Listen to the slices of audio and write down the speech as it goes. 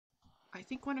I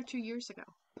think 1 or 2 years ago.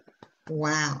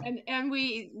 Wow. And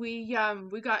we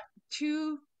got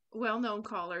two well-known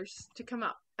callers to come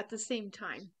up at the same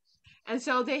time. And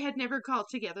so they had never called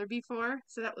together before,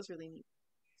 so that was really neat.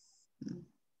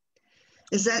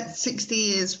 Is that 60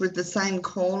 years with the same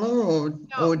caller, No,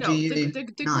 or do no, you the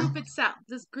no? group itself,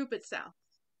 this group itself.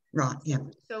 Right, yeah.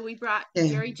 So we brought Yeah.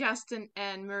 Jerry Justin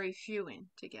and Murray Few in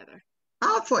together.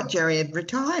 Oh, I thought Jerry had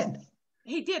retired.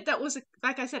 He did. That was,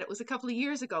 like I said, it was a couple of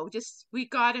years ago. Just we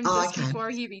got him Oh, just okay. before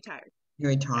he retired. He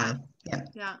retired. Yeah.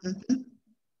 Yeah.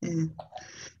 Yeah.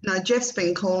 No, Jeff's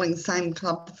been calling same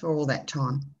club for all that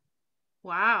time.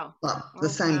 Wow. Like the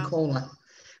same caller,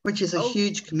 which is a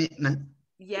huge commitment.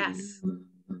 Yes.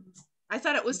 I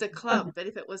thought it was the club, but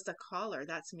if it was the caller,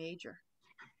 that's major.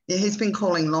 Yeah, he's been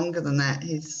calling longer than that.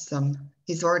 He's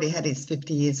already had his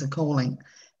 50 years of calling.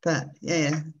 But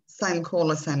yeah, same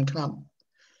caller, same club.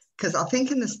 Because I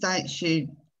think in the States you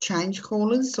change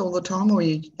callers all the time, or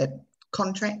you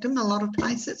contract them a lot of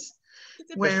places.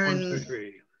 Where in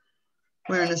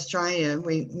Australia,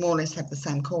 we more or less have the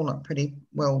same caller pretty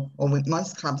well, or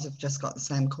most clubs have just got the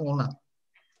same caller.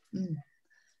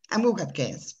 And we'll have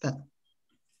guests, but.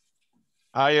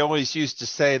 I always used to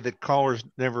say that callers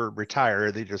never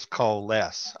retire, they just call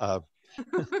less.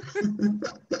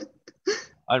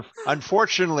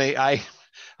 Unfortunately, I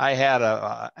had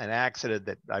an accident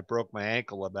that I broke my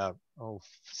ankle about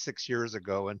 6 years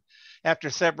ago, and after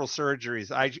several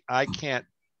surgeries, I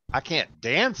can't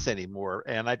dance anymore,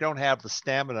 and I don't have the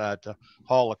stamina to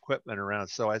haul equipment around.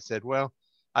 So I said, well,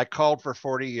 I called for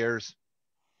 40 years,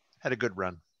 had a good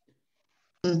run.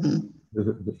 You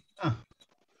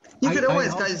could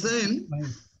always go Zoom. My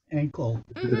ankle.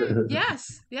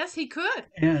 Yes, he could.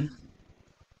 And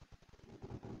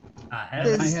I had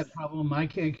a problem. I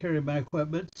can't carry my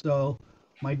equipment, so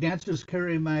my dancers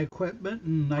carry my equipment,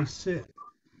 and I sit.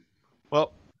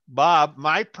 Well, Bob,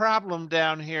 my problem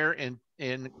down here in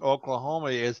Oklahoma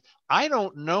is I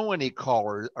don't know any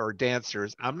callers or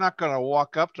dancers. I'm not going to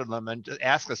walk up to them and just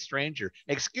ask a stranger,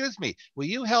 "Excuse me, will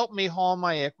you help me haul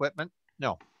my equipment?"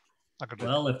 No.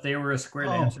 Well, if they were a square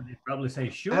dancer, they'd probably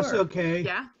say, "Sure." That's okay.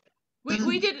 Yeah.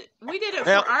 We did it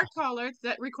for our caller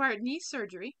that required knee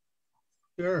surgery.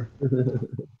 Sure.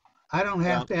 I don't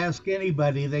have to ask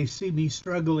anybody. They see me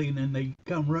struggling and they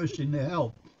come rushing to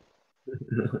help.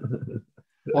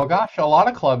 Well, gosh, a lot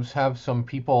of clubs have some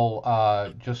people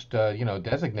just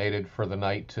designated for the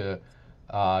night to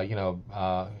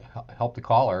help the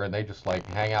caller, and they just like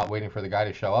hang out waiting for the guy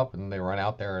to show up, and they run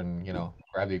out there and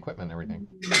grab the equipment and everything.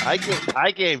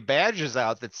 I gave badges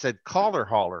out that said caller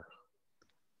hauler.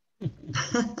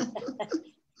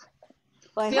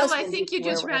 Bill, I think you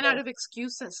just ran out of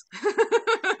excuses.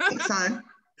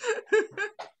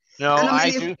 No,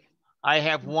 I do. I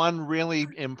have one really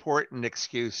important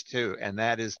excuse too, and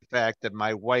that is the fact that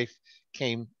my wife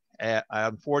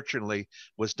unfortunately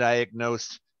was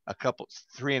diagnosed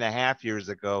 3.5 years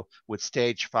ago with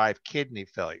stage 5 kidney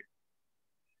failure.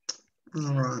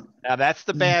 All right. Now that's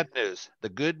the bad news. The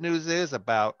good news is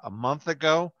about a month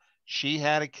ago, she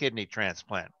had a kidney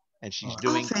transplant and she's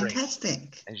doing fantastic.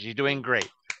 Great. And she's doing great.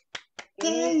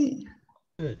 Yay.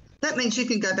 Good. That means you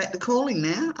can go back to calling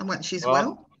now once she's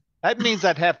well. That means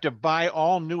I'd have to buy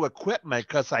all new equipment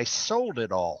because I sold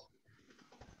it all.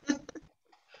 The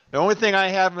only thing I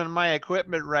have in my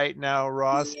equipment right now,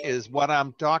 Ross, is what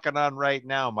I'm talking on right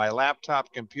now, my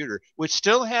laptop computer, which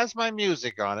still has my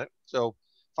music on it. So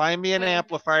find me an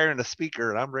amplifier and a speaker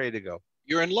and I'm ready to go.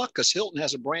 You're in luck because Hilton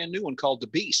has a brand new one called the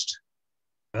Beast.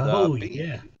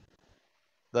 Yeah.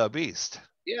 The Beast.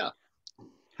 Yeah.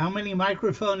 How many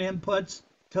microphone inputs,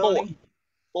 Tony?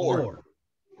 Four.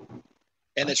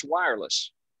 And it's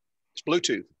wireless. It's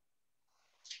Bluetooth.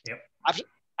 Yep.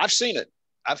 I've seen it.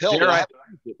 I've held it. I haven't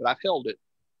used it, but I've held it.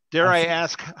 Dare I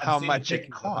ask how much it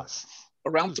costs?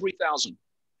 Around $3,000.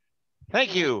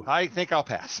 Thank you. I think I'll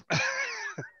pass.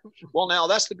 Well, now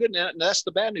that's the good. That's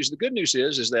the bad news. The good news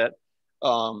is that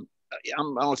I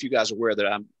don't know if you guys are aware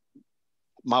that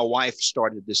my wife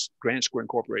started this Grand Square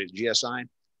Incorporated GSI,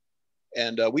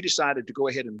 and we decided to go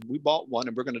ahead and we bought one,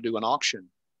 and we're going to do an auction,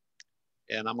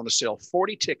 and I'm going to sell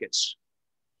 40 tickets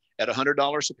at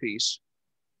 $100 a piece,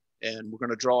 and we're going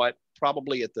to draw it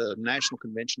probably at the National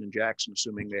Convention in Jackson,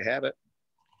 assuming they have it,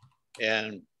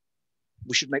 and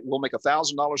we'll make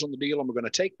 $1,000 on the deal, and we're going to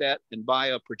take that and buy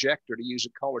a projector to use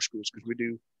at caller schools because we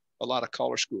do a lot of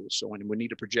caller schools. So when we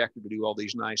need a projector to do all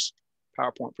these nice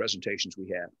PowerPoint presentations we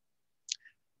have.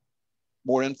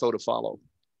 More info to follow.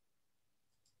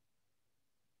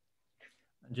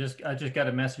 I just got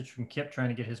a message from Kip trying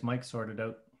to get his mic sorted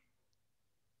out.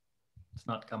 It's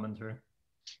not coming through.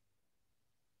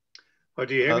 Oh,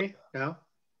 do you hear me now?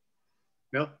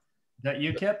 No? Is that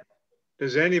you, Kip?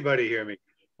 Does anybody hear me? I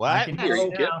What? can Hear you,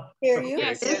 you Kip. now. Hear you.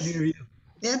 Yes. I hear you.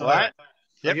 Yeah. All What? right.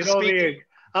 Yep, You know speaking. me,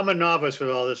 I'm a novice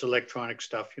with all this electronic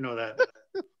stuff. You know that.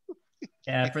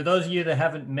 Yeah, for those of you that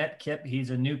haven't met Kip, he's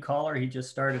a new caller. He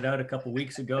just started out a couple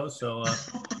weeks ago, so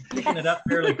picking it up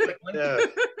fairly quickly. Yeah.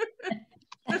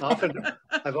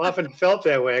 I've often felt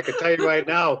that way. I can tell you right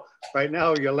now,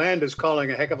 Yolanda's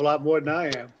calling a heck of a lot more than I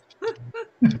am.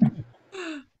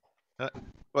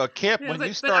 Well, Kip, Yeah, when but-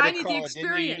 you but I started need the calling,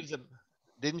 experience.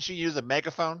 didn't you use a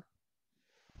megaphone?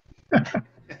 That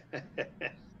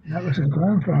was his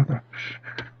grandfather.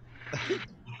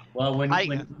 Well, when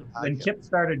I- Kip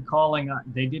started calling,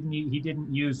 he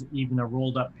didn't use even a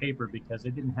rolled up paper because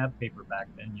they didn't have paper back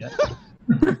then yet.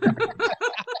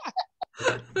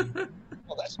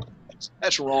 Well,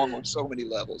 that's wrong on so many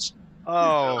levels.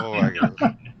 Oh my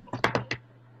God.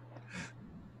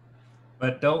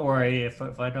 But don't worry, if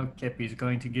I don't Kip, he's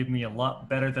going to give me a lot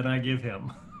better than I give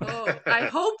him. Oh, I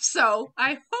hope so.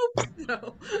 I hope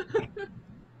so.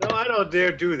 No, I don't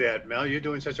dare do that, Mel. You're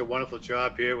doing such a wonderful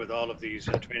job here with all of these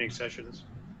training sessions.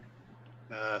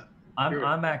 Sure.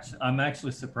 I'm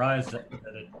actually surprised that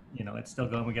it, it's still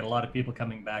going. We get a lot of people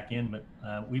coming back in, but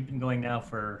we've been going now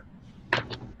for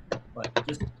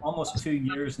just almost 2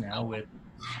 years now with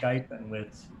Skype and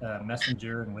with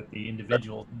Messenger and with the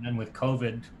individuals, and then with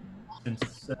COVID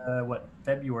since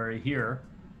February here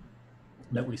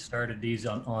that we started these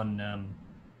on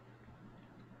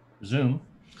Zoom.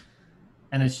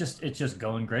 And it's just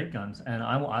going great guns. And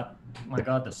my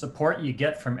God, the support you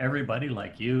get from everybody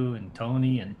like you and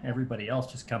Tony and everybody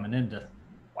else just coming in to,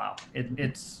 wow,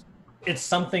 it's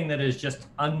something that is just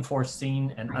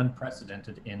unforeseen and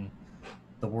unprecedented in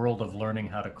the world of learning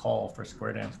how to call for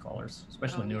square dance callers,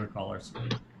 especially newer callers.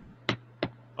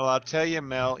 Well, I'll tell you,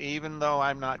 Mel, even though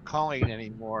I'm not calling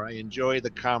anymore, I enjoy the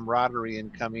camaraderie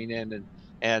and coming in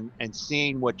and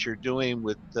seeing what you're doing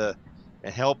with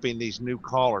and helping these new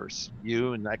callers.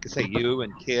 You and I could say you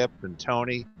and Kip and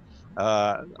Tony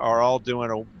are all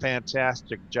doing a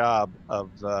fantastic job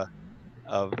of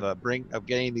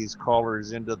getting these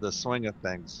callers into the swing of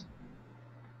things.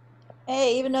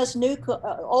 Hey, even us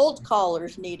old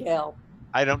callers need help.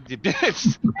 I don't.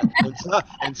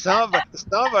 and some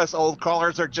of us old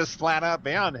callers are just flat out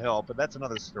beyond help, but that's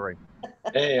another story.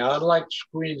 Hey, I'd like to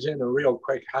squeeze in a real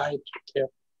quick hi to Kip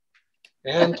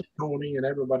and to Tony and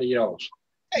everybody else.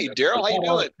 Hey, Daryl,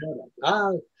 how you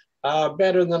doing?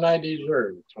 Better than I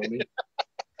deserve, Tony.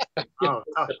 Oh,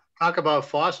 talk about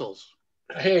fossils.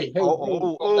 Hey,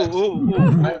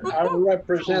 I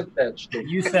represent that state.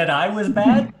 You said I was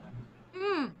bad?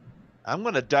 I'm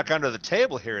going to duck under the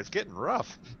table here. It's getting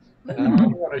rough.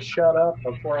 I'm going to shut up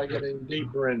before I get any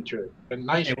deeper into it. But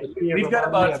nice to see We've got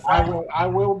everybody. about I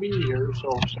will be here,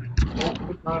 so don't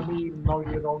pick on me even though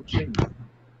you don't see me.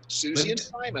 Susie and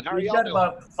Simon, how are We've y'all got doing?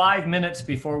 about 5 minutes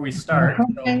before we start.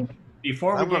 So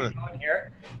before we get going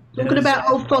here, talking about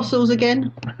old fossils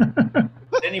again.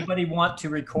 does anybody want to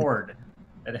record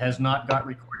that has not got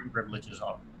recording privileges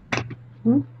on?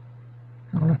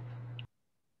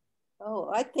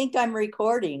 Oh, I think I'm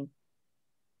recording.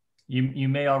 You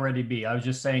may already be. I was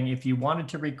just saying, if you wanted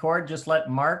to record, just let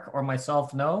Mark or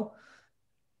myself know,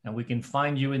 and we can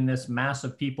find you in this mass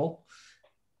of people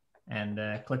and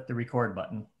click the record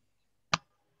button.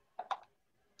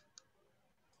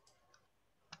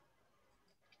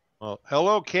 Well,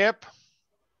 hello, Kip.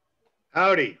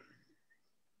 Howdy. Is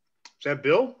that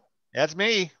Bill? That's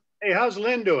me. Hey, how's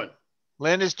Lynn doing?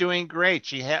 Lynn is doing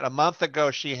great. A month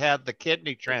ago, she had the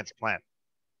kidney transplant.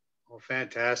 Oh,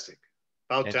 fantastic.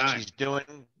 About time.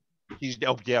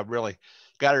 Really.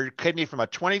 Got her kidney from a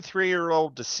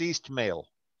 23-year-old deceased male.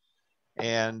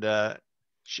 And to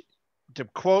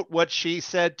quote what she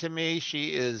said to me,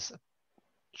 she's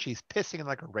pissing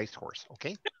like a racehorse,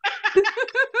 okay?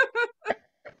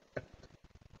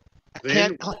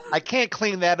 I can't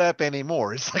clean that up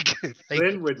anymore. It's like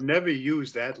Lynn would never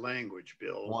use that language,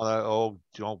 Bill. Well,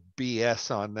 don't BS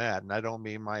on that, and I don't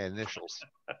mean my initials.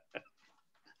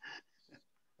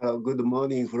 Good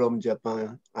morning from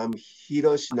Japan. I'm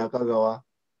Hiroshi Nakagawa.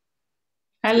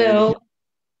 Hello.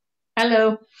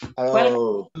 Hello.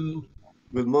 Hello.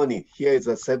 Good morning. Here is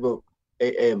 7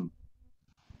 a.m.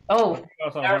 Oh.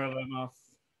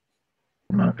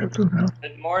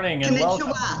 Good morning and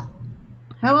welcome.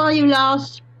 How are you,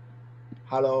 Lars?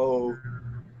 Hello.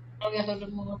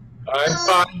 I'm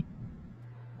fine.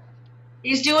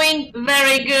 He's doing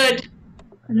very good.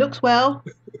 Looks well.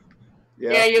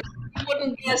 Yeah, you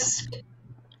wouldn't guess.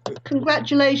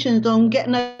 Congratulations on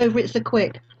getting over it so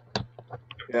quick.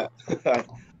 Yeah,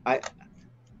 I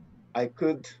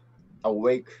could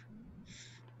awake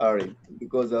early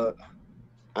because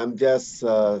I'm just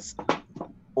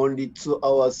only 2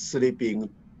 hours sleeping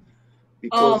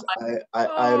Oh, because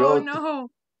I wrote no.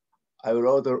 I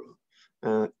wrote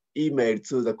an email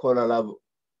to the Colorado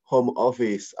Home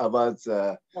Office about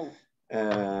the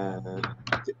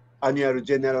annual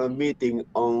general meeting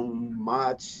on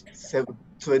March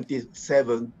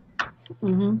 27.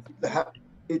 hmm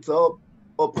It's all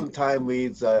open time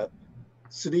is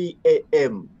 3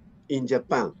 a.m. in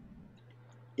Japan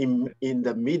in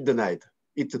the midnight.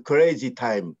 It's a crazy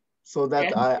time. So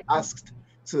that I asked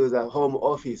to the home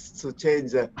office to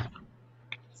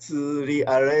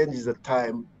rearrange the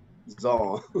time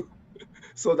zone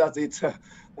so that it's a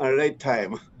late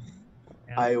time.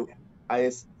 Yeah. I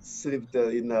slept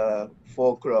in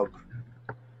 4 o'clock.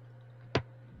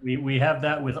 We have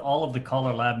that with all of the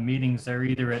Color Lab meetings. They're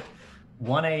either at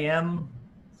 1 a.m.,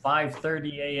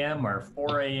 5:30 a.m., or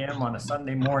 4 a.m. on a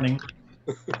Sunday morning.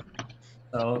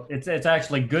 So it's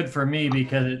actually good for me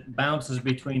because it bounces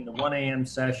between the 1 a.m.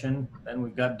 session. Then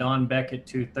we've got Don Beck at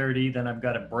 2:30. Then I've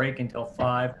got a break until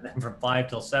 5, and then from 5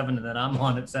 till 7, and then I'm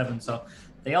on at 7. So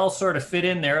they all sort of fit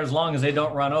in there as long as they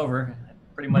don't run over. It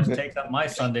pretty much takes up my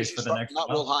Sundays for the next Not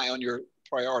while. real high on your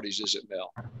priorities, is it,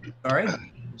 Mel? Sorry?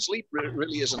 Sleep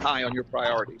really isn't high on your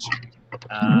priorities.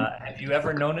 Have you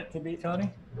ever known it to be,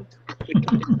 Tony?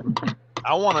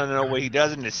 I want to know what he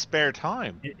does in his spare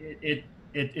time.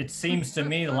 It seems to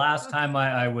me the last time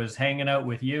I was hanging out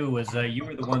with you was you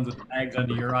were the ones with the bags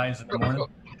under your eyes in the morning.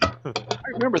 I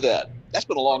remember that. That's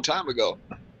been a long time ago.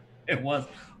 It was,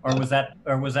 or was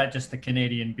that just the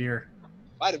Canadian beer?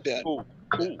 Might have been.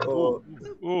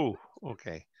 Ooh,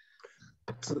 okay.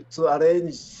 To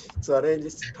arrange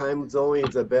time zone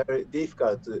is very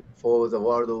difficult for the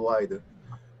worldwide.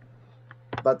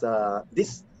 But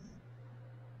this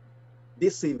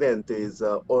event is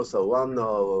also one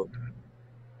of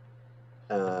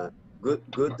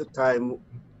good time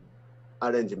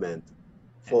arrangement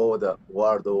for the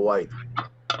worldwide.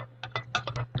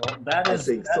 Well, that is,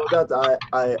 I think so that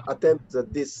I attempt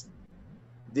this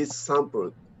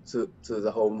sample to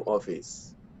the home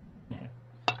office.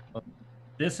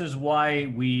 This is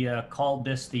why we called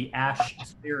this the ASH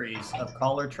series of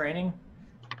caller training,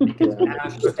 because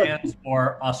ASH stands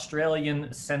for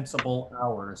Australian Sensible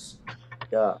Hours.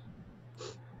 Yeah.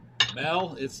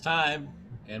 Mel, it's time,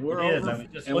 and we're It is. over. I was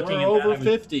just and looking we're at over that.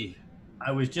 50.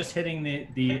 I was just hitting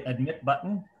the admit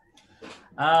button.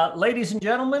 Ladies and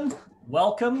gentlemen,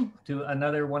 welcome to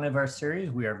another one of our series.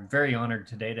 We are very honored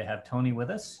today to have Tony with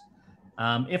us.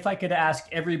 If I could ask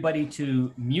everybody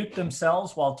to mute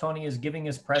themselves while Tony is giving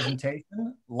his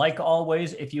presentation. Like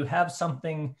always, if you have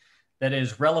something that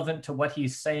is relevant to what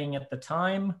he's saying at the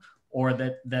time, or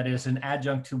that is an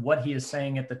adjunct to what he is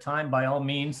saying at the time, by all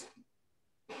means,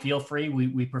 feel free.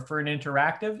 We prefer an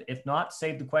interactive. If not,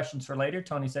 save the questions for later.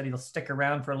 Tony said he'll stick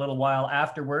around for a little while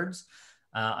afterwards.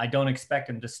 I don't expect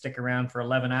him to stick around for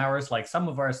 11 hours like some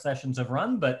of our sessions have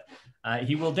run, but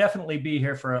he will definitely be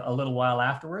here for a little while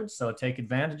afterwards, so take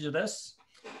advantage of this.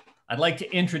 I'd like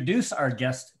to introduce our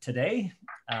guest today.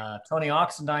 Tony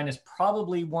Oxendine is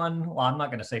probably well, I'm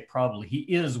not going to say probably, he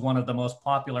is one of the most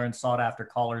popular and sought after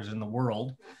callers in the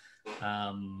world.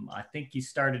 I think he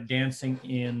started dancing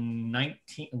in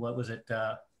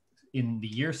in the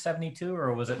year 72,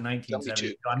 or was it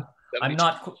 1972? I'm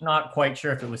not quite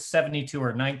sure if it was 72 or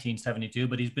 1972,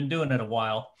 but he's been doing it a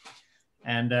while.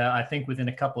 And I think within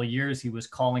a couple of years, he was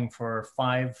calling for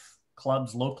 5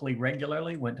 clubs locally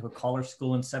regularly, went to a caller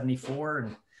school in 74.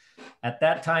 And at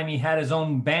that time, he had his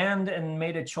own band and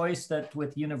made a choice that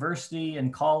with university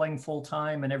and calling full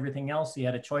time and everything else, he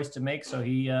had a choice to make. So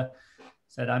he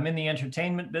said, I'm in the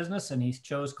entertainment business, and he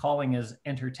chose calling as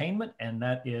entertainment. And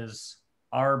that is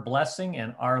our blessing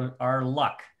and our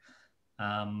luck.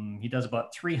 He does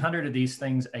about 300 of these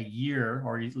things a year,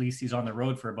 or at least he's on the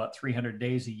road for about 300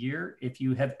 days a year. If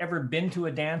you have ever been to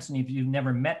a dance and if you've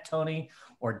never met Tony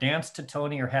or danced to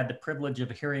Tony or had the privilege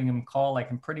of hearing him call, I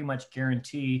can pretty much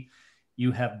guarantee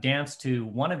you have danced to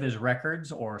one of his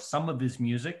records or some of his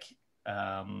music.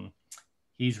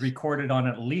 He's recorded on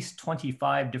at least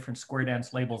 25 different square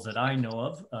dance labels that I know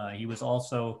of. He was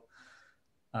also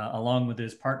along with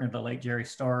his partner, the late Jerry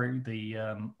Story, the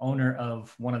owner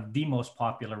of one of the most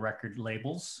popular record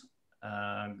labels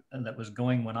that was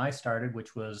going when I started,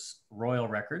 which was Royal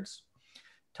Records.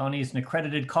 Tony's an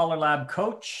accredited Caller Lab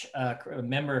coach, a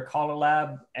member of Caller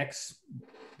Lab,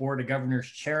 ex-Board of Governors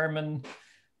chairman.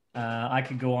 I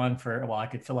could go on I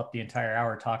could fill up the entire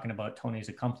hour talking about Tony's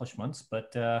accomplishments,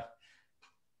 but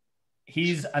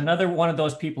he's another one of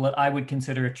those people that I would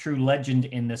consider a true legend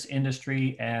in this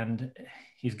industry, and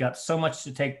he's got so much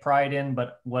to take pride in.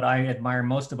 But what I admire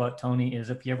most about Tony is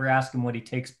if you ever ask him what he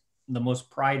takes the most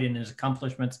pride in his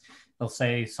accomplishments, he'll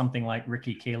say something like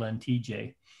Ricky, Kayla, and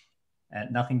TJ.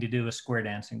 Nothing to do with square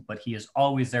dancing, but he is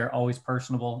always there, always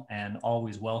personable, and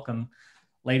always welcome.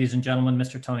 Ladies and gentlemen,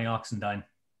 Mr. Tony Oxendine.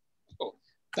 Oh,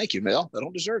 thank you, Mel. I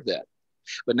don't deserve that.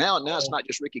 But now it's not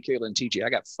just Ricky, Kayla, and TJ. I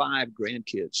got 5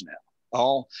 grandkids now,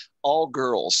 all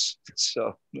girls.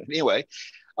 So anyway,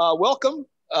 welcome.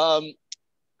 I'm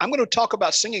going to talk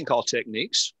about singing call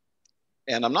techniques,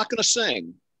 and I'm not going to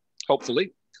sing,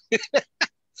 hopefully.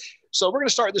 So we're going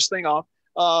to start this thing off.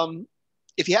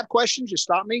 If you have questions, just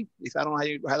stop me if I don't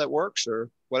know how that works or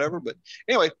whatever. But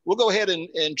anyway, we'll go ahead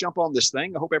and jump on this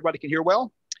thing. I hope everybody can hear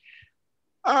well.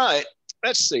 All right,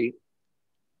 let's see.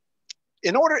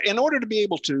 In order to be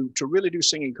able to really do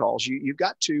singing calls, you've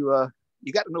got to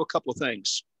know a couple of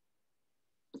things.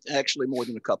 Actually, more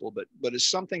than a couple, but it's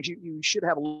some things you should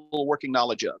have a little working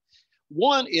knowledge of.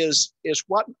 One is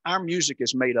what our music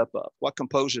is made up of, what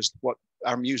composes what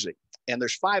our music, and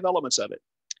there's 5 elements of it.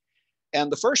 And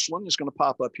the first one is going to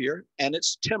pop up here, and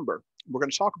it's timbre. We're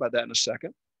going to talk about that in a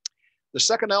second. The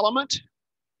second element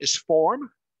is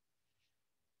form.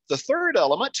 The third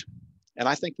element, and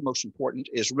I think the most important,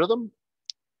 is rhythm.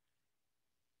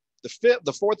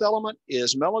 The fourth element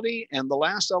is melody, and the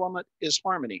last element is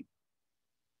harmony.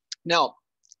 Now,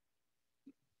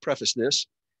 preface this.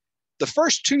 The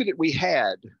first 2 that we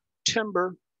had,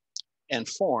 timbre and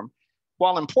form,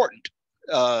 while important,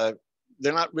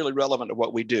 they're not really relevant to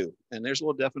what we do. And there's a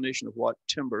little definition of what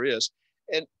timbre is.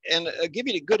 And I'll give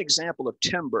you a good example of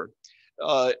timbre.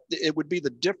 It would be the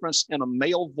difference in a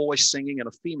male voice singing and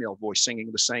a female voice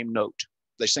singing the same note.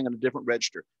 They sing in a different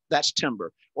register. That's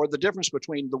timbre. Or the difference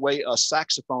between the way a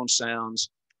saxophone sounds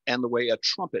and the way a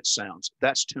trumpet sounds.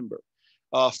 That's timbre.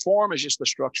 Form is just the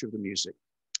structure of the music.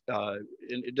 And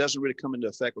it doesn't really come into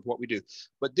effect with what we do.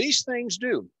 But these things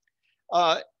do.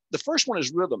 The first one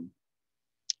is rhythm.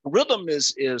 Rhythm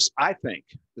is I think,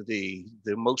 the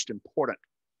most important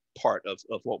part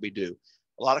of what we do.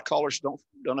 A lot of callers don't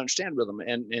understand rhythm,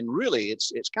 and really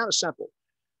it's kind of simple.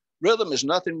 Rhythm is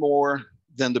nothing more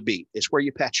than the beat. It's where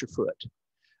you pat your foot.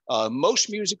 Most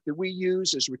music that we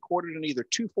use is recorded in either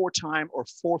 2/4 time or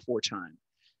 4/4 time.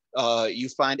 You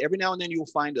find every now and then you'll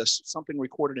find something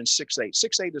recorded in 6/8.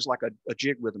 6/8 is like a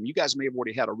jig rhythm. You guys may have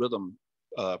already had a rhythm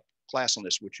class on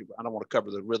this, which I don't want to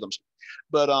cover the rhythms,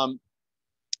 but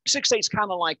 6/8 is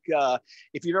kind of like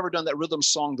if you've ever done that rhythm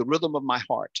song, The Rhythm of My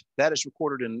Heart. That is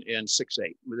recorded in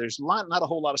 6/8. There's not a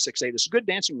whole lot of 6/8. It's a good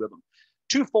dancing rhythm.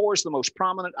 2/4 is the most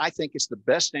prominent. I think it's the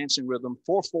best dancing rhythm.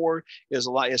 4/4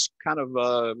 is kind of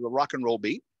a rock and roll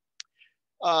beat.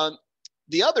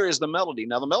 The other is the melody.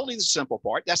 Now, the melody is the simple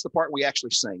part. That's the part we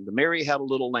actually sing. The Mary Had a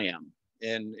Little Lamb.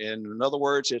 And in other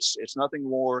words, it's nothing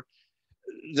more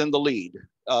than the lead.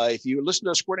 If you listen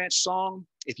to a square dance song,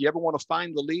 if you ever want to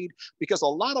find the lead, because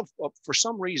for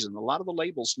some reason, a lot of the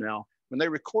labels now, when they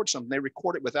record something, they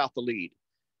record it without the lead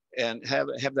and have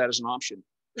that as an option.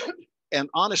 And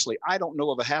honestly, I don't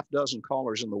know of a half dozen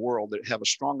callers in the world that are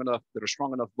strong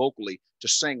enough vocally to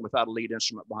sing without a lead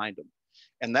instrument behind them.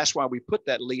 And that's why we put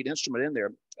that lead instrument in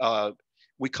there.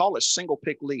 We call it single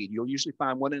pick lead. You'll usually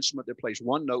find one instrument that plays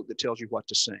one note that tells you what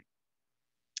to sing.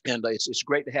 And it's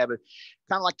great to have it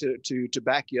kind of like to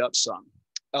back you up some.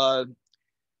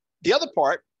 The other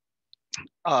part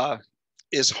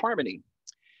is harmony.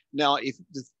 Now,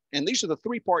 and these are the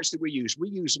 3 parts that we use. We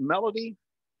use melody,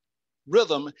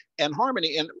 rhythm, and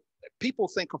harmony. And people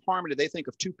think of harmony, they think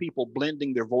of 2 people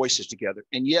blending their voices together.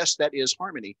 And yes, that is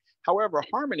harmony. However,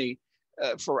 harmony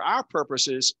for our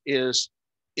purposes is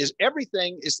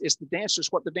everything, is the dancers,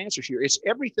 what the dancers hear. It's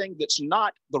everything that's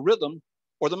not the rhythm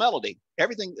or the melody.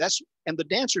 Everything and the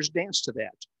dancers dance to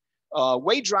that.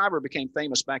 Wade Driver became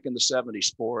famous back in the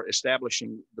 70s for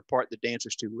establishing the part that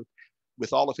dancers do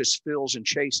with all of his fills and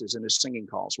chases and his singing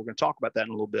calls. We're going to talk about that in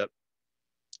a little bit.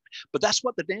 But that's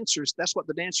what the dancers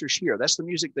hear. That's the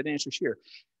music the dancers hear.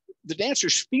 The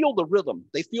dancers feel the rhythm.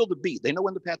 They feel the beat. They know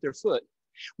when to pat their foot.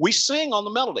 We sing on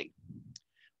the melody,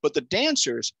 but the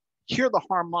dancers hear the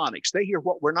harmonics. They hear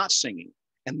what we're not singing.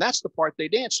 And that's the part they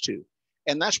dance to.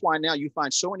 And that's why now you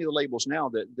find so many of the labels now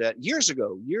that years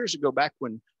ago, back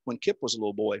when Kip was a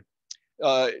little boy,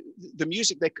 the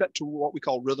music they cut to what we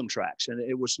call rhythm tracks. And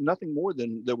it was nothing more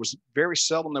than, there was very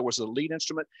seldom, there was a lead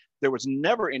instrument. There was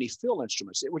never any fill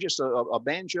instruments. It was just a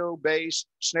banjo, bass,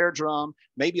 snare drum,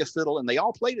 maybe a fiddle, and they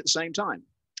all played at the same time.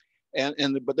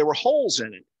 But there were holes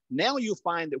in it. Now you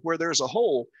find that where there's a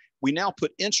hole, we now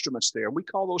put instruments there. We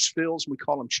call those fills, we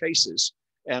call them chases.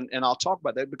 And I'll talk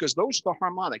about that because those are the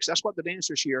harmonics. That's what the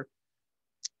dancers hear.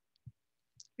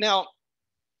 Now,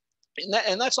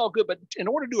 and that's all good, but in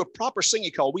order to do a proper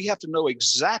singing call, we have to know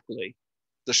exactly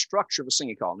the structure of a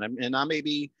singing call. And I may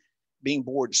be being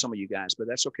bored to some of you guys, but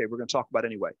that's okay. We're going to talk about it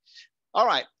anyway. All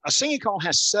right. A singing call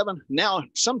has 7, now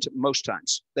most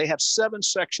times, they have 7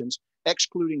 sections,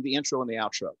 excluding the intro and the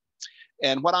outro.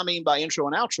 And what I mean by intro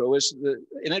and outro is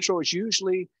an intro is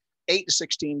usually 8 to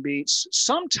 16 beats.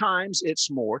 Sometimes it's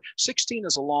more. 16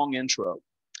 is a long intro.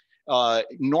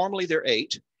 Normally they're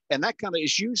 8. And that kind of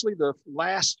is usually the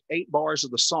last 8 bars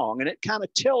of the song. And it kind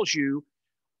of tells you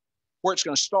where it's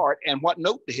going to start and what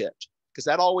note to hit, because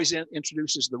that always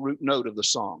introduces the root note of the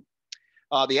song.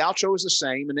 The outro is the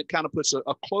same, and it kind of puts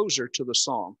a closer to the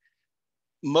song.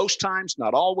 Most times,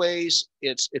 not always,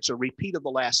 it's a repeat of the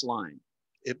last line,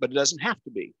 but it doesn't have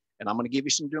to be. And I'm going to give you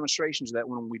some demonstrations of that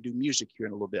when we do music here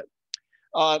in a little bit.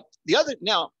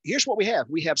 Now, here's what we have.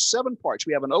 We have 7 parts.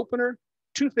 We have an opener,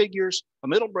 2 figures, a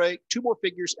middle break, 2 more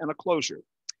figures, and a closer.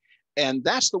 And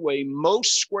that's the way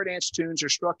most square dance tunes are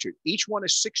structured. Each one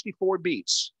is 64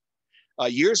 beats.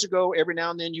 Years ago, every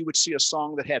now and then you would see a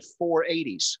song that had 4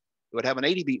 80s. It would have an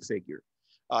 80 beat figure.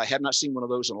 I have not seen one of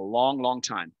those in a long, long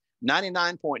time.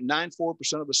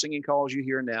 99.94% of the singing calls you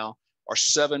hear now are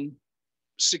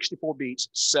 64 beats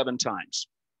 7 times.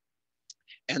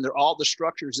 And the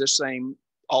structure is the same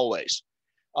always.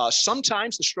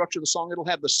 Sometimes the structure of the song, it'll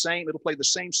play the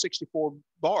same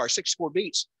 64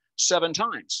 beats 7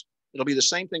 times. It'll be the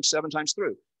same thing 7 times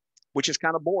through, which is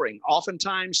kind of boring.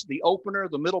 Oftentimes the opener,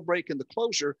 the middle break, and the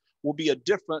closer will be a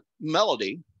different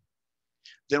melody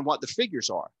than what the figures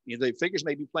are. The figures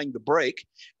may be playing the break,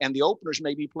 and the openers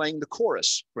may be playing the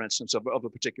chorus, for instance, of a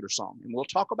particular song. And we'll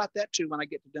talk about that too when I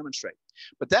get to demonstrate.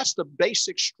 But that's the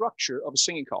basic structure of a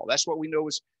singing call. That's what we know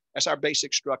that's our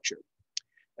basic structure.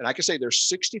 And like I say, there's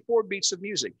 64 beats of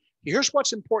music. Here's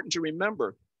what's important to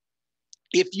remember.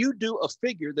 If you do a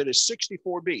figure that is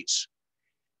 64 beats,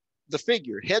 the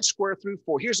figure, head square through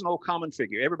 4, here's an old common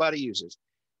figure everybody uses.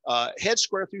 Head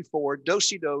square through 4,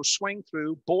 do-si-do, swing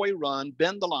through, boy run,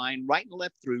 bend the line, right and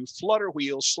left through, flutter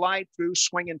wheel, slide through,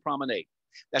 swing and promenade.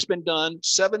 That's been done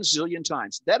 7 zillion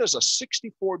times. That is a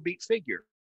 64 beat figure.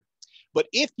 But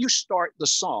if you start the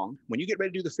song, when you get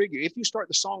ready to do the figure, if you start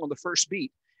the song on the first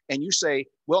beat and you say,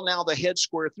 well, now the head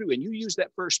square through, and you use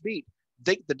that first beat,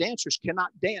 the dancers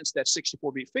cannot dance that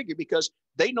 64 beat figure because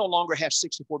they no longer have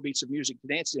 64 beats of music to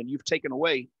dance in. You've taken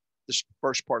away this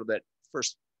first part of that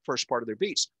first part of their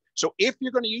beats. So if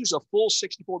you're going to use a full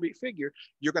 64 beat figure,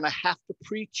 you're going to have to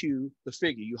pre-cue the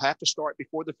figure. You have to start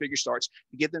before the figure starts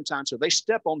to give them time. So they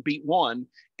step on beat 1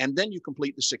 and then you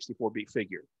complete the 64 beat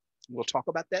figure. We'll talk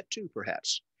about that too,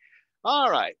 perhaps.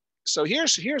 All right. So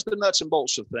here's the nuts and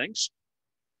bolts of things.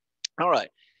 All right.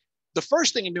 The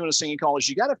first thing in doing a singing call is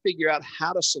you got to figure out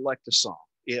how to select a song.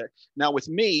 Yeah. Now with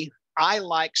me, I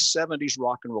like 70s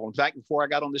rock and roll. In fact, before I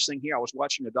got on this thing here, I was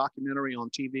watching a documentary on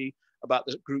TV about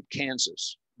the group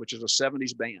Kansas, which is a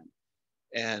 70s band.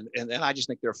 And I just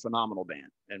think they're a phenomenal band.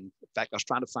 And in fact, I was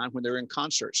trying to find when they're in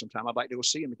concert sometime. I'd like to go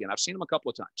see them again. I've seen them a couple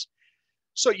of times.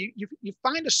 So you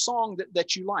find a song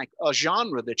that you like, a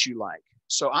genre that you like.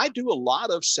 So I do a lot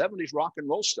of 70s rock and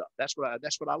roll stuff. That's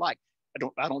what I like.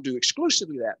 I don't do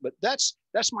exclusively that, but that's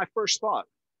my first thought.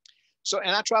 So,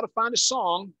 and I try to find a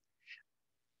song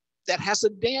that has a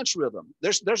dance rhythm.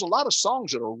 There's a lot of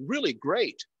songs that are really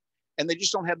great, and they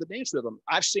just don't have the dance rhythm.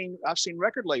 I've seen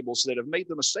record labels that have made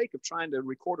the mistake of trying to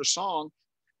record a song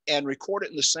and record it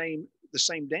in the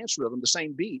same dance rhythm, the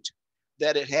same beat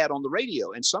that it had on the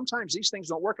radio. And sometimes these things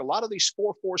don't work. A lot of these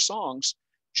 4/4 songs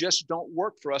just don't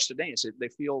work for us to dance. They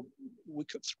feel, we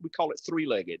call it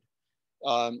 3-legged.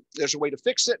 There's a way to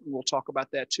fix it, and we'll talk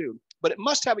about that too. But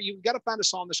you've got to find a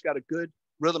song that's got a good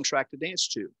rhythm track to dance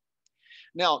to.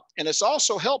 Now, and it's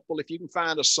also helpful if you can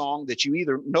find a song that you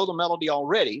either know the melody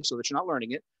already so that you're not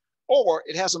learning it, or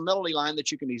it has a melody line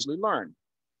that you can easily learn.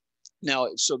 Now,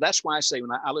 so that's why I say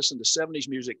when I listen to 70s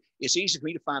music, it's easy for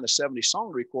me to find a 70s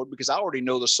song to record because I already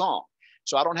know the song.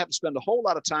 So I don't have to spend a whole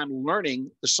lot of time learning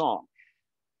the song.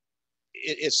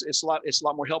 It's a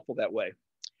lot more helpful that way.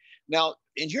 Now,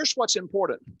 and here's what's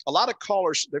important. A lot of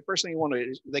callers, the first thing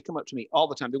they come up to me all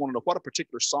the time. They want to know what a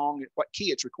particular song, what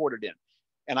key it's recorded in.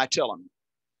 And I tell them,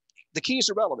 the key is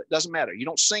irrelevant. It doesn't matter. You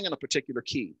don't sing in a particular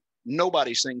key.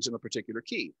 Nobody sings in a particular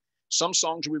key. Some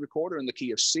songs we record are in the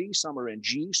key of C, some are in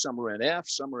G, some are in F,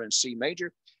 some are in C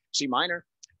major, C minor.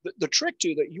 The trick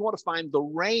to that, you want to find the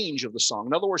range of the song.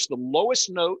 In other words, the lowest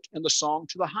note in the song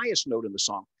to the highest note in the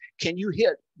song. Can you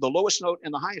hit the lowest note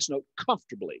and the highest note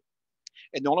comfortably?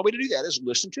 And the only way to do that is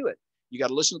listen to it. You got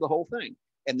to listen to the whole thing.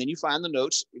 And then you find the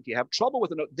notes. If you have trouble with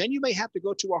the note, then you may have to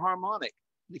go to a harmonic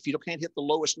if you can't hit the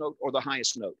lowest note or the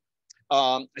highest note.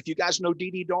 If you guys know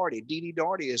Dee Dee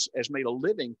Doherty has made a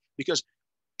living because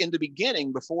in the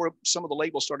beginning, before some of the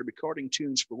labels started recording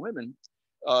tunes for women,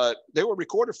 they were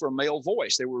recorded for a male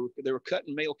voice. They were cut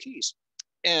in male keys.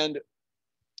 And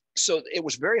so it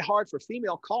was very hard for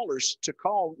female callers to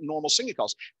call normal singing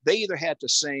calls. They either had to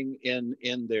sing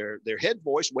in their head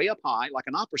voice way up high, like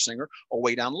an opera singer, or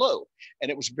way down low.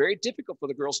 And it was very difficult for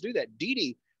the girls to do that. Dee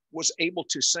Dee was able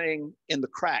to sing in the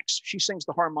cracks. She sings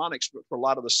the harmonics for a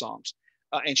lot of the songs,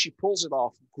 and she pulls it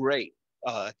off great.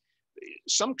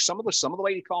 Some of the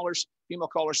lady callers, female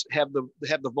callers, have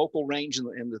the vocal range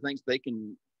and the things they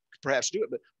can perhaps do it,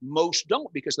 but most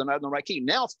don't because they're not in the right key.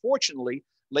 Now, fortunately,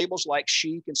 labels like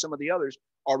Chic and some of the others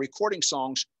are recording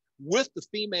songs with the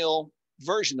female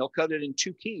version. They'll cut it in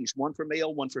 2 keys, one for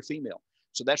male, one for female.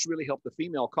 So that's really helped the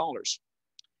female callers.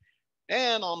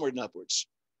 And onward and upwards.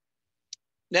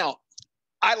 Now,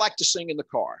 I like to sing in the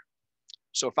car.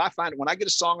 So if I find it, when I get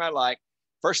a song I like,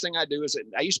 first thing I do is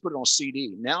I used to put it on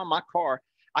CD. Now in my car,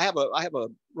 I have a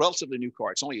relatively new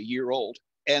car. It's only a year old.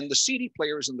 And the CD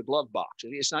player is in the glove box.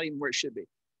 It's not even where it should be.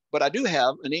 But I do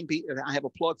have I have a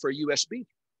plug for a USB.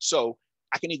 So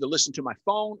I can either listen to my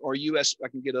phone or I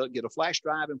can get a flash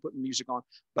drive and put the music on.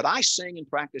 But I sing and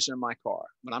practice in my car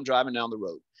when I'm driving down the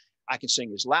road. I can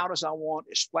sing as loud as I want,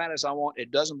 as flat as I want.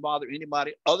 It doesn't bother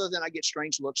anybody other than I get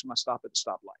strange looks when I stop at the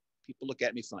stoplight. People look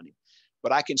at me funny.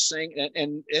 But I can sing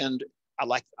and I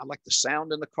like the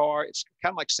sound in the car. It's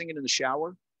kind of like singing in the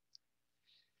shower.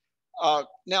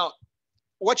 Now,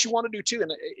 what you want to do too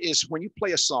is when you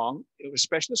play a song,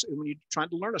 especially when you're trying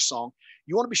to learn a song,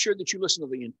 you want to be sure that you listen to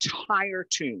the entire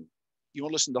tune. You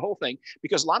want to listen to the whole thing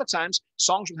because a lot of times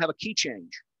songs will have a key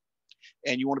change,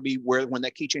 and you want to be aware when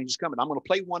that key change is coming. I'm going to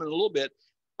play one in a little bit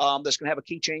that's going to have a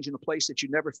key change in a place that you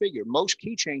never figure. Most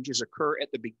key changes occur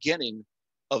at the beginning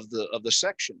of the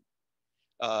section,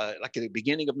 like at the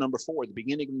beginning of number 4, the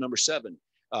beginning of number 7.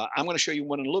 I'm going to show you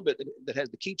one in a little bit that has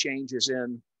the key changes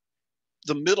in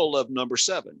the middle of number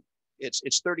 7.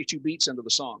 It's 32 beats into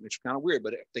the song. It's kind of weird,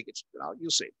 but I think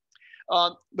you'll see.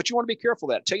 But you want to be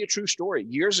careful of that. Tell you a true story.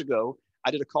 Years ago,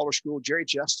 I did a caller school. Jerry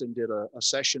Justin did a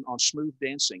session on smooth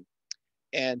dancing.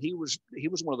 And he was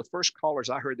one of the first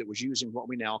callers I heard that was using what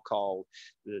we now call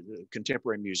the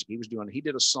contemporary music. He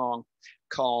did a song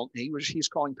called, he's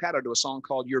calling Pato to a song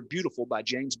called You're Beautiful by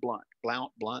James Blunt.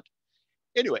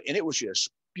 Anyway, and it was just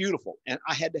beautiful. And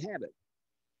I had to have it.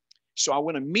 So I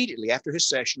went immediately after his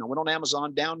session. I went on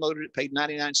Amazon, downloaded it, paid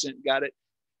 99 cents, got it.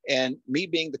 And me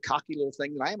being the cocky little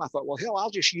thing that I am, I thought, well, hell, I'll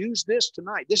just use this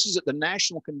tonight. This is at the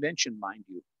national convention, mind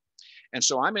you. And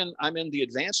so I'm in the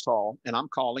advanced hall and I'm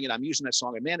calling and I'm using that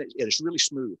song. And man, it is really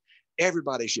smooth.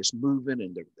 Everybody's just moving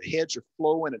and the heads are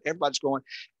flowing and everybody's going.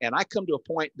 And I come to a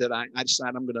point that I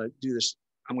decide I'm going to do this.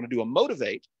 I'm going to do a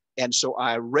motivate. And so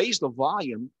I raise the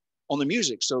volume on the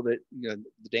music so that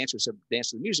the dancers have danced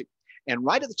to the music. And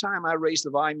right at the time I raised the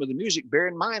volume of the music, bear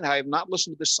in mind, I have not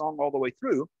listened to this song all the way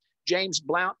through. James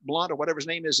Blunt or whatever his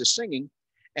name is singing.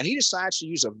 And he decides to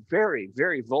use a very,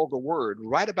 very vulgar word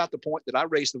right about the point that I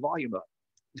raised the volume up.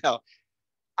 Now,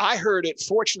 I heard it.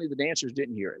 Fortunately, the dancers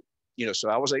didn't hear it. So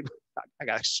I was able, I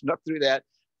got snuck through that.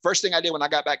 First thing I did when I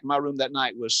got back to my room that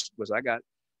night was I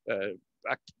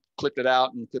clipped it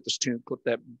out and clipped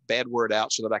that bad word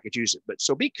out so that I could use it. But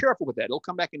so be careful with that. It'll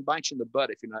come back and bite you in the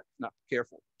butt if you're not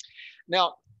careful.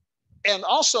 Now, and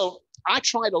also I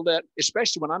try to let,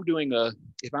 especially when I'm doing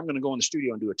if I'm going to go in the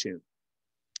studio and do a tune,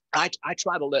 I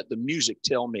try to let the music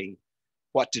tell me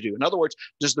what to do. In other words,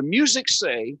 does the music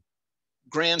say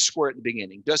grand square at the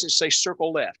beginning? Does it say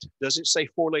circle left? Does it say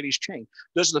 4 ladies chain?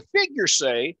 Does the figure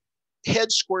say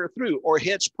heads square through or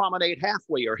heads promenade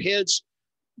halfway or heads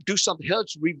do something,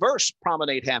 heads reverse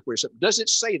promenade halfway or something? Does it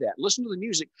say that? Listen to the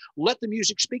music. Let the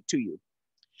music speak to you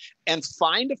and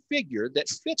find a figure that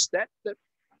fits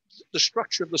the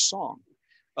structure of the song.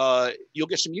 You'll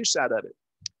get some use out of it.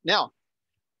 Now,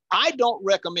 I don't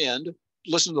recommend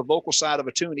listening to the vocal side of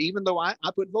a tune, even though I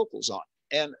put vocals on.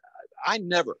 And I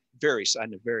never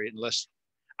unless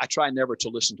I try never to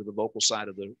listen to the vocal side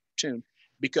of the tune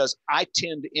because I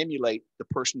tend to emulate the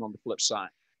person on the flip side.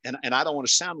 And I don't want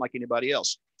to sound like anybody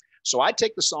else. So I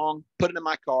take the song, put it in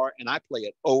my car, and I play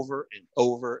it over and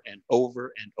over and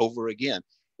over and over again.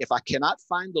 If I cannot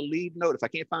find the lead note, if I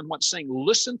can't find what to sing,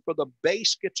 listen for the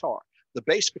bass guitar. The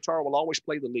bass guitar will always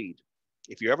play the lead.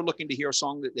 If you're ever looking to hear a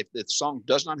song if the song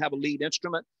does not have a lead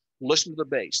instrument, listen to the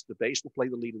bass. The bass will play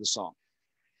the lead of the song.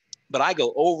 But I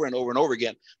go over and over and over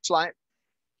again. So I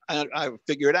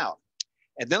figure it out.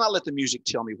 And then I let the music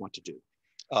tell me what to do.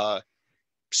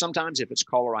 Sometimes if it's a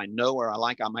caller I know or I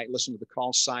like, I might listen to the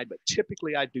call side, but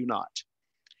typically I do not.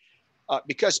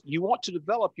 Because you want to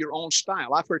develop your own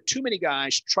style. I've heard too many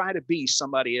guys try to be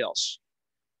somebody else.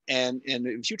 And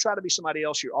if you try to be somebody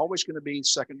else, you're always going to be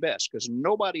second best, because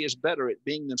nobody is better at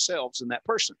being themselves than that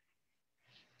person.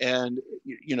 And,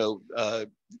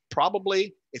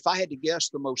 probably if I had to guess,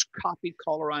 the most copied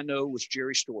caller I know was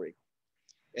Jerry Story.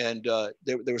 And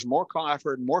there was more, I've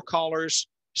heard more callers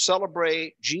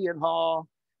celebrate G and Haw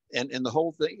and the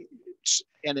whole thing.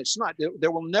 And it's not,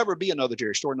 there will never be another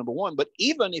Jerry Story, number one. But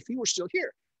even if he were still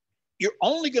here, you're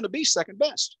only going to be second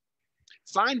best.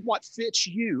 Find what fits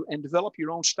you and develop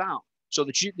your own style, so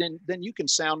that you then you can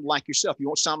sound like yourself. You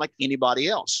won't sound like anybody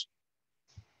else.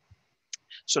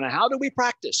 So now, how do we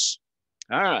practice?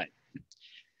 All right.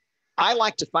 I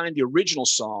like to find the original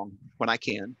song when I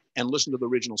can and listen to the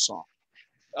original song.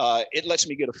 It lets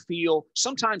me get a feel.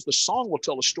 Sometimes the song will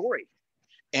tell a story,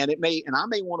 and I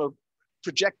may want to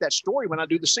project that story when I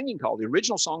do the singing call. The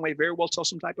original song may very well tell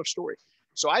some type of story.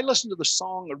 So I listen to the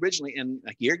song originally, and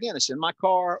here again, it's in my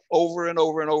car over and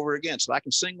over and over again, so I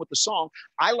can sing with the song.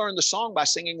 I learn the song by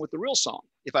singing with the real song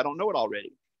if I don't know it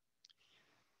already.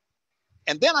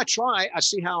 And then I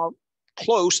see how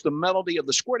close the melody of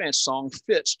the square dance song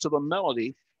fits to the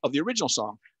melody of the original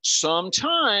song.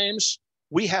 Sometimes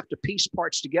we have to piece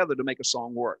parts together to make a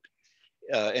song work.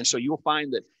 And so you'll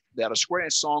find that a square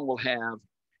dance song will have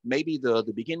maybe the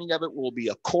beginning of it will be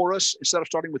a chorus. Instead of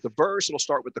starting with the verse, it'll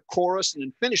start with the chorus and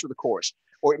then finish with the chorus.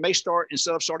 Or it may start,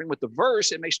 instead of starting with the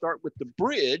verse, it may start with the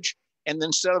bridge. And then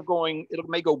instead of going, it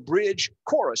may go bridge,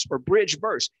 chorus, or bridge,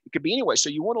 verse. It could be anyway. So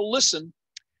you want to listen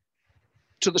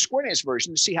to the square dance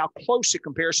version to see how close it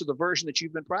compares to the version that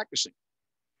you've been practicing.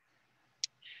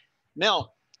 Now,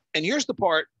 and here's the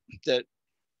part that,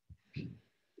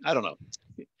 I don't know.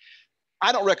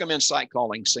 I don't recommend sight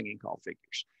calling singing call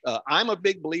figures. I'm a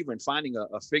big believer in finding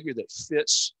a figure that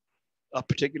fits a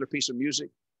particular piece of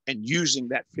music and using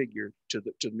that figure to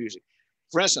the music.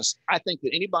 For instance, I think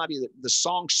that anybody that the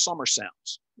song Summer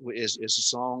Sounds is a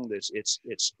song that's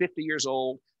it's 50 years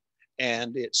old,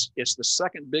 and it's the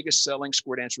second biggest selling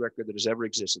square dance record that has ever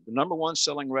existed. The number one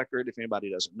selling record, if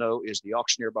anybody doesn't know, is The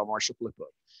Auctioneer by Marshall Flippo.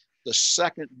 The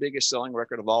second biggest selling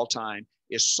record of all time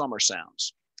is Summer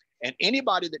Sounds. And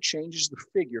anybody that changes the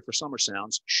figure for Summer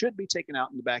Sounds should be taken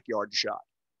out in the backyard and shot,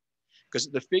 because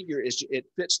the figure it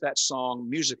fits that song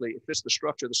musically. It fits the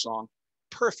structure of the song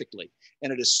perfectly.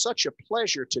 And it is such a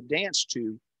pleasure to dance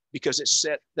to, because it's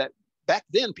set that back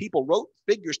then people wrote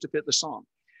figures to fit the song.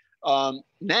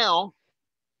 Now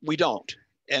we don't.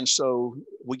 And so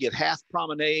we get half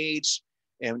promenades,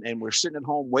 and we're sitting at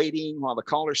home waiting while the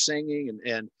caller's singing.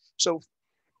 And so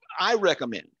I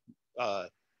recommend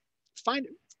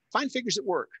find figures that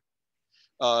work,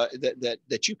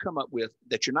 that you come up with,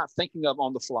 that you're not thinking of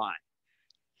on the fly.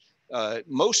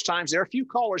 Most times there are a few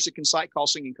callers that can sight call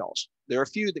singing calls. There are a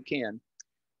few that can.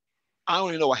 I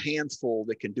only know a handful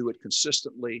that can do it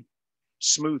consistently,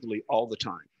 smoothly all the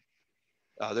time.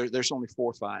 There's only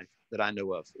 4 or 5 that I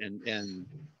know of. And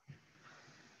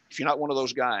if you're not one of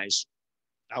those guys,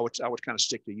 I would kind of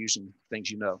stick to using things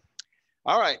you know.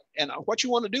 All right. And what you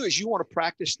want to do is you want to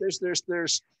practice.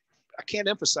 There's I can't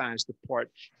emphasize the part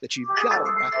that you've got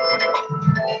to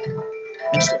practice.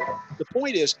 And so the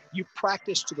point is, you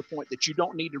practice to the point that you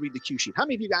don't need to read the cue sheet. How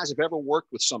many of you guys have ever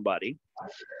worked with somebody?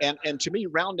 And to me,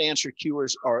 round dancer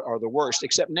cuers are the worst,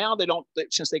 except now they don't,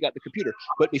 since they got the computer.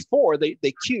 But before, they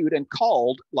cued and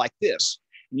called like this,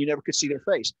 and you never could see their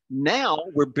face. Now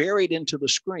we're buried into the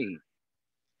screen.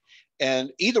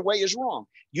 And either way is wrong.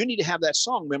 You need to have that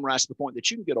song memorized to the point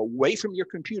that you can get away from your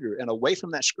computer and away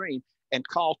from that screen and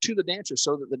call to the dancers,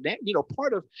 so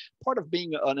that part of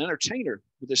being an entertainer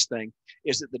with this thing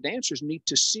is that the dancers need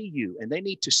to see you, and they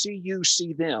need to see you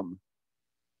see them,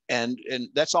 and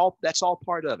that's all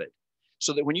part of it.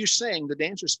 So that when you sing, the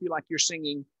dancers feel like you're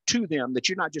singing to them, that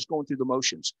you're not just going through the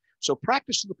motions. So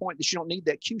practice to the point that you don't need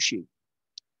that cue sheet.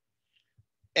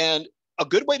 And a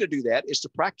good way to do that is to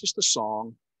practice the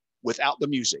song without the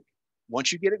music.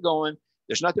 Once you get it going,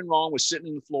 there's nothing wrong with sitting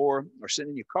on the floor or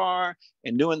sitting in your car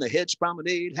and doing the heads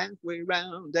promenade halfway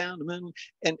around, down the middle,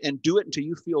 and do it until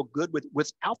you feel good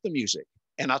without the music.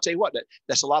 And I'll tell you what,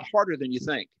 that's a lot harder than you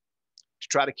think, to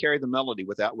try to carry the melody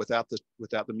without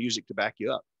the music to back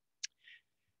you up.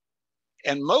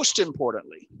 And most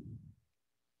importantly,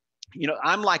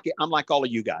 I'm like all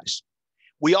of you guys.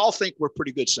 We all think we're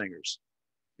pretty good singers,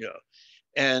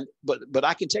 but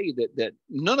I can tell you that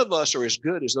none of us are as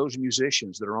good as those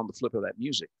musicians that are on the flip of that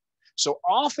music. So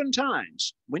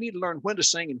oftentimes we need to learn when to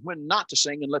sing and when not to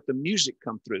sing, and let the music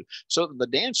come through, so that the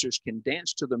dancers can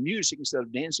dance to the music instead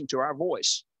of dancing to our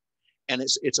voice. And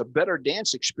it's a better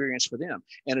dance experience for them.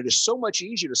 And it is so much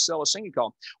easier to sell a singing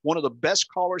call. One of the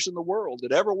best callers in the world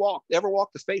that ever walked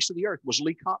the face of the earth was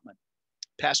Lee Cotman.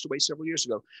 passed away several years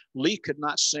ago. Lee could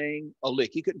not sing a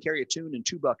lick. He couldn't carry a tune in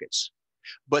 2 buckets,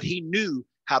 but he knew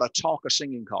how to talk a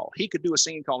singing call. He could do a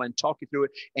singing call and talk you through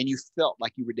it, and you felt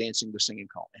like you were dancing the singing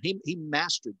call. And he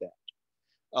mastered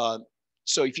that.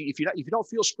 So if you don't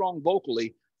feel strong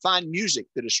vocally, find music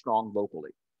that is strong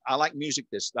vocally. I like music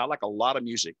I like a lot of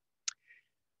music.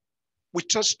 We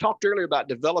just talked earlier about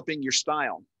developing your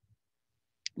style.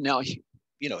 Now,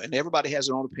 you know, and everybody has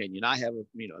their own opinion. I have,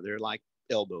 you know, they're like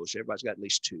elbows. Everybody's got at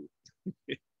least 2.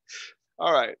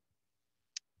 All right.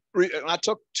 I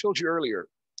told you earlier,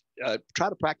 try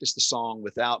to practice the song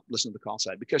without listening to the call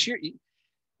side, because here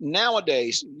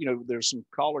nowadays, you know, there's some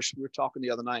callers. We were talking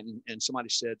the other night, and somebody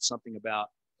said something about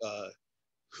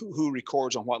who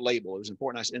records on what label. It was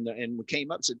important. And we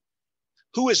came up and said,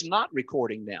 who is not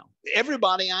recording now?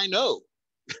 Everybody I know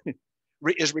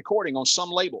is recording on some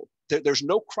label. There's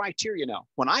no criteria now.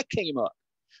 When I came up,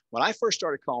 when I first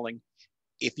started calling,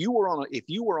 if you were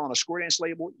on a square dance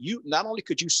label, you not only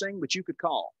could you sing, but you could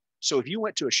call. So if you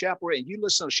went to a chaparral and you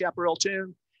listen to a chaparral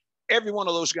tune, every one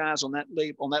of those guys on that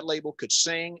label could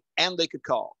sing and they could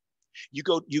call. You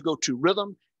go to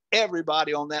rhythm,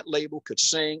 everybody on that label could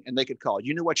sing and they could call.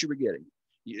 You knew what you were getting.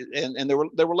 And there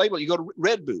were labels. You go to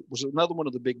Red Boot, was another one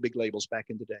of the big labels back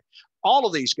in the day. All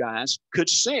of these guys could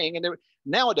sing, and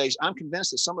nowadays I'm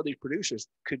convinced that some of these producers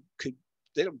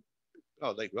they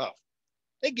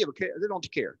give a care. They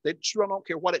don't care. They just don't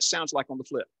care what it sounds like on the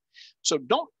flip. So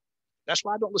that's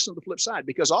why I don't listen to the flip side,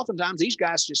 because oftentimes these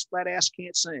guys just flat ass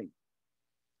can't sing.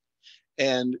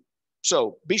 And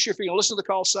so be sure, if you're gonna listen to the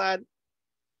call side,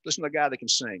 listen to a guy that can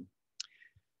sing.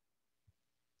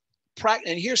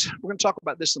 And we're going to talk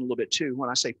about this in a little bit too. When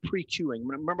I say pre-cueing,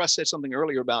 remember I said something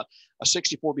earlier about a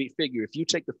 64 beat figure. If you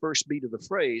take the first beat of the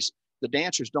phrase, the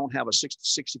dancers don't have a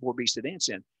 64 beats to dance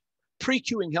in.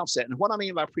 Pre-cueing helps that. And what I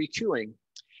mean by pre-cueing,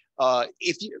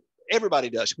 everybody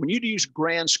does. When you use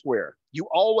grand square, you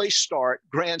always start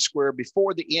grand square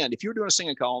before the end. If you were doing a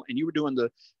singing call and you were doing the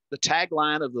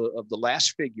tagline of the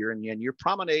last figure and your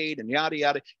promenade and yada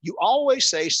yada, you always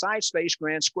say side space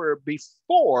grand square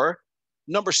before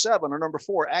number 7 or number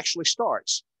 4 actually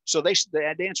starts. So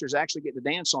the dancers actually get to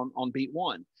dance on beat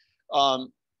 1.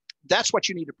 That's what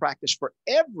you need to practice for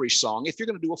every song if you're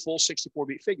going to do a full 64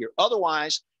 beat figure.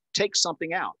 Otherwise, take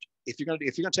something out. If you're going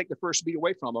to take the first beat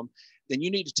away from them, then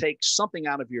you need to take something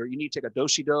out of you need to take a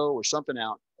do-si-do or something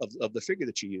out of the figure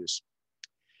that you use.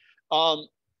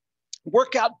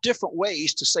 Work out different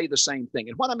ways to say the same thing.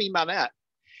 And what I mean by that,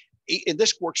 and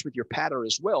this works with your patter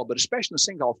as well, but especially in the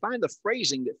singing call, find the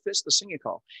phrasing that fits the singing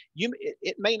call.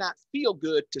 It may not feel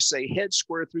good to say head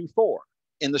square through 4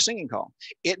 in the singing call.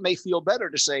 It may feel better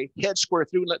to say head square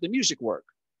through and let the music work.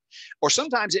 Or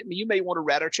sometimes you may want to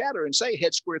ratter chatter and say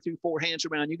head square through 4, hands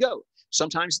around you go.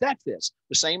 Sometimes that fits.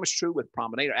 The same is true with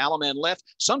promenade or Alaman left.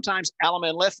 Sometimes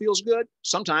Alaman left feels good.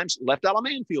 Sometimes left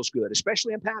Alaman feels good,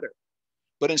 especially in patter.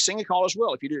 But in singing call as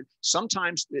well, if you do,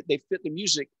 sometimes they fit the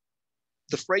music,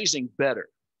 the phrasing better.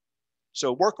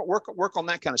 So work on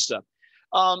that kind of stuff.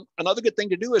 Another good thing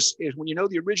to do is when you know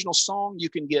the original song, you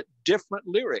can get different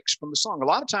lyrics from the song. A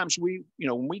lot of times when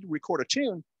we record a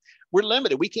tune, we're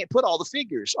limited. We can't put all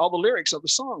the lyrics of the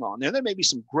song on there. There may be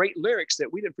some great lyrics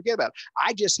that we didn't forget about.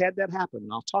 I just had that happen.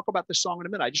 And I'll talk about this song in a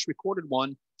minute. I just recorded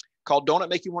one called Don't It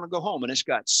Make You Want to Go Home. And it's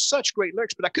got such great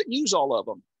lyrics, but I couldn't use all of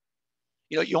them.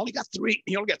 You only got 3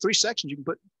 sections you can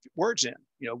put words in,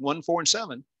 1, 4, and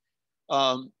 7.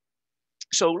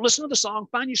 So listen to the song,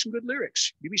 find you some good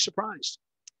lyrics. You'd be surprised.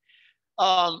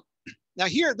 Now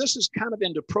here, this is kind of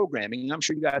into programming. I'm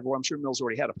sure Mel's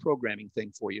already had a programming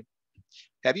thing for you.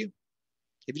 Have you?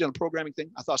 Have you done a programming thing?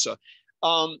 I thought so.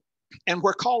 And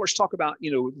where callers talk about,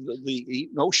 the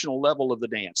emotional level of the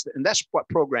dance, and that's what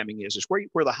programming is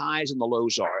where the highs and the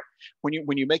lows are. When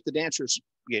you make the dancers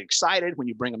get excited, when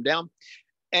you bring them down,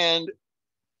 and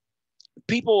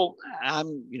people,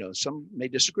 some may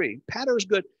disagree. Patter is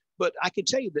good, but I can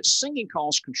tell you that singing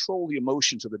calls control the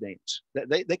emotions of the dance.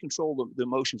 They control the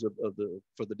emotions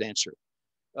for the dancer.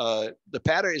 The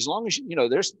patter, as long as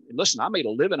listen, I made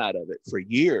a living out of it for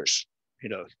years,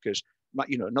 because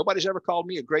nobody's ever called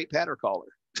me a great patter caller.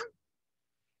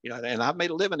 And I've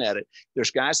made a living at it.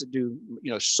 There's guys that do,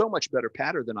 so much better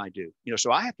patter than I do.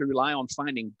 So I have to rely on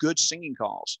finding good singing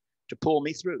calls to pull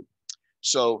me through.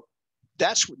 So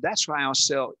that's why I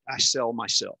sell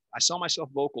myself. I sell myself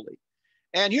vocally.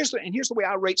 And here's the way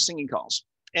I rate singing calls.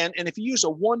 And if you use a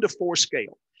 1 to 4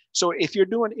 scale. So if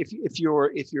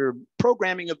you're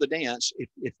programming of the dance,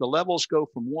 if the levels go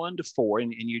from 1 to 4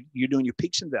 and you're doing your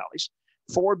peaks and valleys,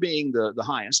 4 being the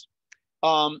highest,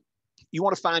 you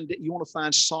want to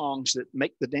find songs that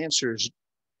make the dancers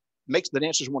makes the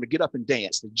dancers want to get up and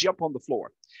dance. They jump on the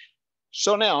floor.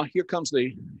 So now here comes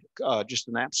the just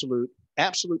an absolute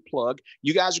plug.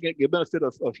 You guys are going to get the benefit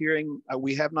of hearing.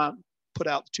 We have not put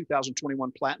out the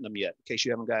 2021 Platinum yet. In case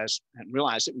you haven't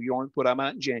realized it, we only put them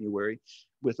out in January.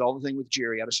 With all the thing with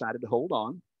Jerry, I decided to hold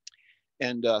on.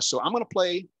 And so I'm going to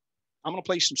play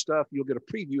some stuff. You'll get a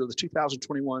preview of the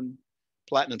 2021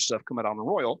 Platinum stuff coming out on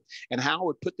Royal and how I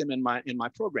would put them in my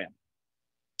program.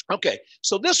 Okay,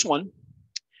 so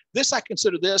I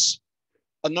consider this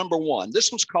a number one.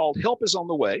 This one's called Help Is on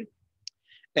the Way.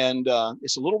 And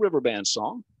it's a little river band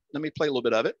song. Let me play a little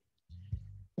bit of it.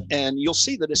 And you'll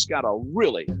see that it's got a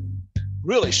really,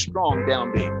 really strong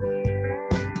downbeat.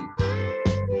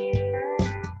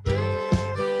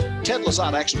 Ted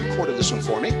Lazat actually recorded this one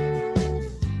for me.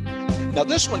 Now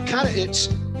this one to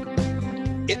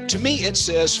me, it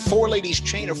says Four Ladies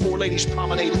Chain or Four Ladies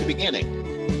Promenade at the beginning.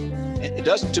 It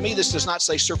doesn't, to me, this does not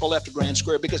say circle left or grand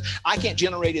square because I can't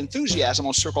generate enthusiasm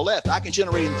on circle left. I can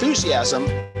generate enthusiasm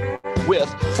with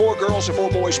Four Girls or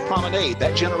Four Boys Promenade.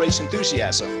 That generates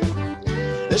enthusiasm.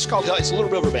 This is called, it's a little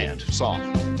river band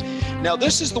song. Now,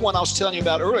 this is the one I was telling you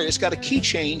about earlier. It's got a key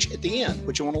change at the end,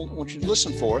 which I want you to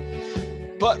listen for.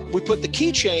 But we put the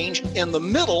key change in the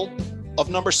middle of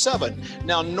number 7.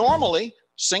 Now, normally,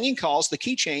 singing calls, the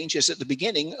key change is at the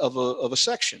beginning of a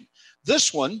section.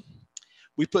 This one,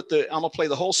 I'm gonna play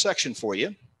the whole section for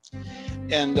you.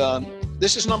 And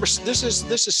this is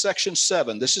section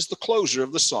 7. This is the closer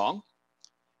of the song.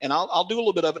 And I'll do a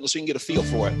little bit of it so you can get a feel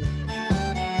for it.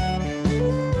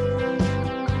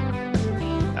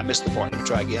 I missed the part. Let me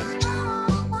try again.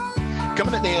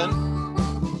 Coming at the end.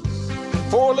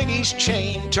 Four ladies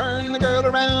chain, turn the girl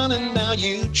around, and now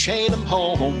you chain them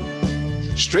home.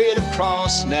 Straight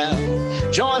across now.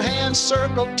 Join hands,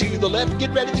 circle to the left.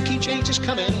 Get ready, the key change is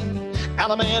coming.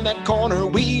 Allemande that corner,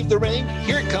 weave the ring.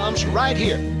 Here it comes, right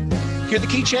here. Hear the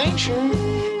key change?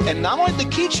 And not only the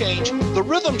key change, the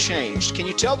rhythm changed. Can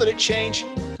you tell that it changed?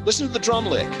 Listen to the drum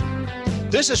lick.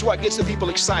 This is what gets the people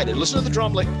excited. Listen to the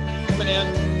drum lick coming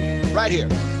in right here.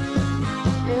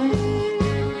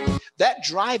 That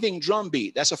driving drum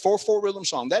beat, that's a 4/4 rhythm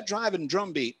song. That driving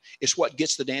drum beat is what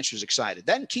gets the dancers excited.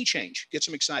 That and key change gets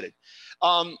them excited.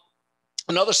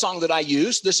 Another song that I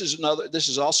use, this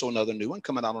is also another new one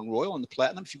coming out on Royal on the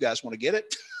Platinum, if you guys want to get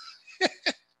it.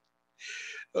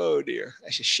 Oh dear,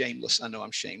 that's just shameless. I know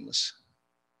I'm shameless.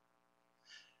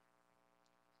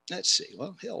 Let's see,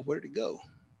 well, hell, where did it go?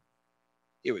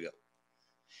 Here we go.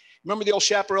 Remember the old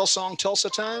Chaparral song, Tulsa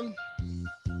Time?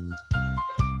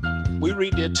 We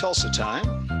redid Tulsa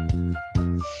Time.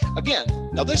 Again,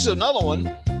 now this is another one.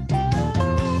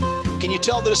 Can you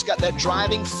tell that it's got that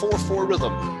driving 4/4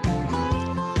 rhythm?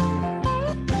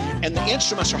 And the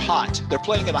instruments are hot. They're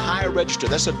playing at a higher register.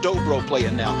 That's a dobro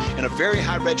playing now in a very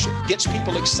high register. Gets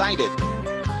people excited.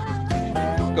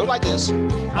 Go like this.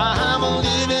 I'm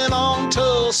living on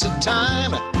Tulsa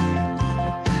time.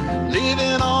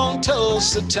 Living on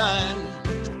Tulsa time.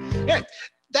 Yeah,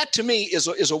 that to me is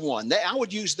a one. I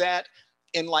would use that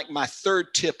in like my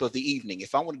third tip of the evening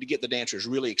if I wanted to get the dancers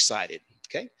really excited.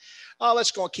 Okay, let's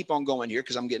go and keep on going here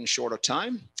because I'm getting short of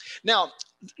time. Now,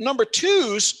 number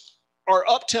 2s are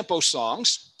up-tempo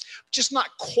songs, just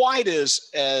not quite as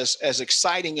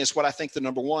exciting as what I think the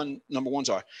number ones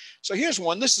are. So here's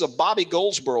one. This is a Bobby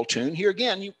Goldsboro tune. Here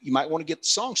again, you might want to get the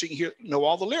song so you can know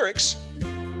all the lyrics.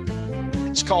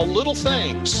 It's called Little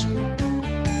Things.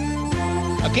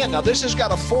 Again, now this has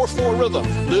got a 4/4 rhythm.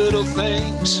 Little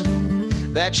things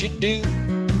that you do.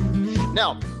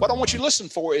 Now, what I want you to listen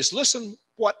for is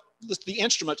what the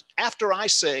instrument after I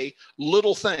say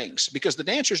little things, because the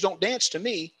dancers don't dance to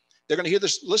me. They're going to hear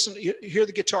this. Listen, hear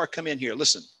the guitar come in here.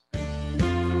 Listen.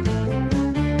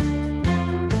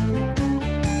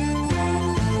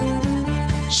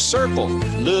 Circle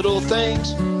little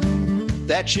things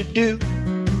that you do.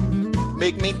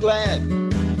 Make me glad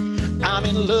I'm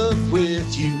in love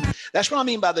with you. That's what I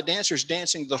mean by the dancers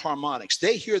dancing the harmonics.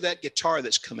 They hear that guitar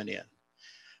that's coming in.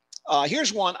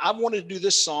 Here's one. I've wanted to do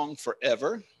this song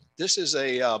forever. This is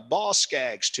a Boss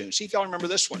Skaggs tune. See if y'all remember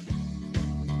this one.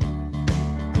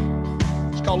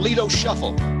 It's called Lido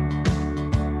Shuffle.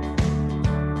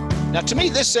 Now, to me,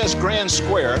 this says grand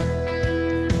square.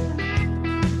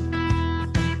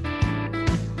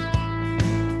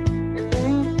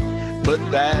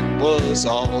 But that was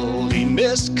all he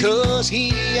missed, 'cause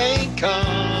he ain't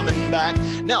coming back.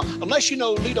 Now, unless you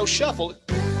know Lido Shuffle,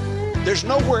 there's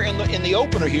nowhere in the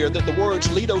opener here that the words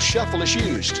Lido Shuffle is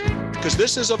used, because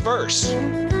this is a verse.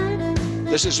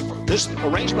 This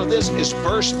arrangement of this is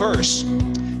verse.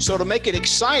 So to make it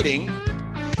exciting,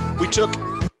 we took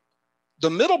the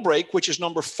middle break, which is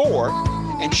number 4,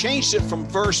 and changed it from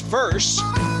verse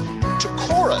to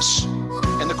chorus.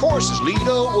 And the chorus is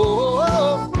Lido, whoa,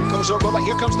 whoa.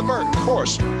 Here comes the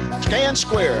chorus. Stand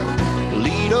square,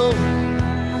 Lido,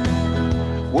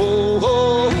 whoa,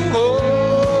 whoa,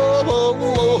 whoa,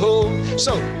 whoa, whoa.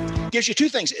 So it gives you two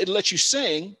things. It lets you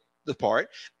sing the part,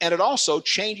 and it also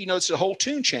changed, you notice the whole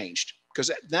tune changed,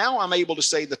 because now I'm able to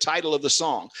say the title of the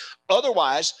song.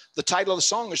 Otherwise, the title of the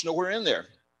song is nowhere in there.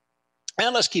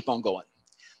 And let's keep on going.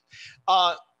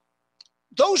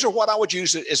 Those are what I would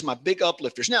use as my big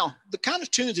uplifters. Now, the kind of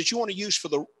tunes that you want to use for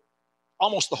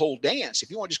almost the whole dance,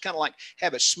 if you want to just kind of like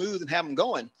have it smooth and have them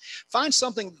going, find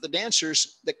something that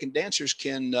dancers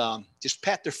can just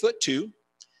pat their foot to,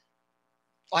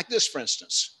 like this, for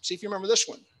instance. See if you remember this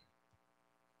one.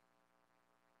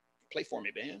 Play for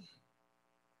me, band.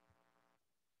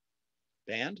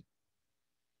 Band.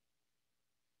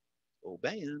 Oh,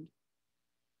 band.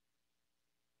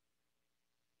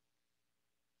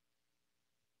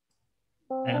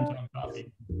 Hands on coffee.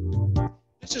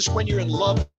 This is when you're in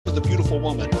love with a beautiful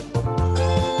woman.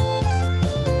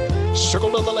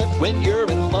 Circle to the left when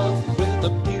you're in love with a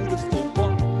beautiful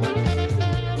woman.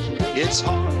 It's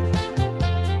hard.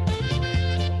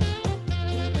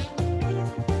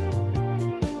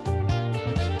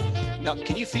 Now,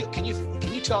 can you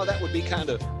tell that would be kind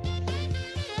of,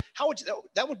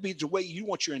 that would be the way you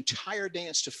want your entire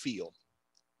dance to feel.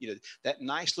 You know, that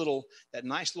nice little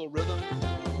rhythm.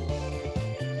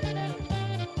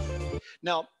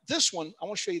 Now, this one, I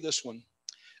want to show you this one.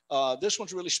 This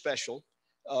one's really special.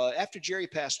 After Jerry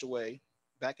passed away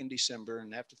back in December,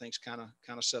 and after things kind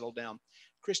of settled down,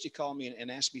 Christy called me and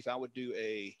asked me if I would do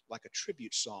a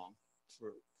tribute song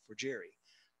for Jerry.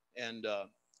 And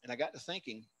I got to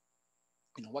thinking,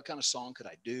 you know, what kind of song could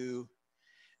I do?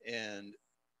 And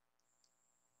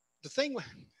the thing,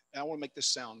 I want to make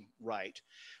this sound right,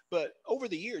 but over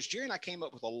the years, Jerry and I came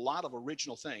up with a lot of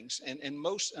original things, and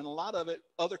a lot of it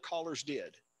other callers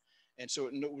did, and so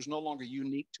it was no longer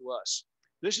unique to us.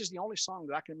 This is the only song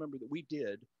that I can remember that we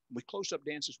did. We closed up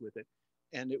dances with it,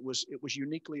 and it was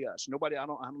uniquely us. Nobody, I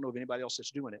don't know of anybody else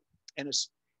that's doing it, and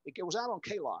it was out on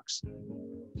K-Lox,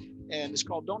 and it's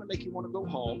called "Don't It Make You Want to Go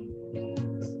Home."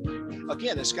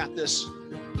 Again, it's got this.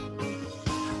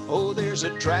 Oh, there's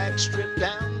a drag strip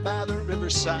down by the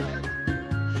riverside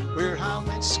where I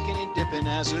went skinny dipping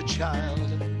as a child.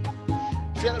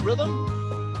 Feel that rhythm?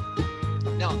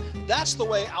 Now, that's the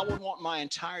way I would want my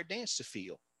entire dance to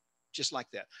feel, just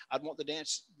like that. I'd want the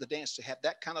dance to have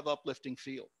that kind of uplifting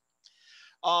feel.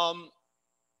 Now,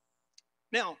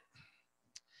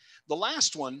 the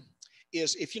last one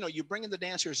is if you're bringing the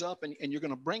dancers up and you're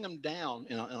going to bring them down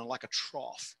in like a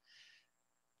trough.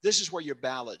 This is where your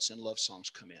ballads and love songs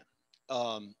come in.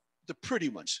 The pretty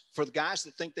ones. For the guys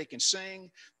that think they can sing,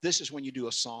 this is when you do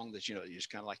a song that, you just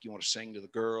kind of like you want to sing to the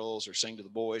girls or sing to the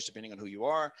boys, depending on who you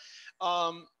are.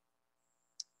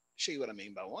 Show you what I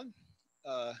mean by one.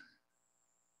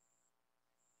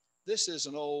 This is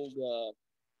an old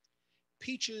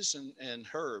Peaches and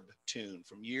Herb tune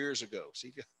from years ago. See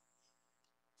if you,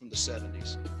 from the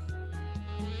 70s.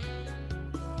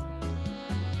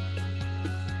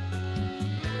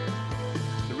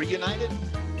 Reunited?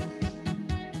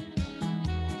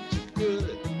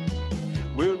 Good.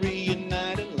 We're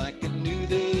reunited like I knew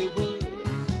they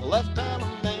would. Left arm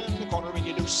man in the corner and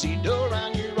you don't see door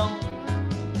on your own.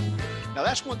 Now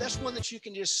that's one that you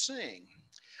can just sing.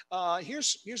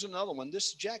 Here's another one.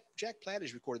 This Jack Platt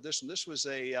has recorded this, and this was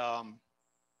a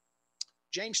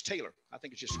James Taylor. I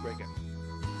think it's just a great guy.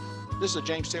 This is a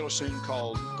James Taylor tune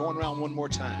called "Going Around One More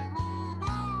Time."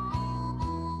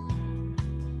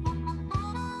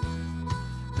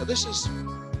 Now this is,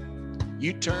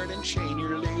 you turn and chain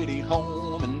your lady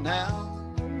home and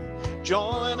now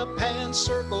join a pan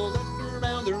circle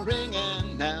around the ring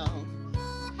and now.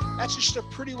 That's just a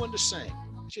pretty one to sing.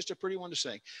 It's just a pretty one to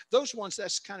sing. Those ones,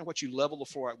 that's kind of what you level the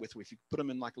floor out with if you put them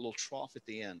in like a little trough at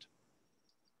the end.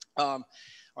 All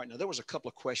right, now there was a couple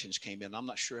of questions came in. I'm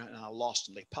not sure, and I lost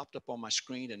them. They popped up on my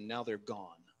screen and now they're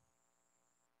gone.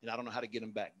 And I don't know how to get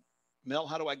them back. Mel,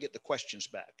 how do I get the questions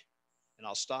back? And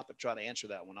I'll stop and try to answer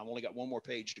that one. I've only got one more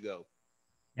page to go.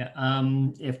 Yeah.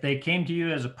 If they came to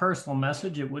you as a personal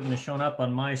message, it wouldn't have shown up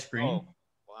on my screen. Oh,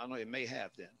 well, I know it may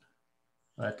have then.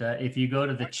 But if you go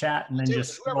to the chat and then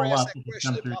just scroll up, it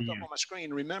question that through popped to up you. on my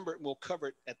screen, remember, we'll cover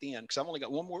it at the end because I've only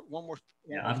got one more.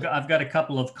 Yeah, I've got a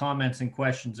couple of comments and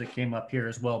questions that came up here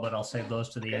as well, but I'll save those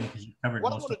to the end because you covered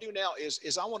What most I want to do now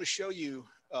is I want to show you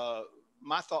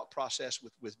my thought process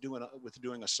with doing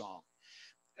a song.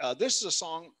 This is a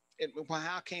song.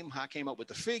 How I came up with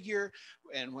the figure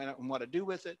and what I do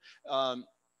with it.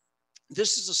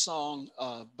 This is a song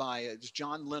by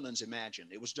John Lennon's Imagine.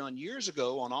 It was done years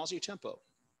ago on Aussie Tempo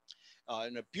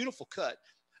in a beautiful cut.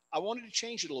 I wanted to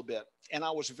change it a little bit. And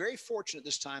I was very fortunate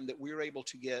this time that we were able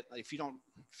to get, if you don't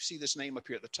see this name up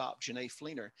here at the top, Janae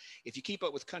Fleener, if you keep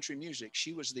up with country music,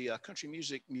 she was the Country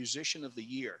Music Musician of the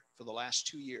Year for the last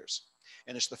 2 years.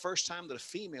 And it's the first time that a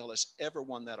female has ever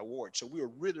won that award. So we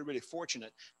were really, really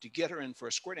fortunate to get her in for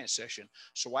a square dance session.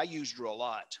 So I used her a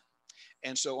lot.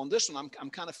 And so on this one, I'm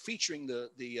kind of featuring the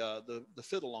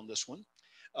fiddle on this one.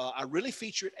 I really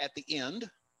feature it at the end.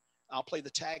 I'll play the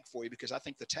tag for you because I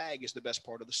think the tag is the best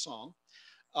part of the song.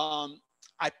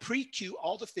 I pre-cue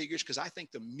all the figures because I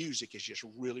think the music is just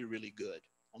really, really good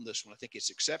on this one. I think it's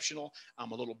exceptional.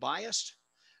 I'm a little biased,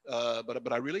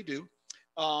 but I really do.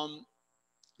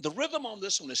 The rhythm on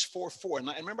this one is 4/4. And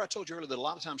I remember I told you earlier that a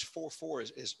lot of times 4/4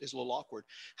 is a little awkward.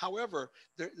 However,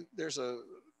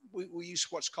 we use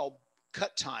what's called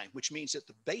cut time, which means that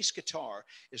the bass guitar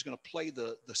is going to play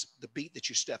the beat that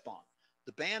you step on.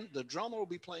 The drummer will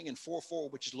be playing in 4/4,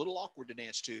 which is a little awkward to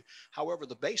dance to. However,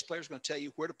 the bass player is going to tell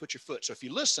you where to put your foot. So if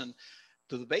you listen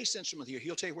to the bass instrument here,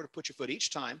 he'll tell you where to put your foot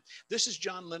each time. This is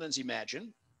John Lennon's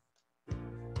Imagine.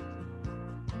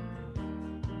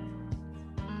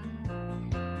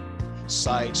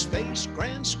 Side space,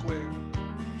 grand square.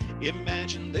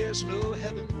 Imagine there's no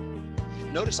heaven.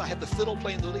 Notice I have the fiddle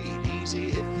playing the lead. Easy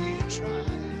if you try.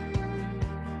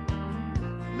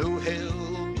 No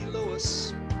hell below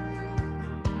us.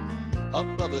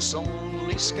 Above us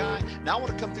only sky. Now I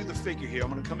want to come through the figure here. I'm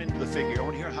going to come into the figure. I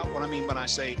want to hear what I mean when I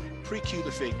say pre-cue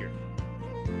the figure.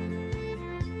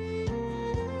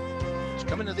 It's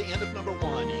coming to the end of number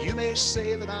 1. You may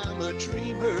say that I'm a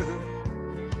dreamer,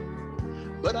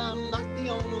 but I'm not the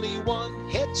only one.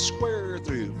 Head square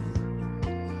through.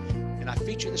 And I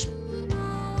feature this.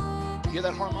 You hear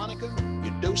that harmonica?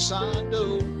 You do, si,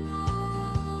 do.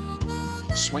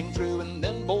 Swing through and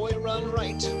then boy run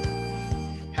right.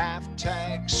 Half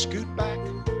tag, scoot back.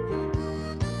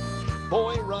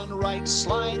 Boy run right,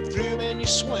 slide through and you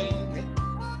swing.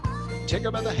 Take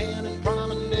her by the hand and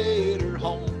promenade her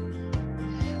home.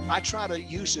 I try to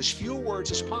use as few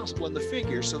words as possible in the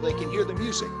figure so they can hear the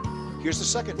music. Here's the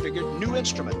second figure, new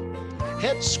instrument.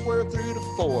 Head square through to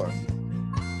 4.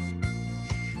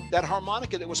 That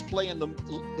harmonica that was playing the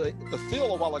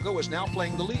fill a while ago is now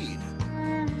playing the lead.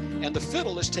 And the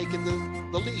fiddle is taking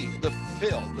the lead, the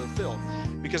fill.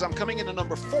 Because I'm coming into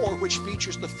number 4, which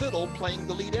features the fiddle playing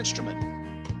the lead instrument.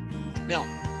 Now,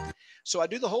 so I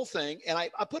do the whole thing, and I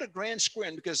put a grand square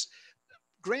in because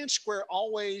grand square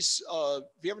always, have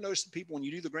you ever noticed the people when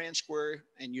you do the grand square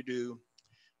and you do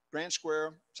grand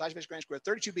square, side space grand square,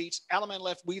 32 beats, Alaman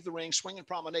left, weave the ring, swing and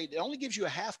promenade. It only gives you a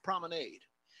half promenade.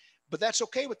 But that's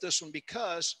okay with this one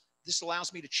because this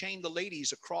allows me to chain the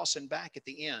ladies across and back at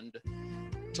the end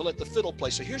to let the fiddle play.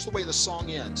 So here's the way the song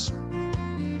ends.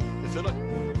 The fiddle.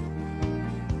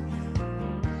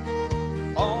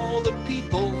 All the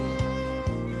people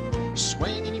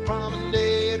swinging your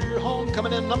promenade or home.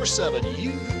 Coming in number 7.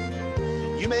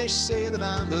 You may say that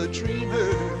I'm a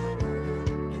dreamer,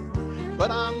 but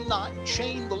I'm not.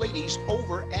 Chain the ladies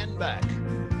over and back.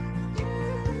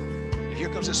 And here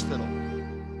comes this fiddle.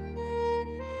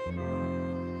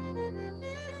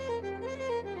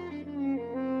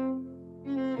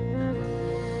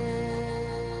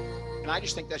 I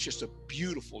just think that's just a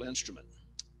beautiful instrument,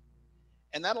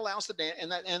 and that allows the dance.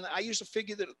 And I use a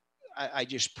figure that I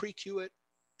just pre-cue it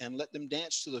and let them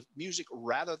dance to the music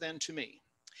rather than to me.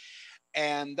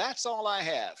 And that's all I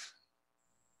have.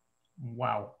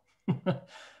 Wow, it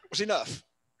was enough.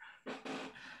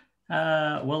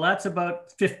 Well, that's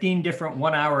about 15 different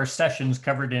 1-hour sessions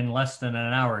covered in less than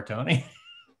an hour, Tony.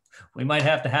 We might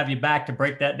have to have you back to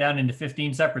break that down into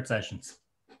 15 separate sessions.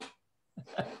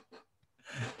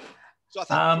 So I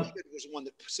think David was the one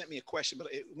that sent me a question, but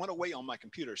it went away on my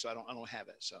computer, so I don't have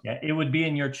it. So yeah, it would be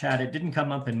in your chat. It didn't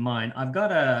come up in mine. I've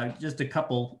got just a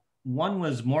couple. One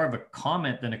was more of a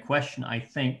comment than a question, I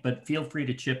think, but feel free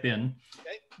to chip in.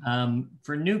 Okay.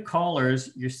 For new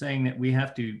callers, you're saying that we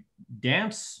have to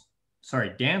dancers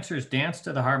dance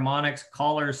to the harmonics,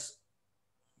 callers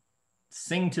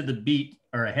sing to the beat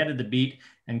or ahead of the beat,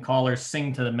 and callers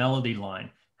sing to the melody line.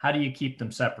 How do you keep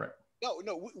them separate?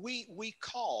 No, we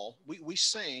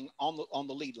sing on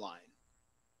the lead line.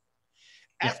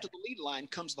 After the lead line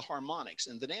comes the harmonics,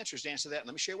 and the dancers dance to that. And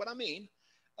let me show you what I mean.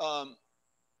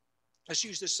 Let's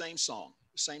use this same song.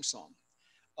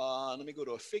 Let me go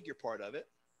to a figure part of it.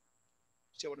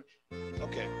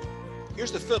 Okay,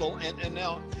 here's the fiddle, and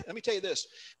now let me tell you this: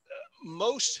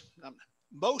 most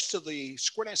of the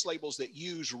square dance labels that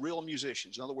use real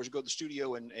musicians, in other words, you go to the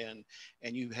studio and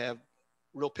you have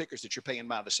real pickers that you're paying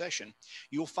by the session,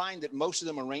 you'll find that most of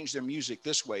them arrange their music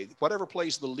this way. Whatever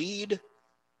plays the lead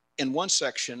in one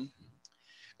section,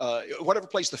 whatever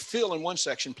plays the fill in one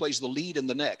section plays the lead in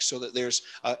the next, so that there's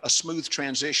a smooth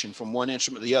transition from one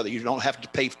instrument to the other. You don't have to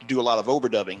pay to do a lot of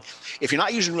overdubbing. If you're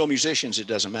not using real musicians, it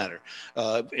doesn't matter.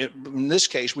 In this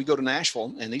case, we go to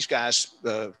Nashville, and these guys,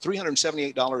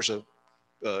 $378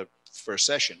 for a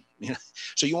session.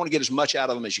 So you want to get as much out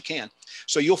of them as you can.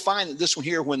 So you'll find that this one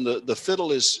here, when the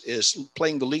fiddle is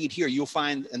playing the lead here, you'll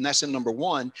find, and that's in number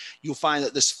 1, you'll find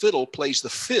that this fiddle plays the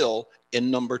fill in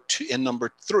number 2 and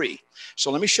number 3.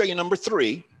 So let me show you number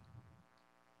 3.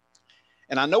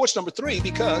 And I know it's number 3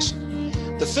 because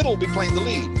the fiddle will be playing the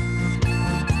lead.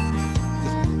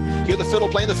 Hear the fiddle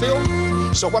playing the fill?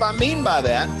 So what I mean by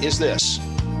that is this.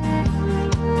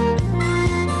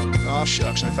 Oh,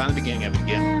 shucks, I found the beginning of it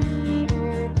again.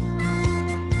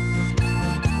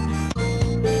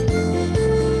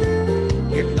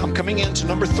 Here, I'm coming into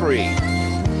number 3.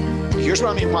 Here's what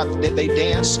I mean by they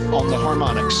dance on the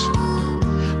harmonics.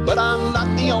 But I'm not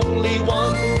the only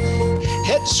one,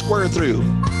 head square through.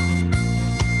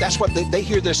 That's what they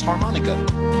hear, this harmonica.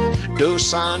 Do,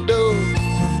 son, do,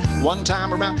 one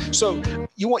time around. So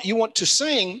you want to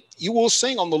sing, you will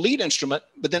sing on the lead instrument,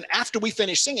 but then after we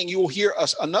finish singing, you will hear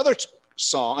another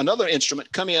song, another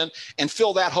instrument come in and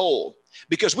fill that hole.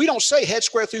 Because we don't say head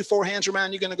square through, 4 hands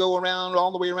around, you're going to go around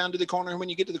all the way around to the corner. And when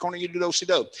you get to the corner, you do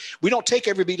do-si-do. We don't take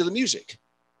every beat of the music.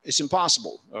 It's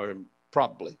impossible, or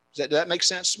probably. Does that make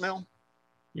sense, Mel?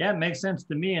 Yeah, it makes sense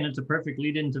to me. And it's a perfect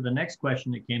lead into the next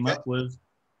question that came up was,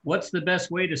 what's the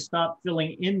best way to stop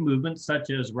filling in movements such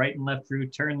as right and left through,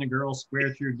 turn the girl,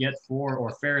 square through, get 4,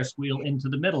 or Ferris wheel into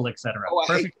the middle, etc.? Oh,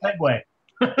 Perfect segue.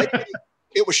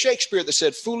 It was Shakespeare that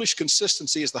said, foolish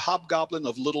consistency is the hobgoblin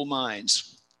of little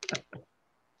minds.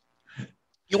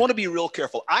 You want to be real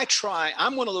careful.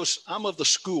 I'm of the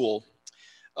school,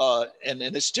 and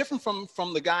it's different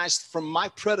from the guys, from my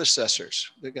predecessors.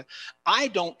 I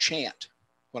don't chant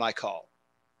when I call.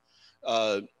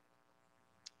 And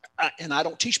I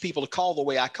don't teach people to call the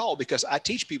way I call, because I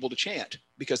teach people to chant,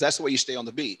 because that's the way you stay on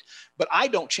the beat. But I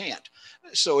don't chant.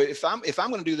 So if I'm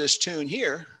going to do this tune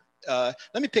here,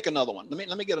 let me pick another one.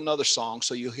 Let me get another song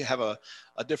so you have a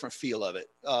different feel of it.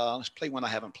 Let's play one I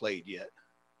haven't played yet.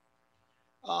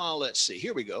 Let's see.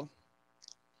 Here we go.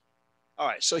 All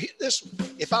right. So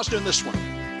if I was doing this one,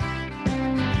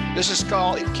 this is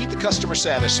called Keep the Customer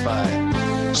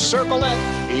Satisfied. Circle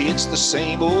that. It's the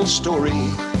same old story.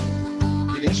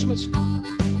 The instruments.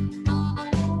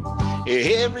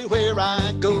 Everywhere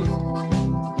I go,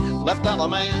 left out a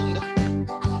man,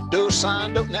 do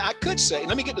sign, do. Now I could say,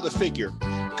 let me get to the figure.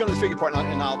 Come to the figure part,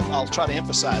 and I'll try to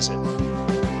emphasize it.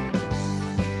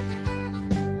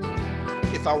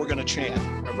 If I were going to chant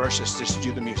versus just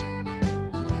do the music.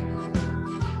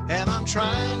 And I'm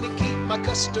trying to keep my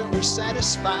customers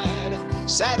satisfied.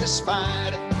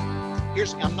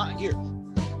 I'm not here.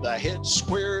 The head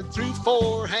square through,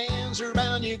 4 hands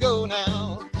around you go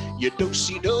now. You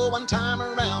do-si-do one time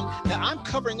around. Now I'm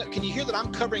covering up, can you hear that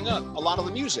I'm covering up a lot of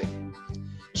the music?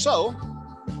 So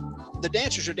the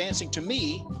dancers are dancing to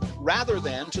me rather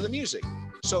than to the music.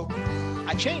 So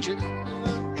I change it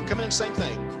and come in the same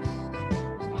thing.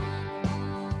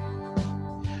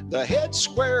 The head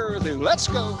square through, let's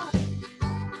go.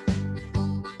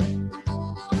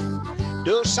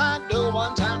 Do side, do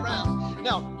one time round.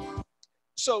 Now,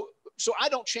 so I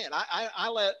don't chant. I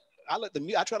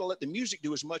try to let the music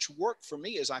do as much work for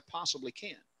me as I possibly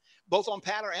can, both on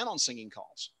patter and on singing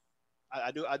calls.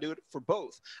 I do it for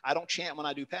both. I don't chant when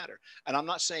I do patter, and I'm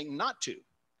not saying not to,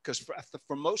 because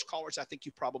for most callers, I think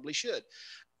you probably should.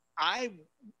 I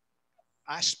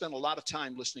spend a lot of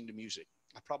time listening to music.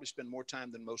 I probably spend more time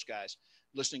than most guys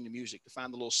listening to music to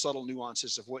find the little subtle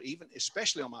nuances of what, even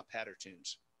especially on my patter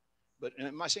tunes, but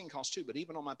and my singing calls too. But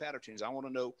even on my patter tunes, I want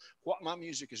to know what my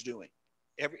music is doing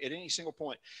at any single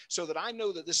point, so that I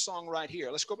know that this song right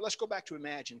here. Let's go back to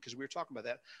Imagine, because we were talking about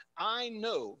that. I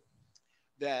know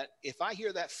that if I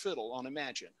hear that fiddle on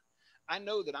Imagine, I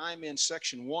know that I'm in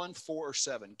section 1, 4, or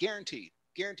 7, guaranteed.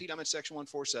 I'm in section 1,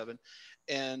 4, 7,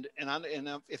 and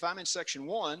if I'm in section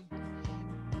 1.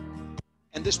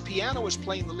 And this piano is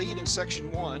playing the lead in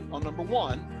section 1 on number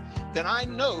 1, then I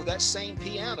know that same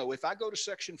piano. If I go to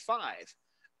section 5,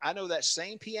 I know that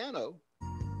same piano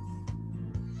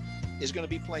is going to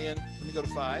be playing. Let me go to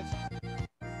 5.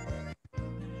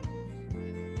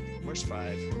 Where's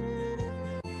 5?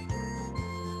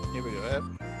 Here we go.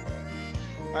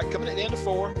 All right, coming at the end of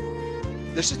 4.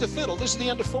 This is the fiddle. This is the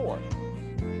end of 4.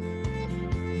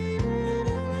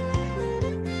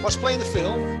 What's playing the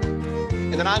fiddle?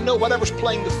 And then I know whatever's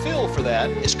playing the fill for that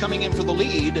is coming in for the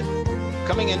lead,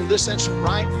 coming in this instrument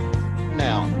right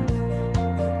now.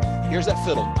 Here's that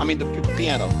fiddle, I mean the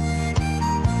piano.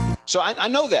 So I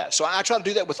know that. So I try to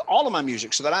do that with all of my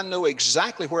music so that I know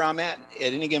exactly where I'm at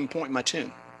any given point in my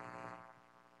tune.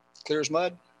 Clear as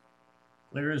mud?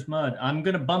 Clear as mud. I'm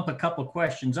going to bump a couple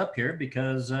questions up here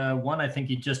because one I think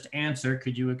you just answered.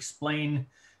 Could you explain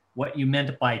what you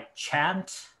meant by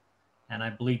chant? And I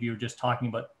believe you were just talking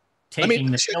about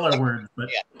taking the filler words, but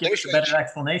give us a better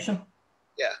explanation.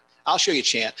 Yeah, I'll show you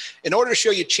chant. In order to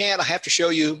show you chant, I have to show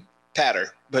you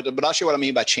patter, but I'll show you what I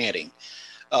mean by chanting.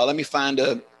 Let me find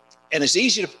a, and it's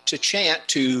easy to chant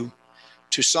to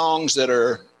songs that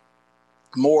are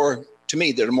more, to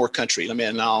me, that are more country.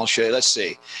 And I'll show you, let's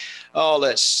see. Oh,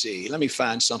 let's see. Let me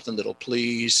find something that'll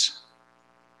please.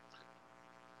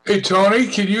 Hey, Tony,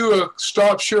 can you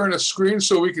stop sharing the screen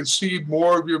so we can see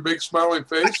more of your big smiling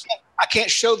face? I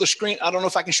can't show the screen. I don't know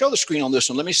if I can show the screen on this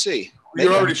one. Let me see.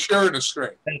 You're already sharing the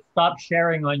screen. Stop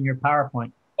sharing on your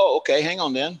PowerPoint. Oh, okay. Hang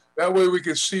on then. That way we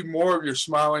can see more of your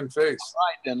smiling face. All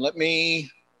right, then let me,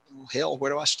 oh, hell,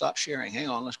 where do I stop sharing? Hang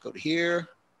on. Let's go to here.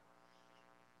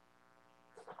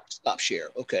 Stop share.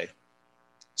 Okay.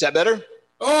 Is that better?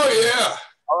 Oh, yeah.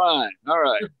 All right. All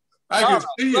right. I can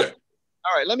see it.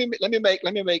 All right. Let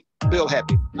me make Bill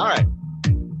happy. All right.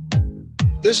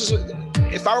 This is,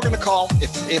 if I were going to call,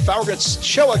 if I were going to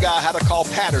show a guy how to call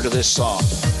patter to this song.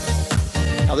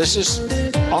 Now this is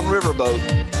on Riverboat.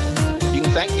 You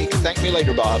can thank me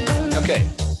later, Bob. Okay.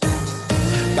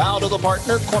 Bow to the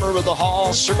partner, corner of the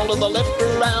hall, circle to the left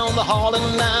around the hall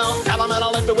and now. Element a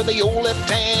left with the old left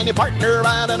hand, your partner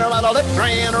right and around a left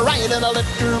hand, right and a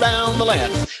left around the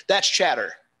land. That's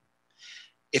chatter.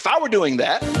 If I were doing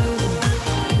that,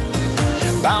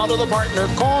 bow to the partner,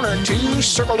 corner two,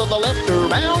 circle to the left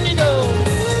around you go.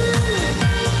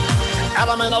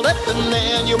 Element a left and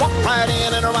then you walk right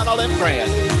in and around a left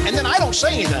hand. And then I don't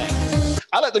say anything.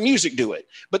 I let the music do it,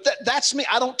 but that's me.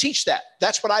 I don't teach that.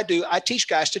 That's what I do. I teach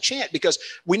guys to chant because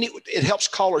it helps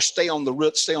callers stay on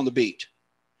the beat.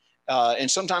 And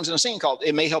sometimes in a singing call,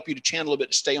 it may help you to chant a little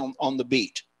bit to stay on the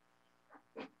beat.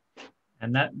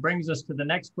 And that brings us to the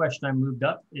next question I moved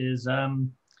up is,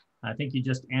 I think you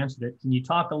just answered it. Can you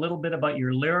talk a little bit about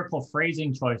your lyrical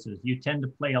phrasing choices? You tend to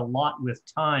play a lot with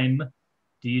time.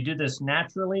 Do you do this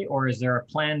naturally or is there a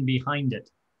plan behind it?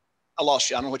 I lost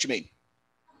you. I don't know what you mean.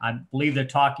 I believe they're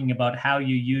talking about how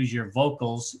you use your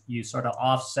vocals. You sort of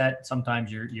offset.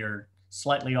 Sometimes you're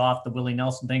slightly off the Willie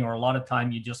Nelson thing, or a lot of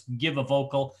time you just give a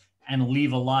vocal and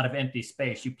leave a lot of empty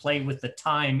space. You play with the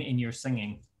time in your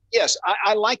singing. Yes,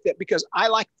 I like that because I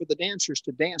like for the dancers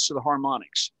to dance to the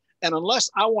harmonics. And unless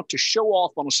I want to show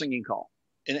off on a singing call,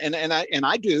 and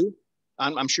I do,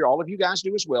 I'm sure all of you guys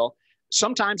do as well.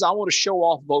 Sometimes I want to show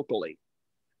off vocally.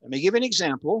 Let me give you an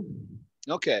example.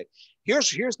 Okay,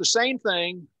 here's the same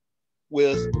thing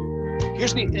with,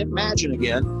 here's the Imagine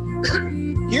again.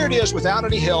 Here it is without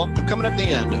any help. I'm coming up the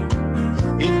end.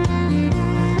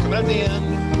 Coming up the end.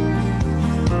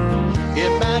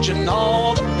 Imagine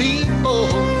all the people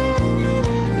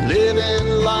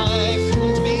living life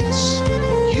in peace.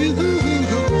 You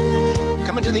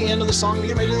coming to the end of the song.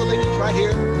 Get ready to the ladies right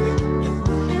here.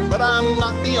 But I'm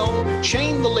not the only.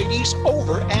 Chain the ladies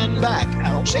over and back. I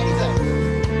don't say anything.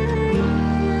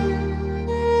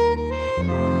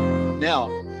 Now,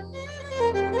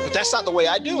 but that's not the way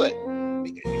I do it.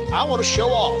 I want to show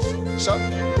off. So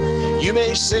you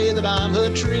may say that I'm a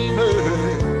dreamer,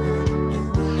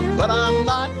 but I'm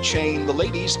not. Chain the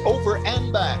ladies over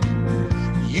and back.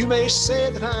 You may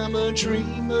say that I'm a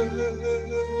dreamer.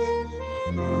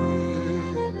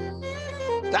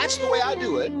 That's the way I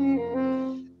do it.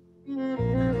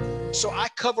 So I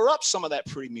cover up some of that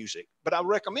pretty music, but I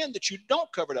recommend that you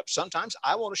don't cover it up. Sometimes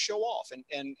I want to show off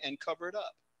and cover it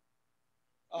up.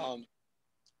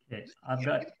 Okay, I've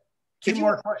got two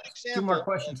more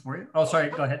questions for you. Oh, sorry,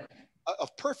 go ahead.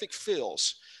 Of perfect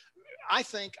fills. I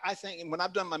think, and when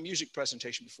I've done my music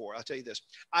presentation before, I'll tell you this,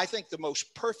 I think the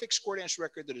most perfect square dance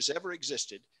record that has ever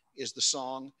existed is the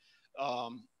song,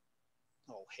 oh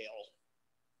hell,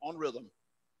 On Rhythm,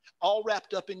 All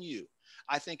Wrapped Up in You,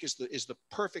 I think is the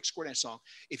perfect square dance song.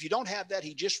 If you don't have that,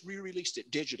 he just re-released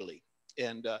it digitally.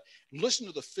 And listen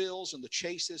to the fills and the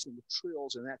chases and the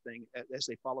trills and that thing as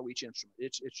they follow each instrument.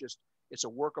 It's a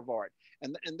work of art.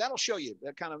 And that'll show you,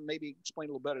 that kind of maybe explain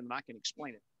a little better than I can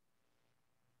explain it.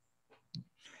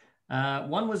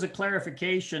 One was a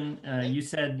clarification. You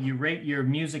said you rate your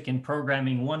music and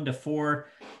programming 1 to 4.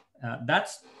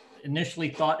 That's initially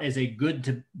thought as a good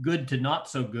to not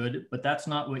so good, but that's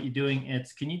not what you're doing.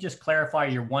 Can you just clarify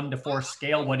your 1 to 4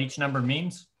 scale, what each number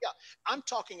means? Yeah, I'm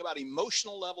talking about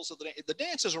emotional levels of the dance. The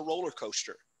dance is a roller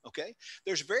coaster, okay?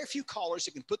 There's very few callers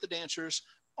that can put the dancers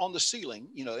on the ceiling,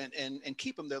 you know, and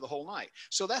keep them there the whole night.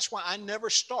 So that's why I never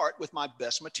start with my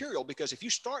best material, because if you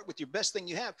start with your best thing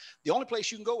you have, the only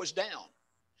place you can go is down.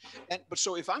 But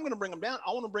so if I'm going to bring them down,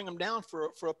 I want to bring them down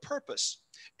for a purpose.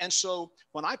 And so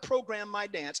when I program my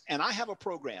dance, and I have a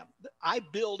program, I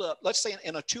build up, let's say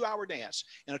in a 2-hour dance,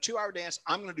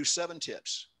 I'm going to do 7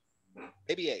 tips,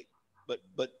 maybe 8, but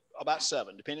about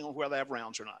 7, depending on whether I have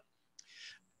rounds or not.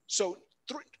 So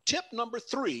tip number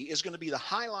 3 is going to be the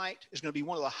highlight, is going to be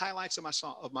one of the highlights of my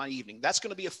song, of my evening. That's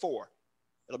going to be a 4.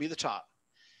 It'll be the top.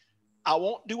 I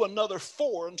won't do another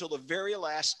 4 until the very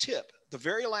last tip. The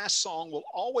very last song will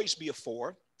always be a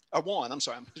 4, or 1. I'm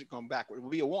sorry, I'm going backward. It will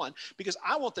be a 1, because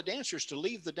I want the dancers to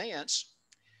leave the dance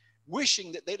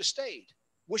wishing that they'd have stayed,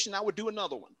 wishing I would do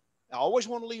another one. I always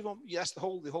want to leave them. That's the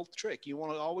whole trick. You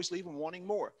want to always leave them wanting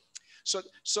more.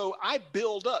 So I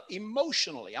build up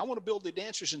emotionally. I want to build the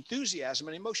dancers' enthusiasm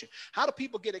and emotion. How do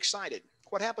people get excited?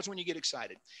 What happens when you get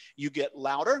excited? You get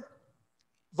louder.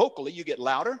 Vocally, you get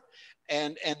louder,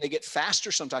 and they get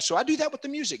faster sometimes. So I do that with the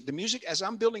music. The music, as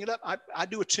I'm building it up, I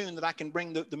do a tune that I can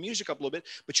bring the music up a little bit,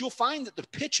 but you'll find that the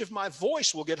pitch of my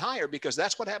voice will get higher, because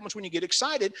that's what happens when you get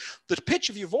excited. The pitch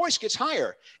of your voice gets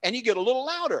higher, and you get a little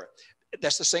louder.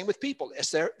 That's the same with people.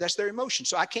 That's their emotion.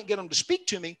 So I can't get them to speak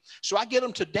to me, so I get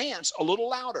them to dance a little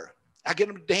louder. I get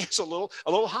them to dance a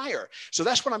little higher. So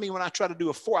that's what I mean when I try to do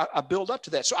a 4. I build up to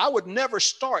that. So I would never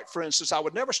start, for instance,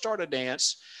 a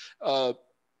dance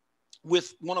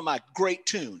with one of my great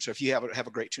tunes. If you have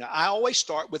a great tune, I always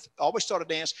start a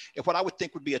dance at what I would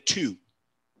think would be a 2,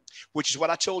 which is what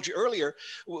I told you earlier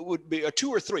would be a 2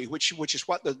 or 3, which is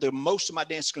what the most of my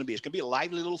dance is going to be. It's going to be a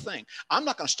lively little thing. I'm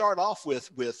not going to start off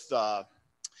with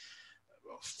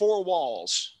 4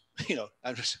 walls. You know,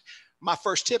 my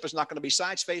first tip is not going to be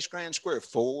side space grand square.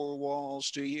 4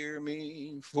 walls to hear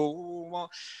me. 4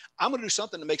 walls. I'm going to do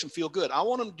something that makes them feel good. I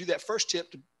want them to do that first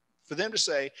tip for them to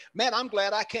say, "Man, I'm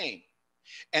glad I came."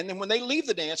 And then when they leave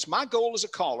the dance, my goal as a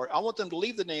caller, I want them to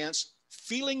leave the dance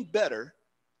feeling better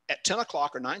at 10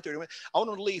 o'clock or 9:30. I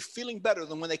want them to leave feeling better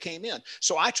than when they came in.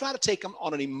 So I try to take them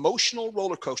on an emotional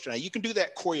roller coaster. Now, you can do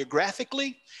that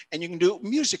choreographically, and you can do it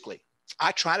musically.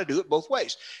 I try to do it both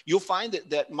ways. You'll find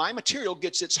that my material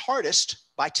gets its hardest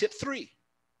by tip 3.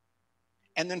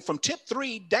 And then from tip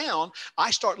 3 down,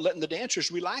 I start letting the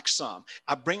dancers relax some.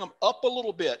 I bring them up a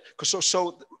little bit.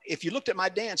 So if you looked at my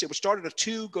dance, it would start at a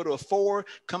 2, go to a 4,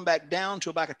 come back down to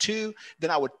about a 2.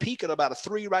 Then I would peak at about a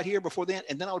 3 right here before then,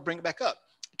 and then I would bring it back up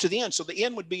to the end. So the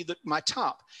end would be my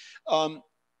top,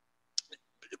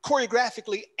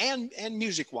 choreographically and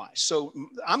music-wise. So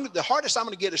the hardest I'm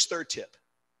going to get is 3rd tip.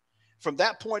 From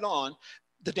that point on,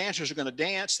 the dancers are going to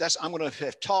dance. I'm going to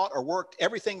have taught or worked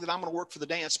everything that I'm going to work for the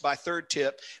dance by 3rd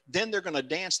tip. Then they're going to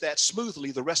dance that smoothly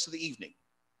the rest of the evening.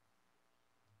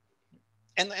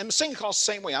 And the singing calls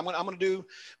the same way. I'm going to do,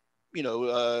 you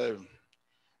know,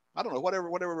 I don't know, whatever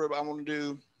I want to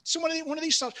do. So one of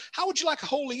these songs. How would you like a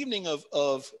whole evening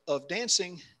of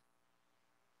dancing?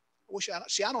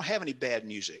 I don't have any bad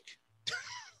music.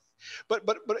 but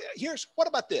what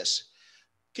about this?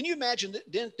 Can you imagine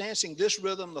dancing this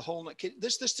rhythm the whole night?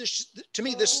 This to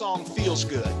me, this song feels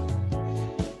good.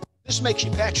 This makes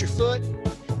you pat your foot.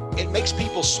 It makes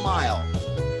people smile.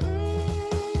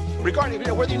 Regarding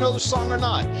whether you know the song or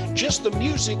not, just the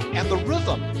music and the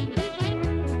rhythm.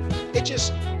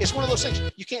 It's one of those things.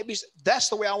 You can't be. That's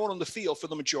the way I want them to feel for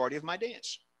the majority of my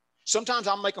dance. Sometimes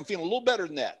I'll make them feel a little better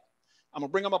than that. I'm going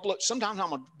to bring them up. Sometimes I'm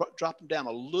going to drop them down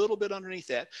a little bit underneath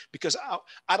that, because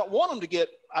I don't want them to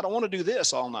I don't want to do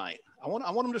this all night. I want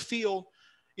them to feel,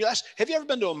 you know, have you ever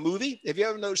been to a movie? Have you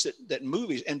ever noticed that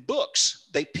movies and books,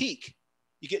 they peak?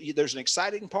 There's an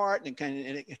exciting part, and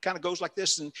it kind of goes like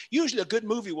this. And usually a good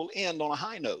movie will end on a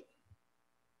high note.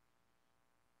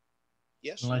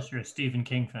 Yes? Unless you're a Stephen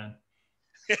King fan.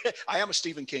 I am a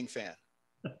Stephen King fan.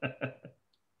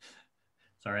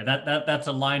 Sorry, that's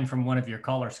a line from one of your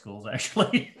caller schools,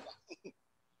 actually.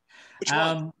 Which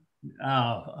one?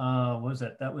 What was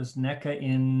it? That was NECA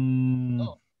in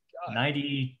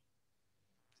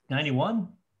 91?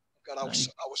 God, I was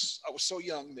so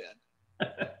young then.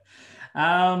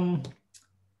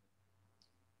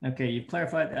 Okay, you've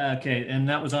clarified. Okay, and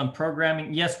that was on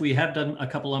programming. Yes, we have done a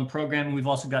couple on programming. We've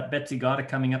also got Betsy Gotta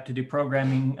coming up to do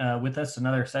programming with us,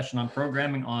 another session on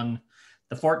programming on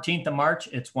the 14th of March.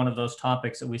 It's one of those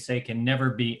topics that we say can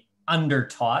never be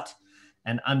under-taught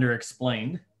and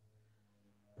under-explained.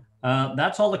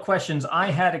 That's all the questions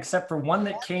I had, except for one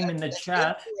that came in the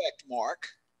chat. Correct, Mark.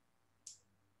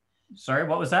 Sorry,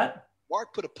 what was that?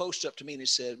 Mark put a post up to me and he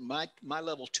said, my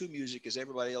level 2 music is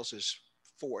everybody else's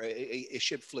 4. It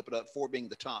should flip it up, 4 being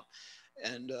the top.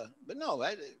 And but no,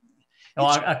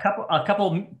 a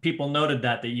couple people noted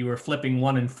that you were flipping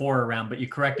 1 and 4 around, but you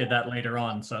corrected that later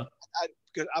on. So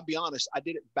I'll be honest, I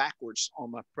did it backwards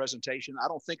on my presentation. I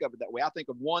don't think of it that way. I think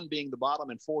of 1 being the bottom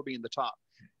and 4 being the top.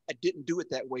 I didn't do it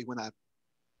that way when I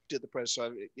did the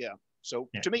presentation. So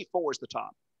to me, 4 is the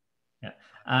top. Yeah.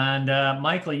 And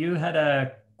Michael, you had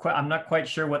I'm not quite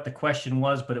sure what the question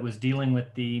was, but it was dealing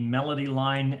with the melody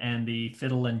line and the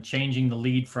fiddle and changing the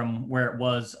lead from where it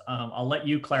was. I'll let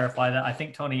you clarify that. I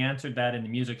think Tony answered that in the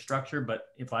music structure, but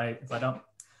if I don't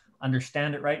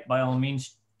understand it right, by all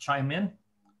means, chime in.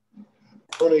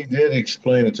 Tony did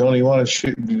explain it. Tony, you want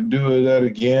to do that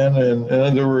again? And in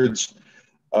other words,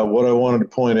 what I wanted to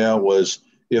point out was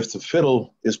if the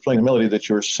fiddle is playing a melody that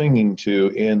you're singing to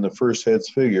in the first heads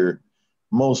figure,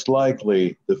 most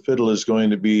likely the fiddle is going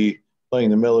to be playing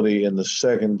the melody in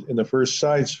the first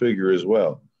sides figure as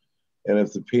well. And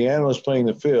if the piano is playing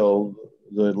the fiddle,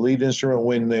 the lead instrument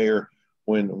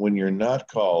when you're not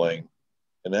calling,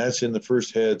 and that's in the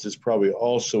first heads, it's probably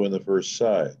also in the first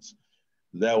sides.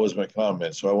 That was my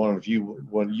comment. So I wanted if you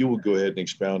would go ahead and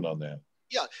expound on that.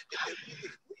 Yeah,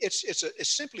 it's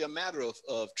simply a matter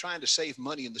of trying to save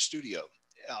money in the studio.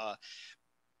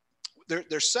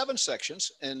 There's 7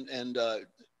 sections, and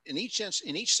in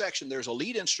each section there's a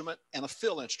lead instrument and a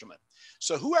fill instrument.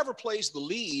 So whoever plays the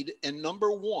lead in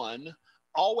number 1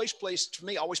 always plays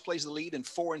the lead in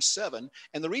 4 and 7.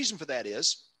 And the reason for that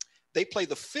is they play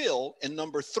the fill in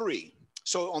number 3.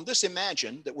 So on this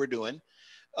Imagine that we're doing,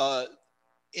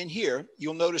 in here,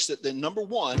 you'll notice that the number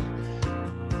 1,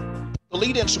 the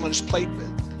lead instrument is played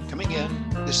coming in.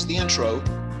 This is the intro.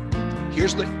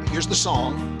 Here's the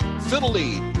song, fiddle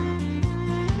lead.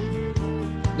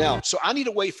 Now, so I need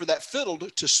a way for that fiddle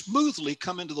to smoothly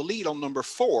come into the lead on number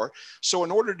 4. So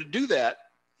in order to do that,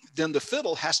 then the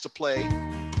fiddle has to play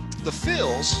the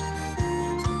fills.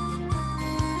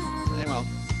 Well,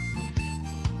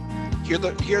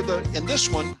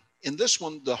 in this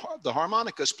one, the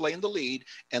harmonica is playing the lead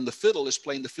and the fiddle is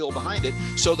playing the fill behind it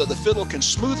so that the fiddle can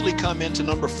smoothly come into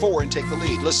number 4 and take the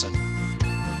lead. Listen.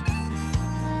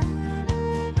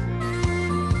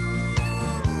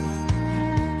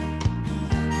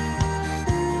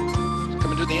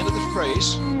 Coming to the end of the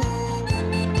phrase.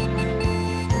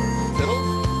 Fiddle.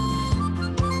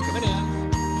 Coming in.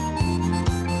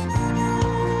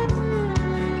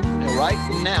 And right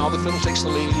now, the fiddle takes the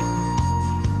lead.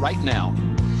 Right now.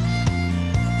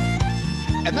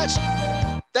 And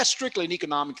that's strictly an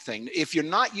economic thing. If you're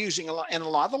not using and a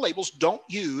lot of the labels don't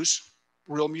use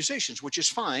real musicians, which is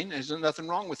fine. There's nothing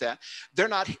wrong with that. They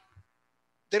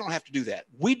don't have to do that.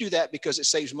 We do that because it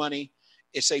saves money.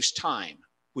 It saves time,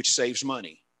 which saves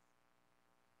money.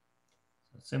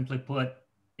 Simply put,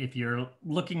 if you're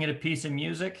looking at a piece of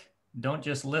music, don't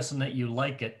just listen that you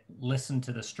like it. Listen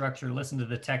to the structure, listen to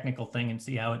the technical thing and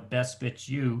see how it best fits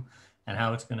you and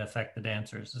how it's going to affect the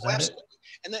dancers. Is that absolutely.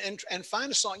 And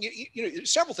find a song. You know,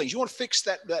 several things. You want to fix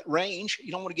that range.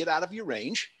 You don't want to get out of your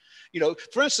range. You know,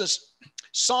 for instance,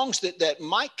 songs that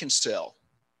Mike can sell,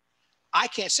 I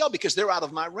can't sell because they're out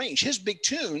of my range. His big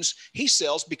tunes he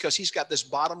sells because he's got this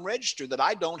bottom register that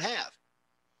I don't have.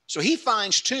 So he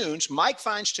finds tunes. Mike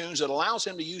finds tunes that allows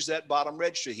him to use that bottom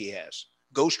register he has.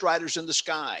 Ghost Riders in the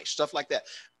Sky, stuff like that.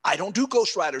 I don't do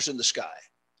Ghost Riders in the Sky.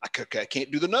 I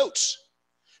can't do the notes.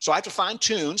 So I have to find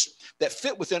tunes that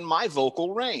fit within my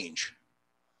vocal range.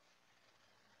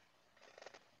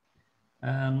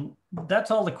 That's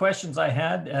all the questions I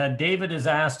had. David has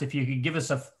asked if you could give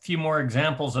us a few more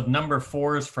examples of number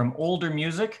 4s from older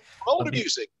music. Older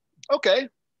music. Okay,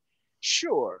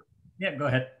 sure. Yeah, go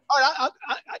ahead. All right,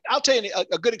 I'll tell you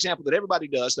a good example that everybody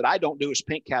does that I don't do is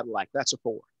Pink Cadillac. That's a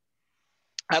 4.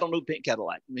 I don't do Pink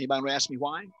Cadillac. Anybody want to ask me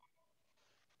why?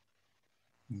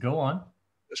 Go on.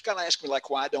 It's kind of asking me like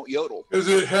why I don't yodel. Because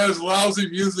it has lousy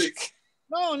music.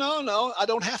 No, I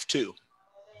don't have to.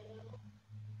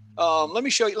 Let me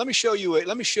show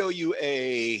you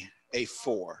a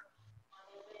 4.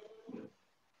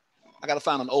 I got to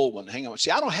find an old one. Hang on.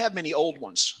 See, I don't have many old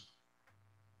ones.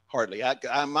 Hardly.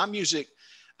 My music,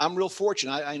 I'm real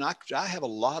fortunate. I have a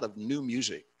lot of new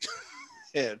music.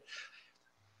 And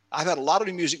I've had a lot of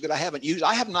new music that I haven't used.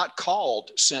 I have not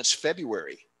called since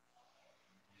February.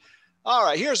 All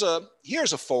right, here's a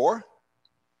 4.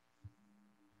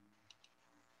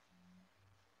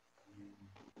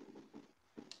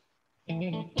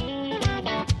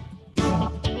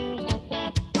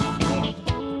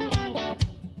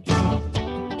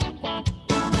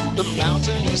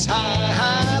 Mountain is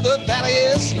high, the valley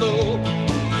is low.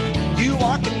 You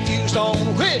are confused on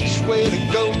which way to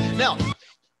go. Now,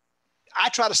 I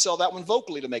try to sell that one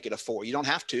vocally to make it a 4. You don't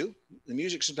have to. The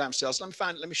music sometimes sells. Let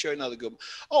me show you another good one.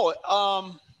 Oh,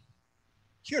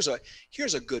 here's a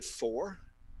good 4.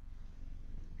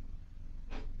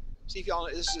 See if y'all,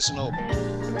 this is an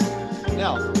open.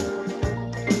 Now,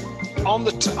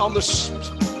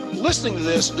 listening to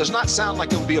this does not sound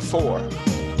like it would be a 4.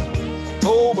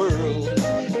 Whole world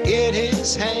in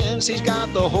his hands, he's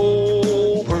got the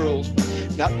whole world.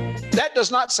 Now, that does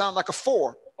not sound like a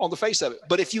 4 on the face of it.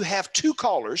 But if you have 2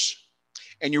 callers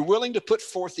and you're willing to put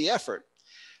forth the effort,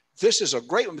 this is a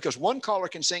great one, because one caller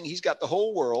can sing he's got the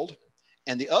whole world,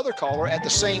 and the other caller at the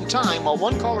same time, while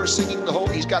one caller is singing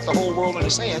he's got the whole world in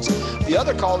his hands, the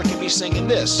other caller can be singing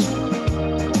this.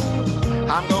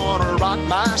 I'm gonna rock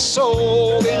my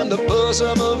soul in the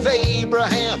bosom of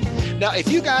Abraham. Now,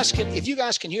 if you guys can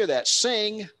hear that,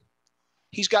 sing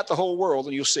he's got the whole world,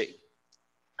 and you'll see.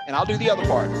 And I'll do the other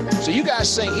part. So you guys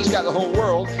sing he's got the whole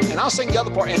world, and I'll sing the other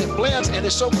part, and it blends, and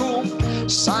it's so cool.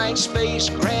 Side space,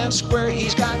 grand square,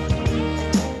 he's got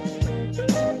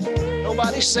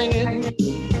nobody singing.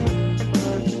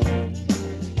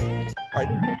 All right,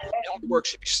 it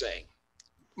works if you sing.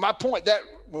 My point, that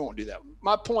we won't do that.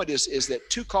 My point is that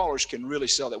 2 callers can really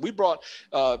sell that. We brought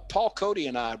Paul Cody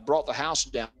and I brought the house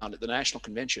down at the National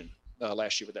Convention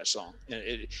last year with that song. And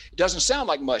it doesn't sound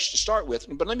like much to start with,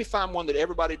 but let me find one that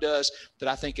everybody does that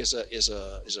I think is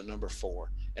a number 4.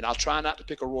 And I'll try not to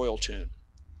pick a royal tune.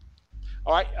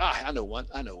 All right, I know one.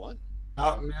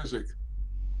 Mountain music.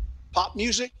 Pop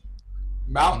music.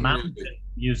 Mountain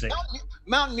music.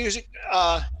 Mountain music.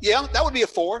 Yeah, that would be a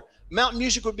 4. Mountain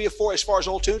music would be a 4 as far as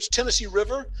old tunes. Tennessee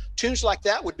River, tunes like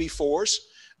that would be 4s.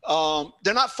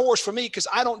 They're not 4s for me because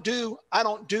I don't do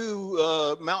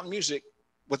mountain music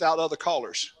without other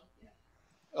callers.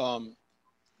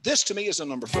 This to me is a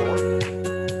number 4.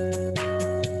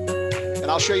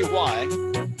 And I'll show you why.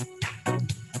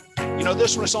 You know,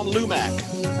 this one is on Lumac.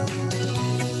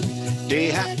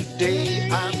 Day after day,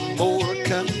 I'm more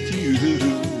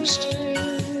confused.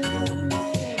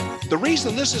 The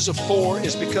reason this is a 4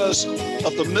 is because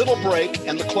of the middle break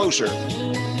and the closer.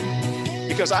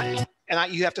 Because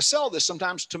you have to sell this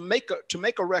sometimes to make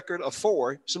a record of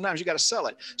 4. Sometimes you got to sell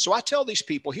it. So I tell these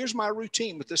people, here's my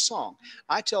routine with this song.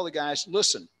 I tell the guys,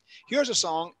 listen, here's a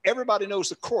song. Everybody knows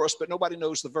the chorus, but nobody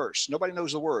knows the verse. Nobody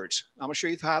knows the words. I'm gonna show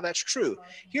you how that's true.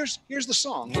 Here's the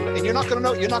song, and you're not gonna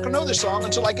know this song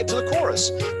until I get to the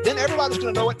chorus. Then everybody's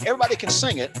gonna know it. Everybody can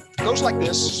sing it. It goes like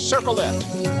this: circle left.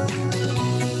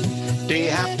 Day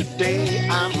after day,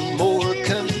 I'm more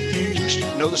confused.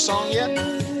 Know the song yet?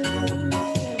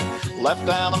 Left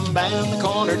down man the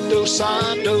corner, do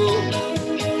side do.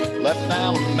 Left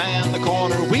down man the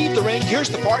corner, weave the ring. Here's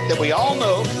the part that we all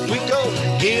know. We go,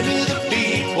 give me the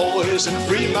beat, boys, and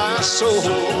free my soul.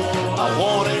 I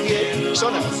wanna get. So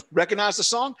now, recognize the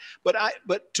song, but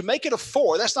to make it a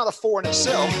 4, that's not a 4 in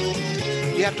itself.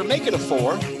 You have to make it a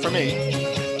 4 for me.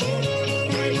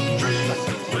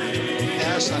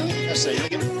 Yeah, that's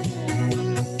it.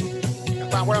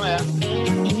 Find where I'm at.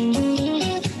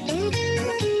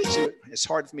 See, it's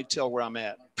hard for me to tell where I'm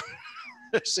at.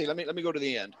 Let's see. Let me go to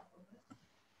the end.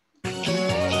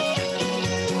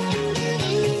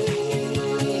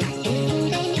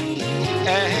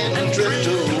 And drift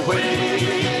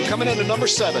away. Coming into number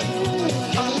 7.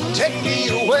 Take me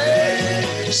away.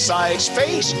 Side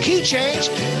space, key change.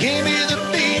 Give me the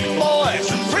beat, boys.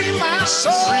 Free my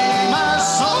soul. Free my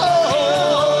soul.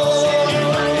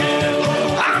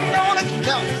 I'm gonna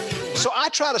now. So I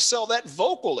try to sell that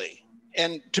vocally,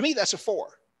 and to me that's a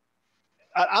 4.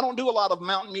 I don't do a lot of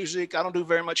mountain music. I don't do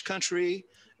very much country,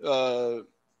 but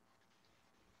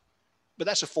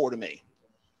that's a 4 to me.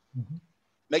 Mm-hmm.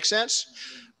 Make sense?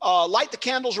 Light the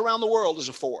Candles Around the World is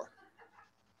a 4.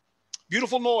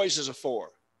 Beautiful Noise is a 4.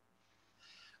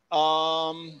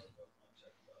 Trying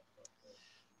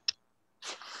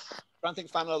to think,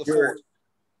 find another 4.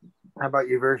 How about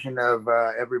your version of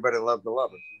Everybody Love the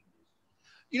Lovers?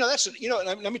 You know, let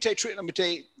me tell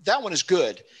you, that one is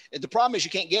good. The problem is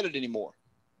you can't get it anymore.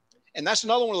 And that's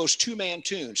another one of those 2-man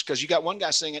tunes, because you got one guy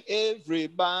singing,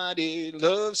 everybody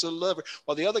loves a lover,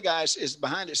 while the other guy is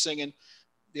behind it singing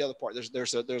the other part.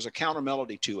 There's a counter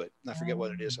melody to it. And I forget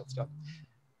what it is.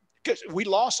 Because we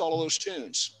lost all of those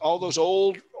tunes, all those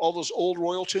old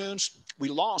royal tunes. We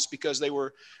lost because they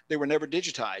were never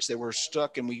digitized. They were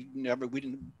stuck, and me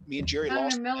and Jerry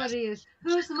lost. Counter melody is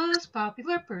who's the most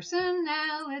popular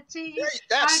personality.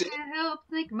 That's I can't help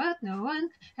think about no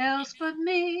one else but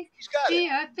me. He's got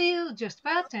I feel just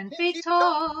about 10 feet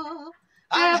tall.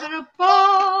 having a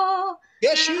ball.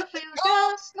 Yes, and you I feel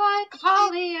just like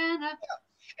Pollyanna.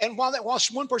 And while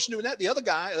one person doing that, the other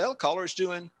guy, the other caller is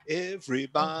doing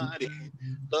 "Everybody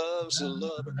Loves a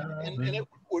Lover," and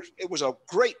it was a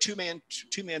great two man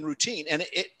routine, and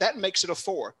that makes it a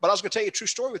 4. But I was going to tell you a true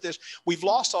story with this. We've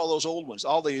lost all those old ones,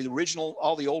 all the original,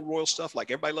 all the old Royal stuff, like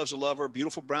 "Everybody Loves a Lover,"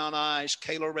 "Beautiful Brown Eyes,"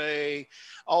 "Kayla Ray,"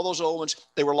 all those old ones.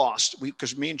 They were lost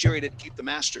because me and Jerry didn't keep the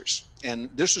masters, and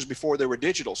this was before they were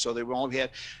digital, so they only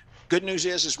had. Good news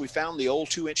is we found the old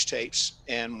 2-inch tapes,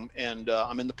 and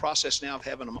I'm in the process now of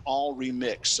having them all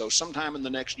remixed. So sometime in the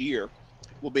next year,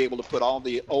 we'll be able to put all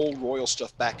the old Royal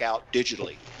stuff back out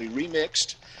digitally. We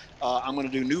remixed. I'm going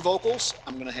to do new vocals.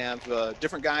 I'm going to have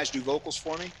different guys do vocals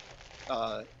for me.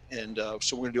 So we're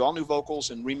going to do all new vocals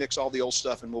and remix all the old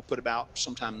stuff, and we'll put it out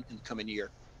sometime in the coming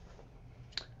year.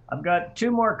 I've got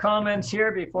 2 more comments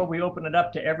here before we open it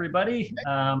up to everybody.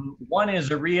 One is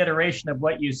a reiteration of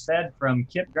what you said from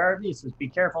Kip Garvey. He says, be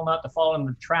careful not to fall in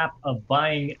the trap of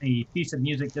buying a piece of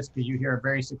music just because you hear a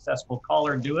very successful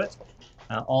caller do it.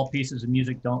 All pieces of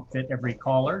music don't fit every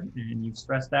caller, and you've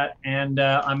stressed that. And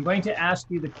I'm going to ask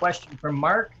you the question from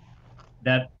Mark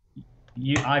that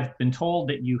I've been told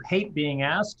that you hate being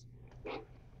asked.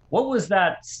 What was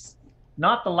that?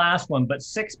 Not the last one, but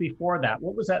 6 before that.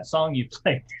 What was that song you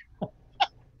played?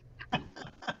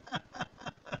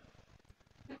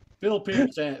 Phil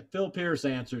Pierce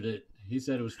answered it. He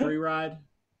said it was Free Ride.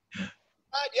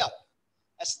 Yeah,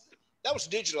 that was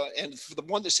digital. And for the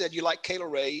one that said you like Kayla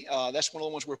Ray, that's one of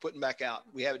the ones we're putting back out.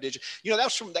 We have it digital. You know,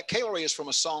 that Kayla Ray is from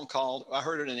a song called, I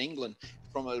heard it in England,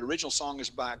 from an original song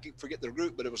is by, I forget the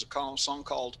group, but it was a song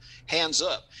called Hands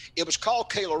Up. It was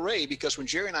called Kayla Ray because when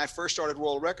Jerry and I first started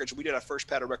Royal Records, we did our first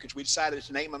pad of records, we decided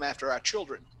to name them after our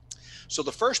children. So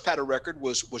the first pad of record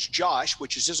was Josh,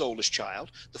 which is his oldest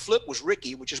child. The flip was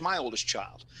Ricky, which is my oldest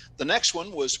child. The next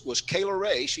one was Kayla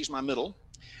Ray, she's my middle,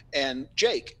 and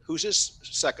Jake, who's his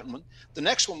second one. The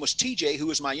next one was TJ, who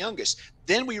is my youngest.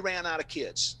 Then we ran out of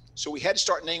kids, so we had to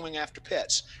start naming after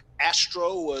pets.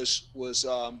 Astro was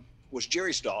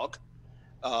Jerry's dog.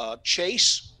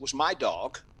 Chase was my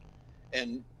dog,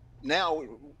 and now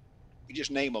we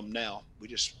just name them. Now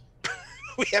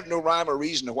we have no rhyme or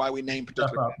reason to why we name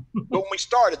particular. But when we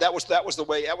started, that was the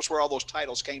way. That was where all those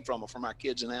titles came from our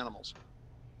kids and animals.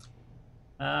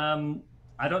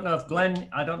 I don't know if Glenn.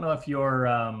 I don't know if your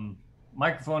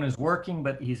microphone is working,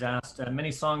 but he's asked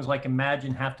many songs like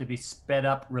Imagine have to be sped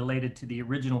up related to the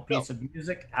original piece of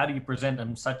music. How do you present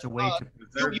them in such a way to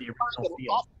preserve the original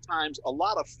feel? Oftentimes, a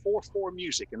lot of 4/4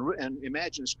 music, and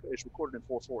Imagine is recorded in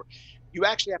 4/4. You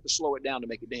actually have to slow it down to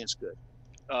make it dance good.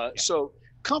 So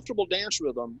comfortable dance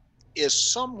rhythm is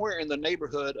somewhere in the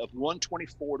neighborhood of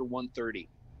 124 to 130.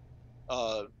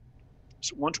 So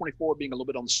 124 being a little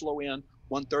bit on the slow end,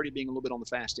 130 being a little bit on the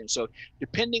fast end. So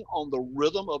depending on the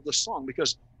rhythm of the song,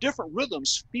 because different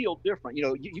rhythms feel different. You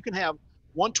know, you can have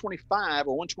 125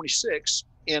 or 126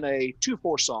 in a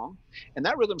 2/4 song, and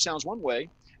that rhythm sounds one way,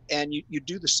 and you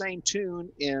do the same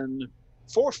tune in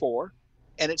 4/4,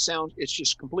 and it's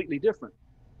just completely different.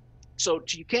 So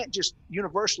you can't just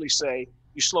universally say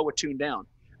you slow a tune down.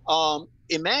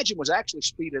 Imagine was actually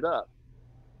speeded up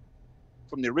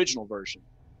from the original version.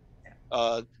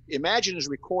 Imagine is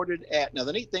recorded at, now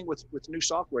the neat thing with new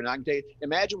software, and I can tell you,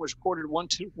 Imagine was recorded at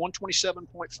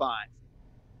 127.5.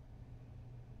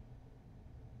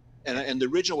 And the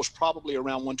original was probably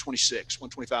around 126,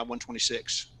 125,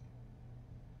 126.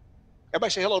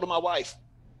 Everybody say hello to my wife.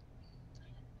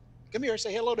 Come here and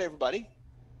say hello to everybody.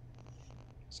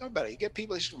 Somebody, you get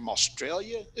people from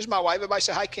Australia. This is my wife. Everybody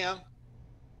say hi, Kim.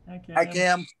 Hi, Kim. Hi,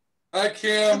 Kim. Hi,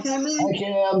 Kim. Hi,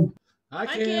 Kim. Hi,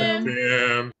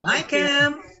 Kim. Hi,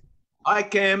 Kim. Hi,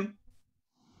 Kim.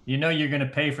 You know you're going to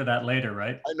pay for that later,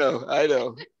 right? I know.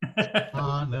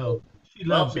 Oh, no. She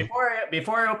Well, loves it.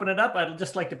 before I open it up, I'd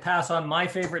just like to pass on my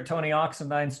favorite Tony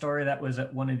Oxendine story. That was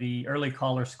at one of the early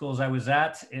caller schools I was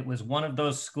at. It was one of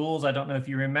those schools, I don't know if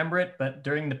you remember it, but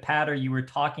during the patter, you were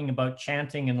talking about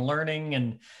chanting and learning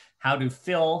and how to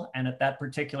fill. And at that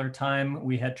particular time,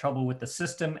 we had trouble with the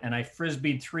system, and I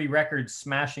frisbeed 3 records,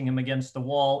 smashing them against the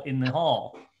wall in the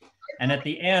hall. And at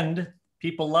the end,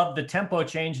 people loved the tempo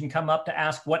change and come up to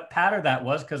ask what patter that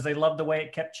was, because they loved the way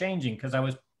it kept changing, because I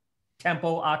was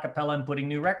tempo, a cappella, and putting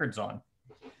new records on.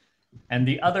 And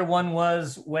the other one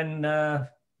was when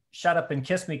Shut Up and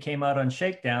Kiss Me came out on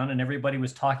Shakedown, and everybody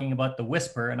was talking about the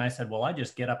whisper. And I said, well, I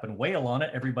just get up and wail on it.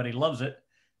 Everybody loves it.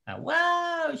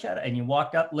 Wow, shut up. And you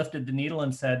walked up, lifted the needle,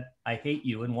 and said, I hate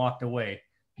you, and walked away.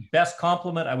 Best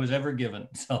compliment I was ever given.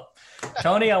 So,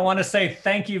 Tony, I want to say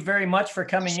thank you very much for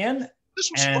coming in. This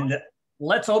was and fun.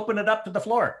 Let's open it up to the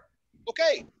floor.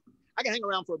 Okay, I can hang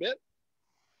around for a bit.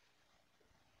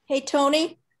 Hey,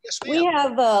 Tony, Yes, we ma'am.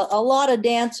 have a lot of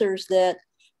dancers that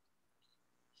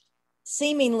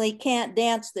seemingly can't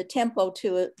dance the tempo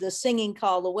to the singing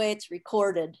call the way it's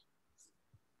recorded.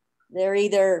 They're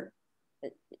either,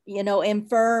 you know,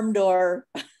 infirmed or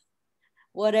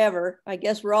whatever. I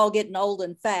guess we're all getting old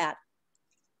and fat.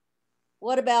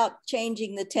 What about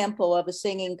changing the tempo of a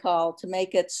singing call to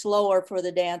make it slower for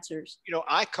the dancers? You know,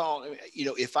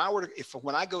 if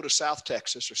when I go to South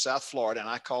Texas or South Florida and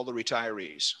I call the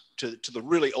retirees to the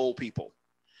really old people,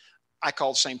 I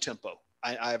call the same tempo.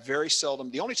 I very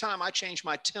seldom, the only time I change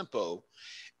my tempo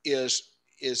is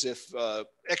if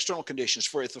external conditions,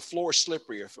 for if the floor is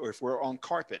slippery or if we're on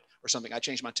carpet or something, I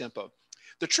change my tempo.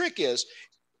 The trick is,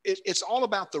 it's all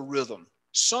about the rhythm.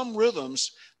 Some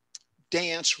rhythms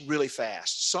dance really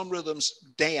fast. Some rhythms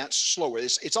dance slower.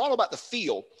 It's all about the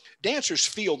feel. Dancers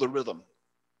feel the rhythm.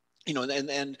 You know,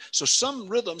 and so some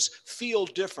rhythms feel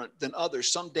different than others.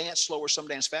 Some dance slower, some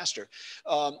dance faster.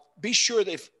 Be sure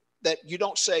that you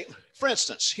don't say, for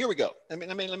instance, here we go.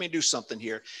 Let me do something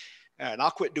here. All right, and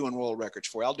I'll quit doing world records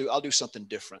for you. I'll do something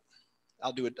different.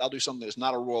 I'll do something that's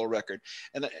not a world record.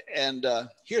 And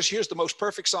here's the most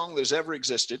perfect song that's ever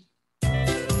existed.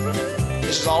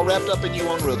 This is all wrapped up in you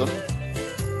on rhythm.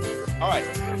 All right,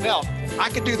 now I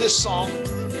could do this song.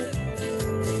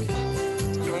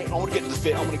 I want to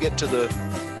get to the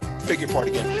figure part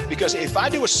again, because if I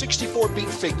do a 64 beat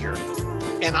figure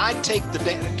and I take the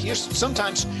dance,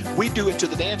 sometimes we do it to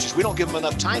the dancers. We don't give them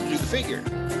enough time to do the figure.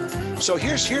 So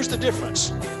here's the difference.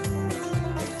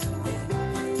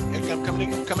 I'm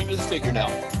coming to the figure now.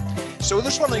 So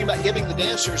this one thing about giving the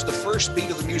dancers the first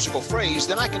beat of the musical phrase,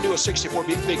 then I can do a 64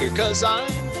 beat figure, because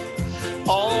I'm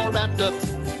all wrapped up.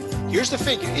 Here's the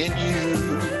figure in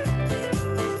you.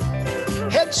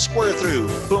 Head square through.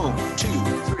 Boom. 2,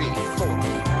 3,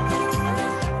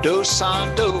 4. Do,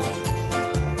 son, do.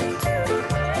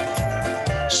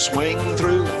 Swing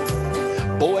through.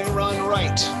 Boy, run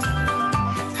right.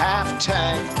 Half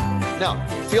tag. Now,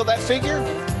 feel that figure?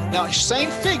 Now, same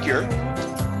figure.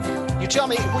 You tell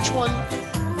me which one.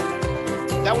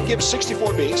 That would give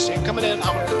 64 beats. And coming in,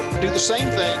 I'm going to do the same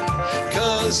thing.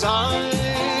 'Cause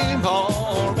I'm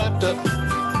all wrapped up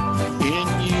in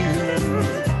you.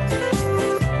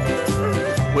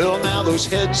 Well, now those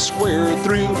heads square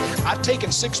through. I've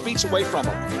taken 6 beats away from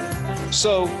them.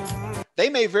 So they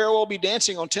may very well be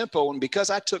dancing on tempo, and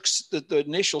because I took the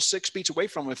initial 6 beats away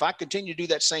from them, if I continue to do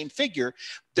that same figure,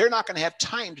 they're not going to have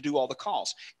time to do all the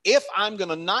calls. If I'm going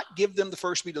to not give them the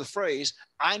first beat of the phrase,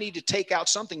 I need to take out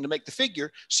something to make the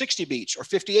figure 60 beats or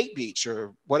 58 beats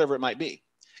or whatever it might be,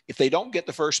 if they don't get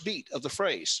the first beat of the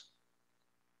phrase.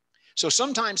 So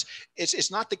sometimes it's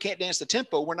not they can't dance the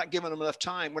tempo. We're not giving them enough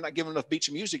time. We're not giving enough beats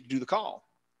of music to do the call.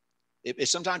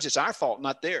 Sometimes it's our fault,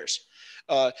 not theirs.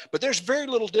 But there's very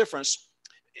little difference.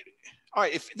 All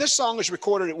right, if this song is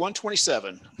recorded at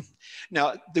 127,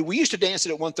 now we used to dance it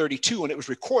at 132, and it was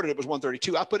recorded, it was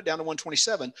 132. I put it down to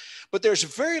 127, but there's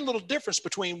very little difference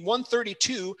between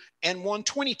 132 and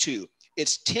 122.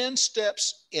 It's 10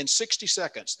 steps in 60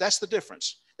 seconds. That's the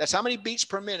difference. That's how many beats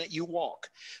per minute you walk.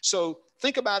 So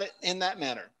think about it in that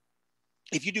manner.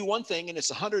 If you do one thing and it's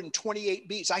 128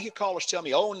 beats, I hear callers tell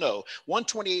me, oh no,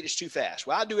 128 is too fast.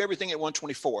 Well, I do everything at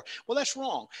 124. Well, that's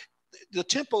wrong. The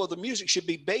tempo of the music should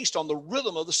be based on the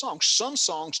rhythm of the song. Some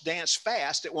songs dance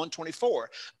fast at 124.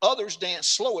 Others dance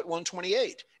slow at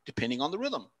 128, depending on the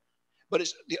rhythm. But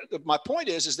my point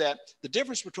is that the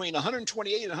difference between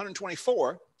 128 and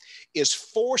 124 is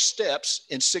 4 steps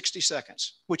in 60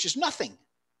 seconds, which is nothing.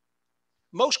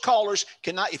 Most callers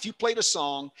cannot, if you played a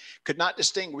song, could not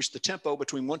distinguish the tempo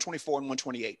between 124 and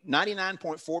 128.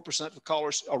 99.4% of the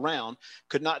callers around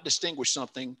could not distinguish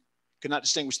something, could not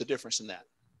distinguish the difference in that.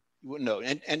 You wouldn't know,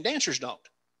 and dancers don't.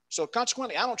 So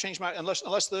consequently, I don't change my, unless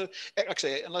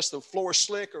the floor is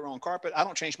slick or on carpet, I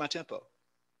don't change my tempo.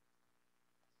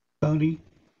 Tony?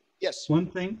 Yes. One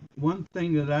thing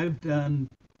that I've done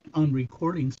on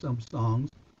recording some songs,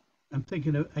 I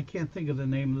can't think of the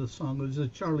name of the song. It was a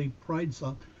Charlie Pride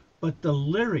song, but the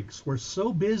lyrics were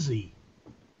so busy,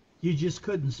 you just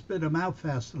couldn't spit them out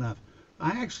fast enough.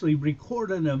 I actually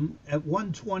recorded them at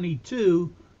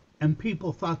 122, and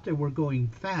people thought they were going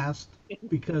fast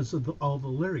because of all the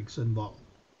lyrics involved.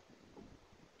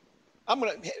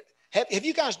 Have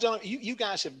you guys done? You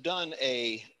guys have done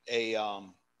a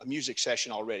music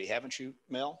session already, haven't you,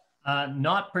 Mel?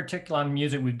 Not particular on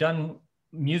music. We've done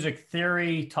music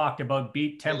theory, talked about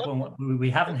beat, tempo. We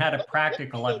haven't had a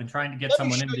practical. I've been trying to get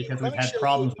someone in because we've had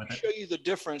problems with it. Let me show you the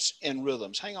difference in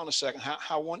rhythms. Hang on a second.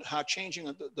 How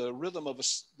changing the rhythm of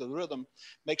the rhythm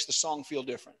makes the song feel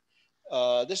different.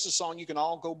 This is a song you can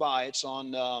all go buy. It's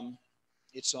on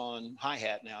It's on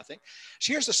hi-hat now, I think.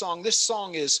 So here's the song. This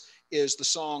song is the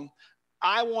song,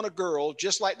 I Want a Girl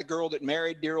Just Like the Girl That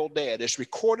Married Dear Old Dad. It's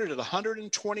recorded at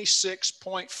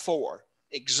 126.4.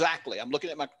 Exactly. I'm looking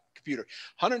at my computer.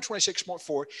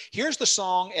 126.4. Here's the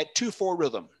song at 2/4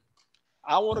 rhythm.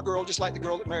 I want a girl just like the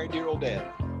girl that married dear old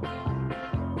dad.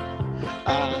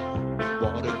 I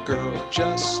want a girl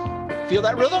just, feel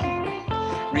that rhythm?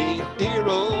 Read dear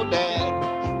old dad.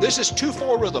 This is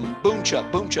 2/4 rhythm, boom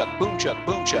chuck, boom chuck, boom chuck,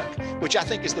 boom chuck, which I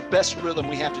think is the best rhythm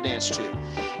we have to dance to.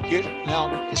 Here,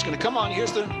 now it's going to come on.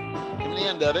 Here's the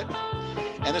end of it,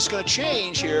 and it's going to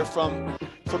change here from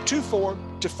 2/4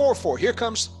 to 4/4. Here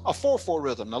comes a 4/4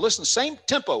 rhythm. Now listen, same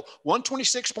tempo,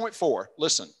 126.4.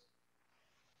 Listen,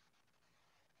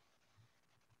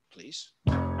 please.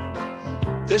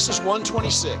 This is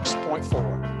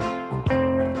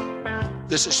 126.4.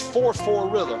 This is 4/4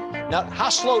 rhythm. Now, how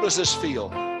slow does this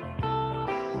feel?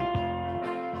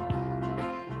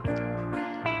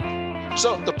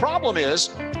 So the problem is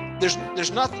there's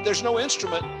no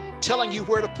instrument telling you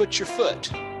where to put your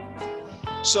foot.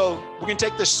 So we're going to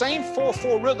take the same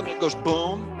 4/4 rhythm. It goes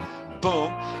boom,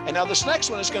 boom. And now this next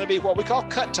one is going to be what we call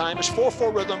cut time. It's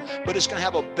 4/4 rhythm, but it's going to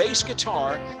have a bass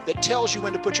guitar that tells you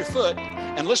when to put your foot.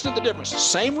 And listen to the difference.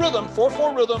 Same rhythm,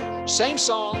 4/4 rhythm, same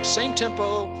song, same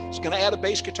tempo. It's going to add a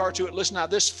bass guitar to it. Listen now,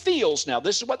 this feels now.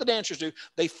 This is what the dancers do.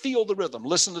 They feel the rhythm.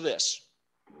 Listen to this.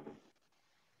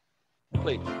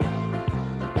 Please.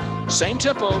 Same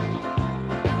tempo.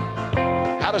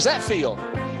 How does that feel?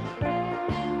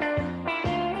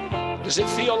 Does it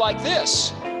feel like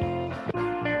this?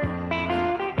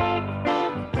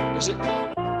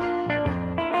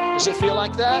 Does it feel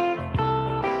like that?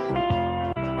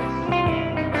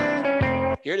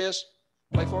 Here it is.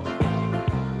 Play for me.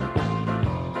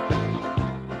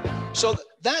 So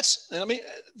that's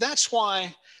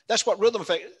what rhythm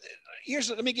effect. I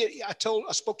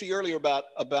spoke to you earlier about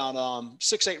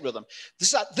 6/8 rhythm.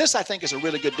 This I think is a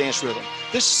really good dance rhythm.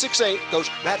 This 6/8 goes.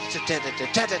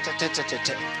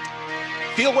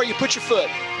 Feel where you put your foot.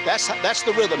 That's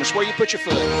the rhythm. It's where you put your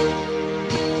foot.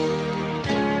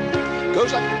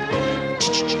 Goes like.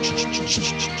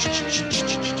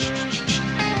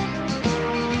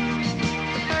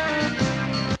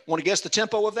 Want to guess the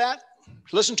tempo of that?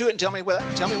 Listen to it and tell me what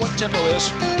the tempo is.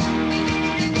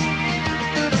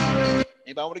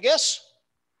 Anybody want to guess?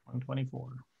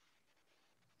 124.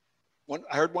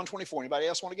 I heard 124. Anybody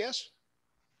else want to guess?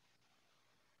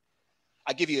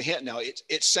 I give you a hint now.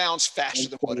 It sounds faster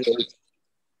than what it is.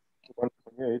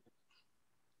 128.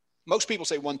 Most people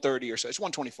say 130 or so. It's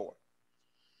 124.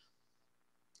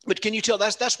 But can you tell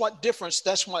that's what difference?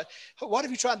 What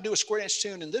if you tried to do a square dance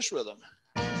tune in this rhythm?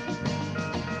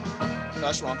 No,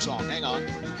 that's the wrong song. Hang on.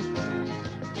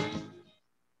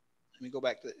 Let me go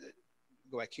back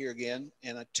here again,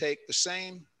 and I take the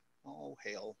same. Oh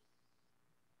hell.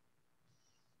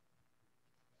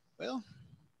 Well,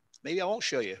 maybe I won't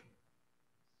show you.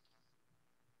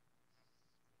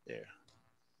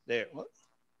 There. What?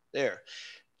 There.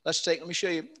 Let me show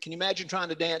you. Can you imagine trying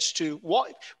to dance to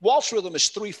waltz rhythm is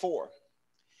 3/4.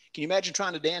 Can you imagine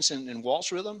trying to dance in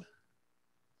waltz rhythm?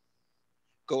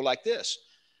 Go like this.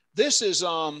 This is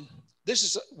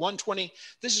 120.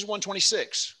 This is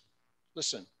 126.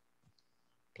 Listen.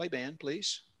 Play band,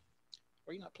 please.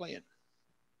 Or are you not playing?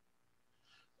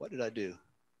 What did I do?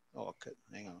 Oh, okay.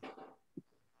 Hang on.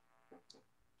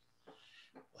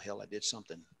 Well, hell, I did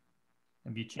something.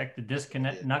 Have you checked the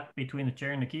disconnect between the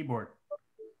chair and the keyboard?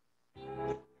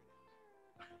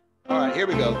 All right, here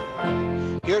we go.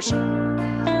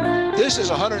 This is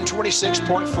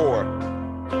 126.4.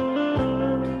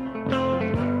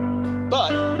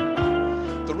 But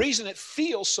the reason it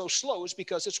feels so slow is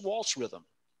because it's waltz rhythm.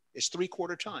 It's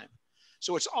 3/4 time.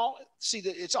 So it's all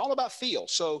about feel.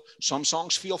 So some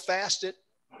songs feel fast at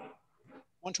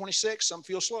 126, some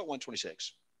feel slow at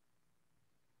 126.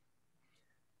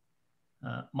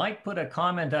 Mike put a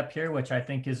comment up here, which I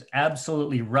think is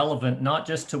absolutely relevant, not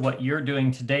just to what you're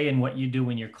doing today and what you do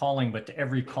when you're calling, but to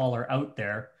every caller out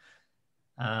there.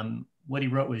 What he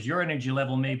wrote was, your energy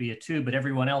level may be a 2, but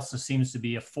everyone else's seems to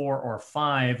be a 4 or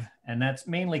 5. And that's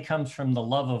mainly comes from the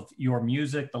love of your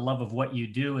music, the love of what you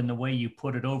do, and the way you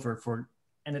put it over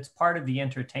and it's part of the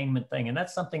entertainment thing. And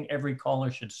that's something every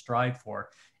caller should strive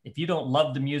for. If you don't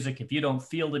love the music, if you don't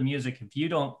feel the music, if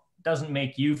doesn't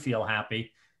make you feel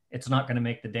happy, it's not going to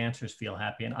make the dancers feel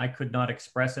happy. And I could not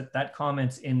express it. That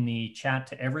comment's in the chat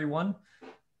to everyone.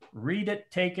 Read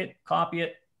it, take it, copy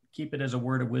it, keep it as a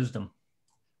word of wisdom.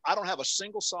 I don't have a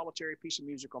single solitary piece of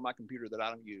music on my computer that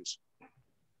I don't use.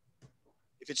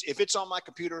 If it's on my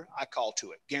computer, I call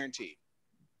to it, guaranteed.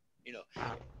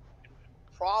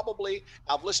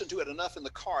 I've listened to it enough in the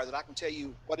car that I can tell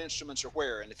you what instruments are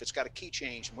where and if it's got a key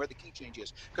change and where the key change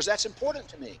is, because that's important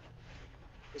to me.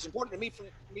 It's important to me for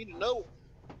me to know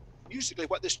musically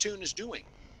what this tune is doing.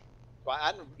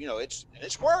 So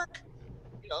it's work.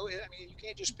 I mean, you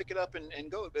can't just pick it up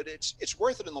and go, but it's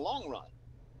worth it in the long run.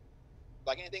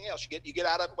 Like anything else, you get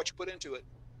out of it what you put into it.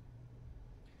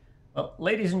 Well,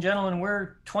 ladies and gentlemen,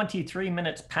 we're 23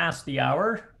 minutes past the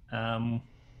hour.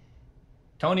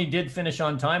 Tony did finish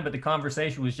on time, but the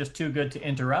conversation was just too good to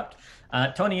interrupt.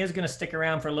 Tony is going to stick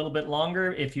around for a little bit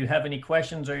longer. If you have any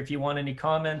questions or if you want any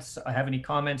comments,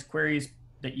 queries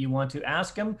that you want to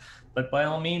ask him. But by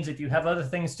all means, if you have other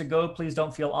things to go, please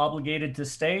don't feel obligated to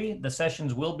stay. The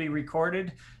sessions will be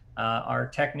recorded. Our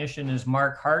technician is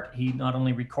Mark Hart. He not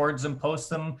only records them, posts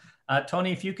them.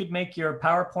 Tony, if you could make your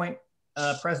PowerPoint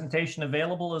presentation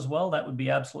available as well, that would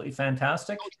be absolutely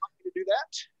fantastic. Would you like me to do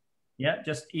that? Yeah,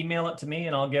 just email it to me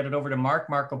and I'll get it over to Mark.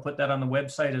 Mark will put that on the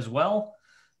website as well.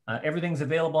 Everything's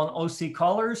available on OC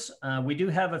Callers. We do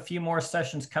have a few more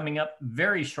sessions coming up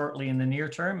very shortly in the near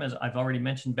term, as I've already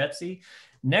mentioned Betsy.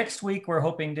 Next week, we're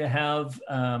hoping to have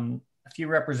a few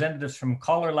representatives from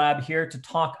Caller Lab here to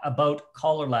talk about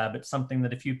Caller Lab. It's something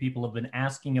that a few people have been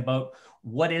asking about.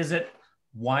 What is it?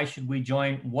 Why should we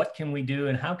join? What can we do?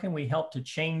 And how can we help to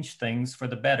change things for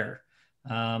the better?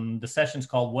 The session's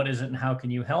called What Is It and How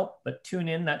Can You Help? But tune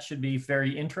in, that should be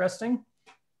very interesting.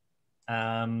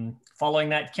 Following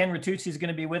that, Ken Ratucci is going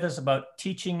to be with us about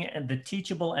teaching the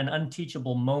teachable and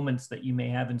unteachable moments that you may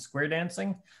have in square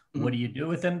dancing. What do you do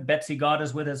with them? Betsy Gott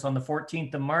is with us on the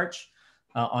 14th of March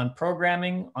on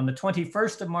programming. On the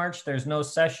 21st of March, there's no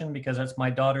session because that's my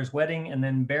daughter's wedding. And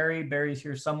then Barry's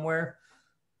here somewhere.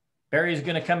 Barry's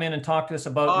going to come in and talk to us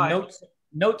about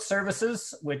note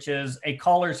services, which is a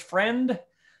caller's friend,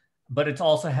 but it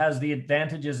also has the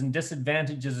advantages and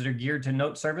disadvantages that are geared to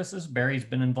note services. Barry's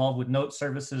been involved with note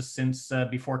services since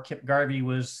before Kip Garvey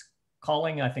was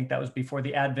calling. I think that was before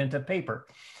the advent of paper.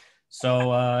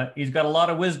 So he's got a lot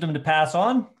of wisdom to pass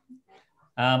on.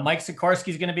 Mike Sikorsky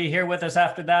is going to be here with us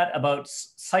after that about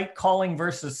site calling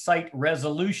versus site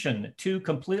resolution, two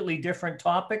completely different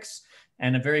topics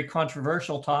and a very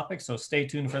controversial topic. So stay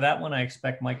tuned for that one. I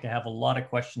expect Mike to have a lot of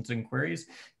questions and queries.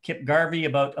 Kip Garvey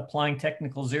about applying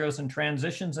technical zeros and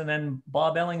transitions. And then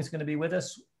Bob Elling is going to be with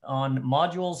us on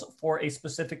modules for a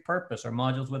specific purpose or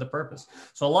modules with a purpose.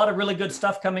 So a lot of really good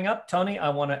stuff coming up. Tony, I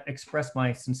want to express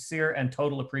my sincere and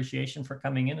total appreciation for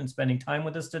coming in and spending time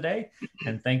with us today.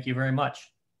 And thank you very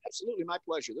much. Absolutely, my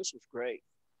pleasure. This was great.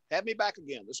 Have me back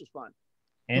again. This was fun.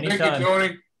 Anytime. Thank you,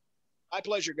 Tony. My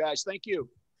pleasure, guys. Thank you.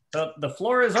 So the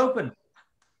floor is open.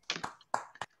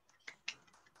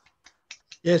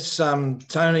 Yes,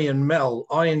 Tony and Mel,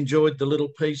 I enjoyed the little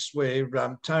piece where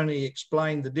Tony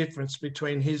explained the difference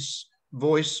between his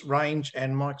voice range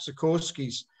and Mike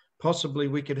Sikorsky's. Possibly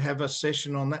we could have a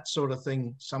session on that sort of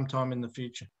thing sometime in the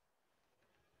future.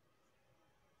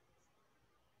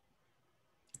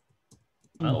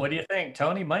 Well, what do you think,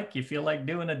 Tony? Mike, you feel like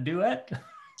doing a duet?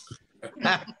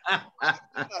 Mike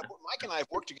and I have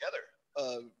worked together.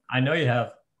 I know you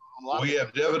have. We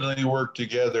have definitely worked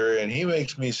together, and he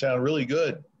makes me sound really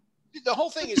good. The whole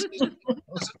thing is he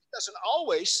doesn't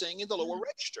always sing in the lower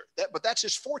register, but that's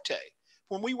his forte.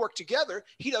 When we work together,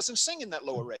 he doesn't sing in that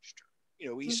lower register.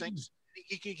 He sings.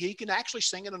 He can actually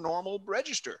sing in a normal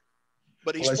register,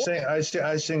 but he's. Well,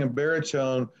 I sing a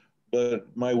baritone, but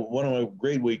one of my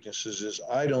great weaknesses is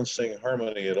I don't sing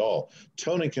harmony at all.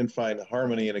 Tony can find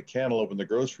harmony in a cantaloupe in the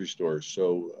grocery store,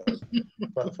 so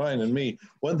finding me.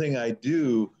 One thing I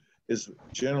do is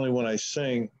generally when I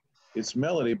sing, it's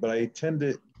melody, but I tend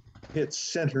to hit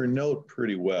center note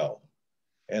pretty well.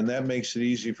 And that makes it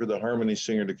easy for the harmony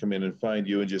singer to come in and find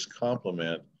you and just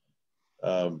compliment.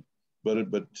 But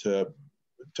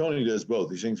Tony does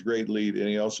both. He sings great lead and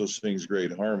he also sings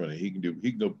great harmony. He can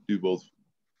do both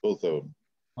of them.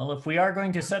 Well, if we are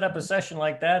going to set up a session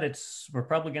like that, we're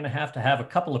probably going to have a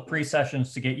couple of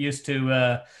pre-sessions to get used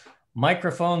to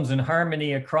microphones and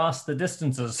harmony across the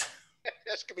distances.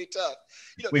 That's gonna be tough.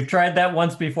 We've tried that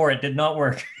once before; it did not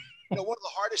work. One of the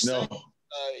hardest things.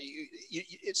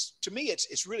 To me,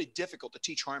 it's really difficult to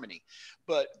teach harmony.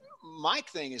 But my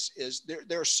thing is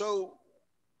they're so.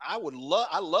 I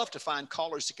love to find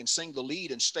callers that can sing the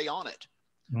lead and stay on it.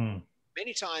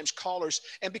 Many times callers,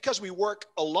 and because we work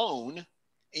alone,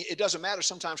 it doesn't matter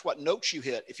sometimes what notes you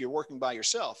hit if you're working by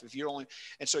yourself.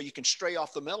 And so you can stray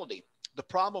off the melody. The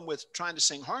problem with trying to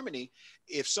sing harmony,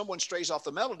 if someone strays off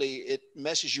the melody, it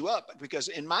messes you up because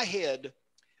in my head,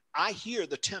 I hear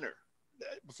the tenor.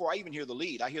 Before I even hear the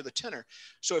lead, I hear the tenor.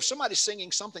 So if somebody's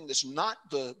singing something that's not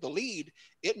the lead,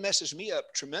 it messes me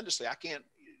up tremendously. I can't,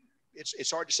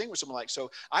 it's hard to sing with someone like. So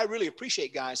I really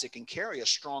appreciate guys that can carry a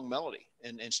strong melody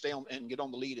and stay on and get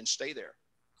on the lead and stay there.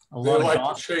 They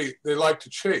like to chase. They like to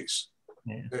chase.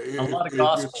 Yeah. A lot of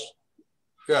gospel.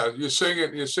 Yeah, you're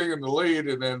singing the lead,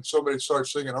 and then somebody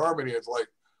starts singing harmony. It's like,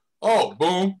 oh,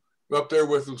 boom, up there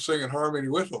with them singing harmony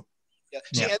with them. Yeah.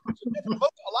 See, a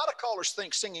lot of callers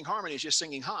think singing harmony is just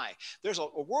singing high. There's a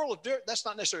world of that's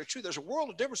not necessarily true. There's a world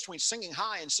of difference between singing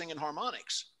high and singing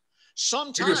harmonics.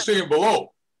 Sometimes you can sing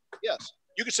below. Yes,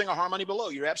 you can sing a harmony below.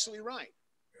 You're absolutely right.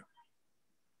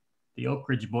 The Oak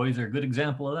Ridge Boys are a good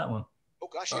example of that one. Oh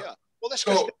gosh, yeah. Well, that's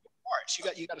because parts.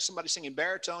 You got somebody singing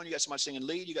baritone, you got somebody singing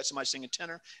lead, you got somebody singing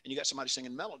tenor, and you got somebody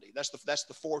singing melody. That's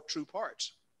the 4 true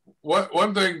parts.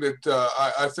 One thing that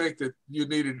I think that you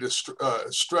needed to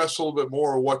stress a little bit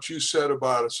more of what you said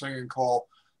about a singing call,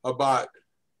 about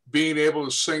being able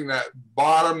to sing that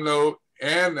bottom note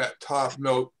and that top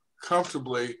note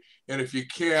comfortably, and if you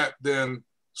can't, then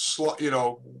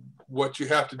what you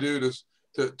have to do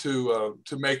to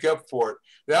make up for it.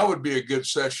 That would be a good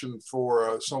session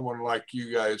for someone like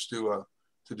you guys to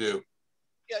do.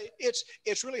 Yeah,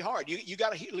 it's really hard. You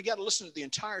got to listen to the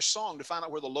entire song to find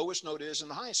out where the lowest note is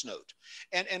and the highest note.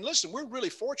 And listen, we're really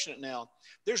fortunate now.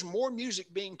 There's more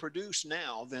music being produced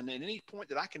now than at any point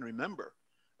that I can remember.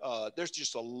 There's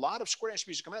just a lot of square dance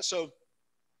music coming out. So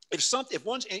if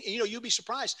one's, and, you'll be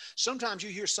surprised. Sometimes you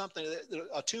hear something,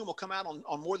 a tune will come out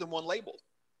on more than one label.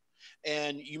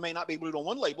 And you may not be able to do it on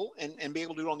one label and be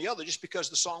able to do it on the other just because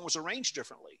the song was arranged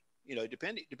differently,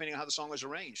 depending on how the song was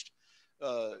arranged.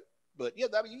 But yeah,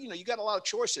 you got a lot of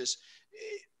choices.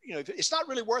 It's not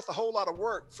really worth a whole lot of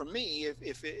work for me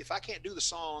if I can't do the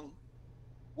song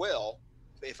well.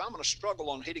 If I'm going to struggle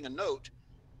on hitting a note,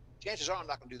 chances are I'm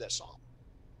not going to do that song.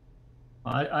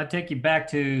 I take you back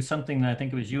to something that I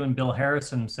think it was you and Bill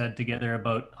Harrison said together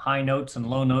about high notes and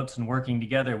low notes and working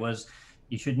together. Was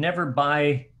you should never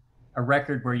buy a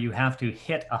record where you have to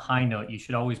hit a high note. You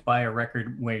should always buy a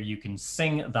record where you can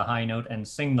sing the high note and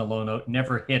sing the low note,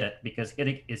 never hit it, because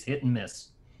hitting is hit and miss.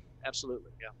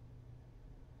 Absolutely,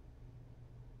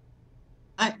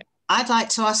 yeah. I'd like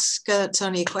to ask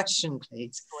Tony a question,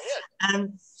 please. Go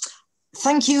ahead.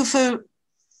 Thank you for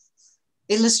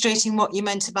illustrating what you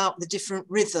meant about the different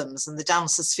rhythms and the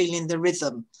dancers feeling the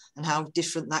rhythm and how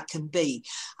different that can be.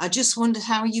 I just wondered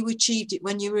how you achieved it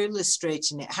when you were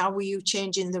illustrating it. How were you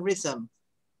changing the rhythm?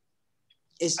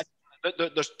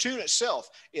 The tune itself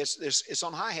is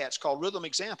on hi-hats called Rhythm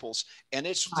Examples, and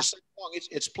it's the same song.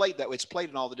 It's played that way. It's played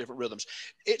in all the different rhythms.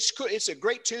 It's a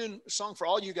great song for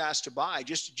all you guys to buy,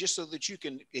 just so that you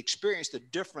can experience the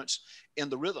difference in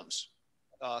the rhythms.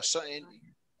 I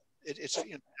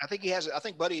think he has it. I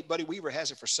think Buddy Weaver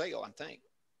has it for sale. I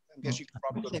guess you can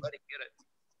probably go to Buddy and get it.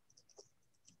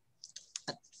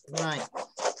 Right,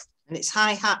 and it's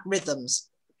hi-hat rhythms.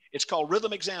 It's called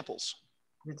Rhythm Examples.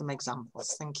 Rhythm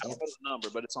Examples. Thank you. I don't know the number,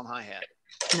 but it's on hi-hat.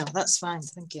 No, that's fine.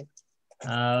 Thank you.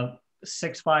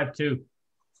 652.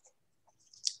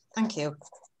 Thank you.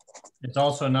 It's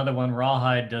also another one.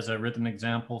 Rawhide does a Rhythm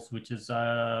Examples, which is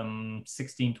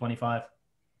 1625.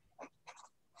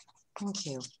 Thank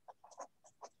you.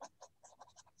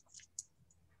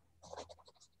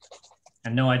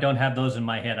 And no, I don't have those in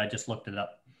my head. I just looked it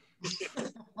up.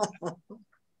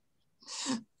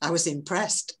 I was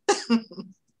impressed.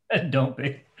 Don't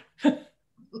be.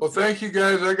 Well, thank you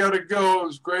guys. I got to go. It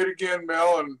was great again,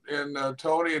 Mel and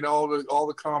Tony, and all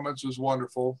the comments was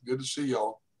wonderful. Good to see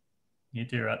y'all. You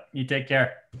too, Rut. You take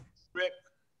care. Rick,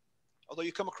 although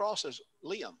you come across as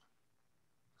Liam.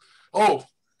 Oh,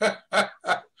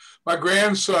 my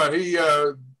grandson.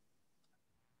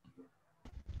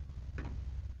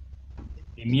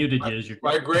 He muted you.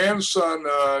 My grandson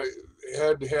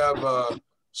had to have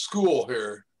school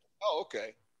here. Oh,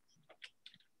 okay.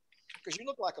 Because you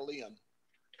look like a Liam.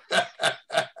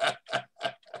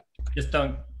 Just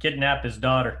don't kidnap his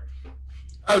daughter.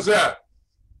 How's that?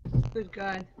 Good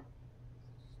God.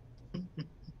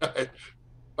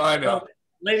 I know. So,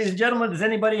 ladies and gentlemen, does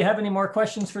anybody have any more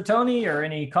questions for Tony or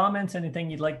any comments,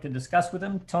 anything you'd like to discuss with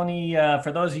him? Tony,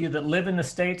 for those of you that live in the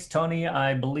States, Tony,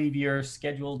 I believe you're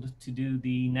scheduled to do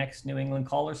the next New England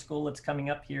Caller School that's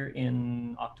coming up here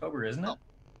in October, isn't it?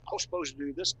 I was supposed to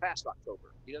do this past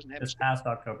October. He doesn't have this past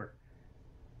October.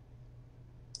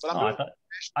 But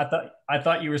I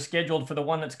thought you were scheduled for the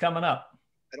one that's coming up.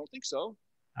 I don't think so.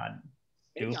 I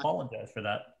do apologize for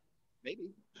that. Maybe.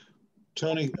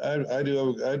 Tony, I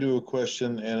do a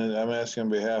question, and I'm asking on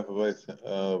behalf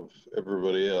of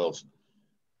everybody else.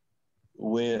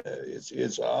 When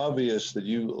it's obvious that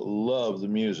you love the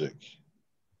music,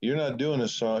 you're not doing a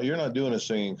song, you're not doing a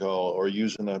singing call or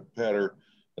using a pattern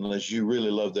unless you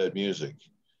really love that music.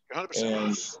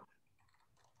 100%.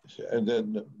 And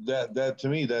then that to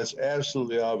me, that's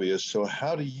absolutely obvious. So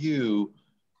how do you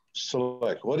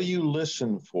select? What do you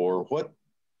listen for? What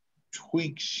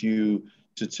tweaks you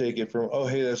to take it from, oh,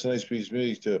 hey, that's a nice piece of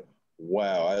music, to,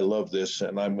 wow, I love this,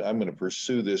 and I'm going to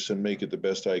pursue this and make it the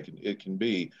best it can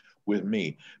be with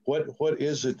me? What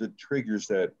is it that triggers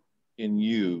that in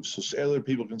you, so other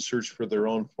people can search for their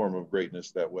own form of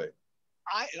greatness that way?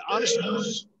 I honestly,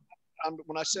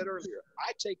 when I said earlier,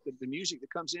 I take the music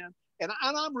that comes in, and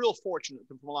I'm real fortunate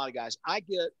from a lot of guys. I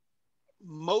get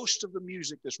most of the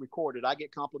music that's recorded, I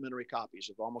get complimentary copies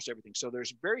of almost everything. So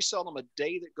there's very seldom a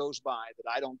day that goes by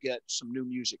that I don't get some new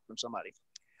music from somebody.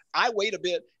 I wait a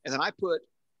bit, and then I put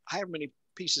however many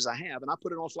pieces I have, and I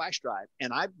put it on a flash drive,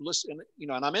 and I listen, you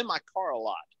know, and I'm in my car a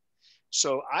lot.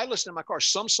 So I listen in my car.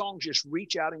 Some songs just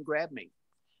reach out and grab me.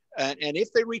 And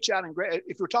if they reach out and grab,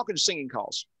 if we're talking singing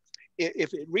calls,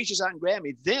 if it reaches out and grab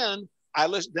me, then I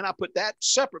listen, then I put that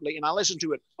separately, and I listen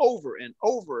to it over and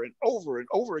over and over and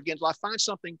over again till I find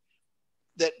something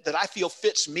that I feel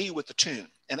fits me with the tune.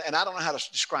 And I don't know how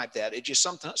to describe that. It just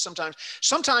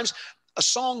sometimes a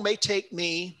song may take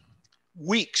me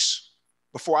weeks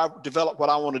before I develop what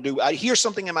I want to do. I hear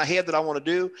something in my head that I want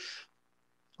to do,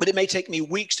 but it may take me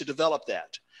weeks to develop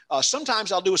that.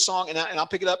 Sometimes I'll do a song and I'll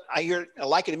pick it up. I hear it, I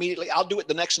like it immediately. I'll do it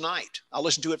the next night. I'll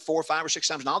listen to it 4, 5, or 6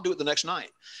 times, and I'll do it the next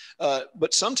night.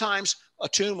 But sometimes a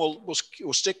tune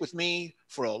will stick with me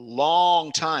for a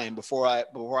long time before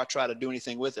I try to do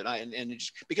anything with it.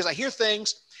 Because I hear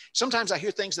things. Sometimes I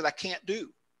hear things that I can't do,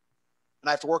 and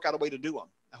I have to work out a way to do them.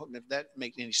 I hope that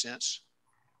makes any sense.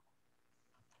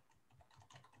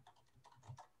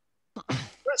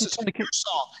 For instance,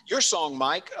 your song,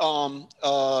 Mike.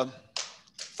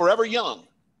 Forever Young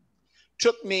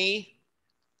took me,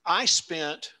 I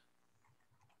spent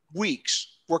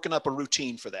weeks working up a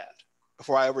routine for that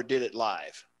before I ever did it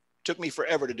live. It took me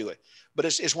forever to do it, but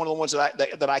it's one of the ones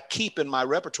that I keep in my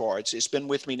repertoire. It's been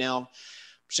with me now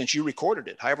since you recorded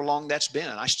it, however long that's been.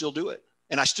 I still do it,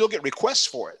 and I still get requests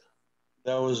for it.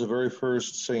 That was the very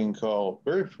first singing call,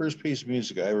 very first piece of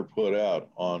music I ever put out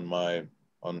on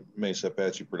Mesa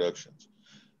Apache Productions,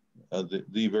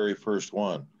 the very first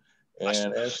one.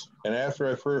 And after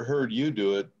I first heard you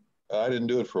do it, I didn't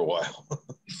do it for a while.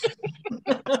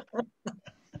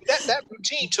 that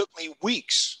routine took me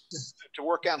weeks to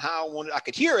work out how I wanted. I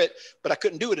could hear it, but I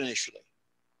couldn't do it initially.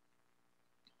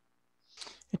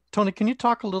 Tony, can you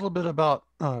talk a little bit about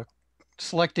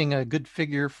selecting a good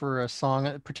figure for a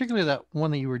song, particularly that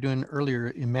one that you were doing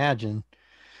earlier, Imagine?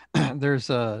 There's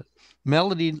a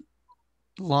melody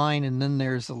line, and then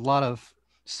there's a lot of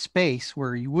space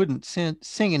where you wouldn't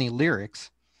sing any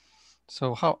lyrics.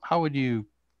 So how would you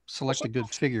select a good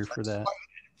figure for that?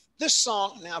 This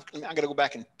song, now I'm going to go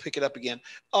back and pick it up again.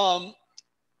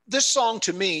 This song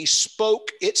to me spoke,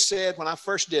 it said, when I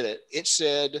first did it, it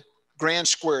said grand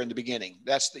square in the beginning.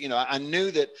 That's the, I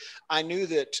knew that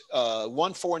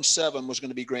 1, 4, and 7 was going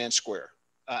to be grand square.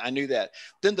 I knew that.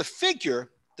 Then the figure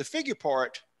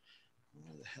part,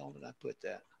 where the hell did I put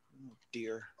that? Oh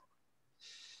dear.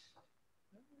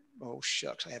 Oh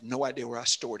shucks, I have no idea where I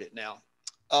stored it now.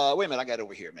 Wait a minute, I got it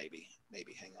over here. Maybe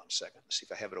hang on a second. Let's see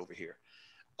if I have it over here.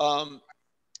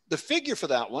 The figure for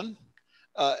that one,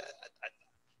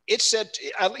 it said,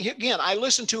 again, I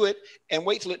listen to it and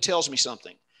wait till it tells me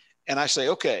something. And I say,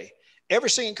 okay, every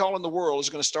singing call in the world is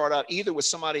going to start out either with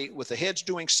somebody with the heads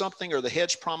doing something or the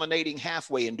heads promenading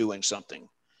halfway and doing something.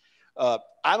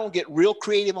 I don't get real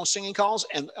creative on singing calls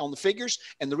and on the figures.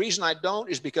 And the reason I don't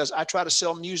is because I try to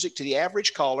sell music to the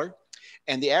average caller,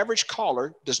 and the average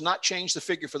caller does not change the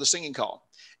figure for the singing call.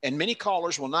 And many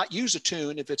callers will not use a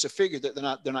tune if it's a figure that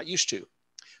they're not used to.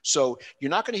 So you're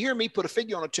not going to hear me put a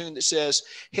figure on a tune that says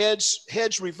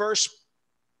heads reverse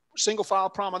single file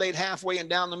promenade halfway and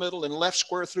down the middle and left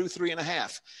square through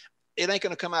 3.5. It ain't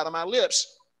going to come out of my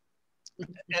lips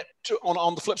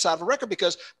on the flip side of a record,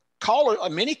 because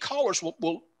many callers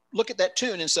will look at that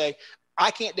tune and say,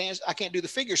 I can't dance, I can't do the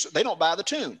figures. So they don't buy the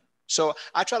tune. So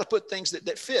I try to put things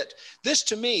that fit. This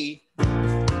to me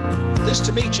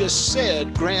just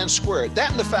said grand square.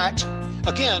 That and the fact,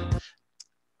 again,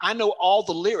 I know all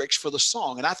the lyrics for the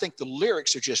song, and I think the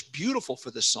lyrics are just beautiful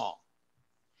for this song.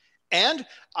 And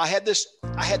I had this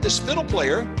fiddle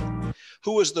player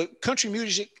who was the country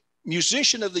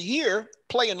musician of the year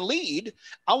playing lead.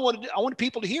 I wanted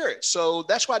people to hear it. So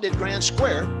that's why I did grand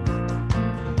square.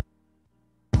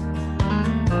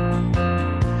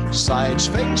 Sides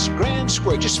face, grand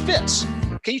square, just fits.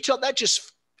 Can you tell that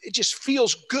it just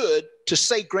feels good to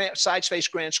say sides face,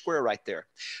 grand square right there.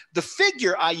 The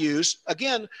figure I use,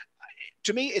 again,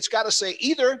 to me, it's got to say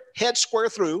either head square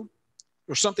through,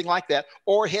 or something like that,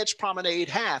 or heads promenade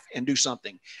half and do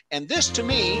something. And this to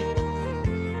me,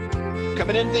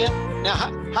 coming in then, now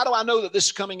how do I know that this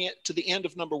is coming in to the end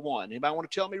of number one? Anybody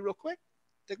want to tell me real quick?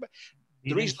 Think about it.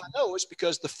 The reason I know is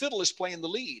because the fiddle is playing the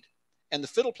lead, and the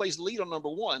fiddle plays the lead on number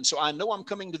one. So I know I'm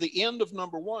coming to the end of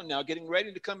number one now, getting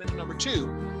ready to come into number two.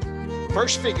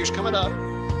 First figure's coming up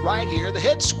right here. The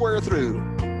head's square through.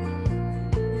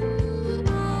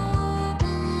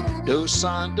 Do,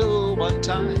 son, do one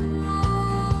time.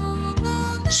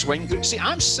 Swing through. See,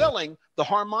 I'm selling the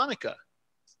harmonica.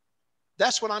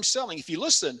 That's what I'm selling. If you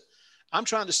listen, I'm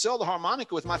trying to sell the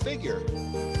harmonica with my figure.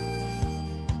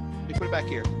 Let me put it back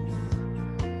here.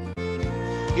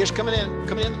 Here's coming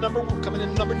in number one, coming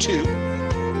in number two.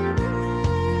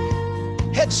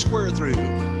 Head square through.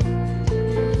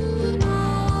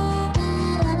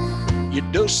 You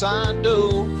do, son,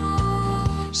 do.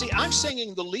 See, I'm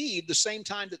singing the lead the same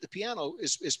time that the piano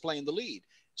is playing the lead.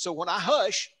 So when I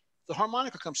hush, the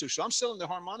harmonica comes through. So I'm selling the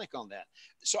harmonica on that.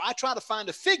 So I try to find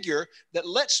a figure that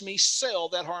lets me sell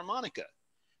that harmonica.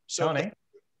 So Tony,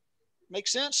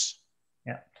 makes sense?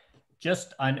 Yeah.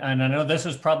 Just, and I know this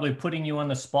is probably putting you on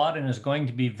the spot and is going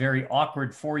to be very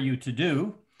awkward for you to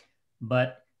do,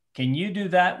 but can you do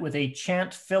that with a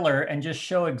chant filler and just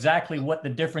show exactly what the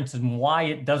difference and why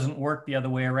it doesn't work the other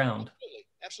way around?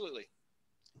 Absolutely.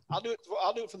 Absolutely.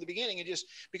 I'll do it from the beginning, and just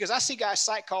because I see guys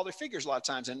sight call their figures a lot of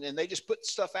times, and they just put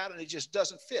stuff out and it just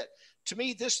doesn't fit. To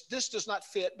me, this does not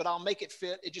fit, but I'll make it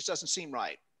fit. It just doesn't seem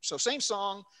right. So same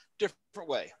song, different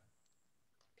way.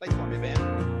 Play for me,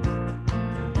 band.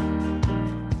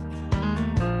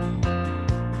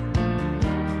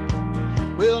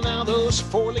 Well, now those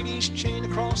four ladies chain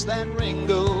across that ring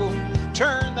go.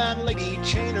 Turn that lady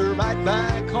chainer right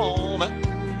back home.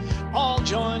 All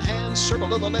join hands, circle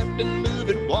to the left and move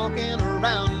it, walking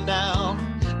around now.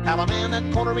 Have a man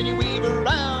that corner and you weave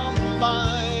around the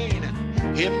line.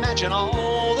 Imagine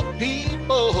all the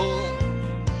people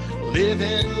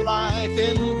living life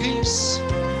in peace.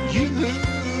 You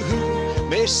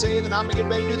may say that I'm getting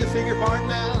ready to do the figure part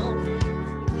now,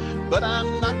 but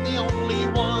I'm not the only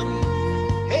one.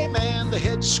 Hey man, the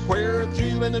head's square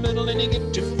through in the middle and you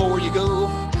get to four, you go.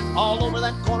 All over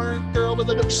that corner, girl with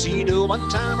a tuxedo, one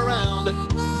time around.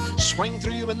 Swing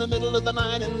through in the middle of the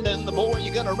night, and then the boy,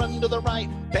 you're gonna run to the right.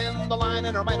 Bend the line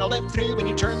and right or left through, and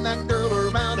you turn that girl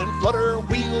around and flutter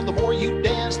wheel. The more you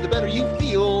dance, the better you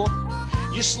feel.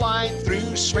 You slide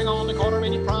through, swing on the corner,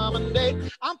 and you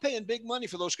promenade. I'm paying big money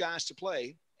for those guys to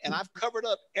play, and I've covered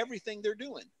up everything they're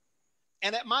doing.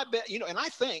 And at my best, and I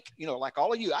think, like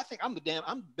all of you, I think I'm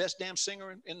the best damn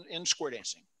singer in square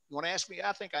dancing. You want to ask me?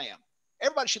 I think I am.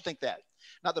 Everybody should think that.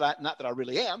 Not that I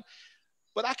really am,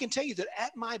 but I can tell you that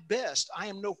at my best, I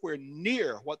am nowhere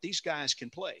near what these guys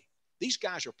can play. These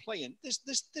guys are playing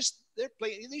they're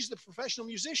playing. These are the professional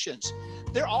musicians.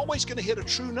 They're always going to hit a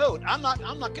true note.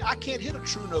 I can't hit a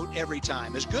true note every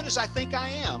time. As good as I think I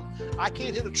am, I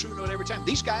can't hit a true note every time.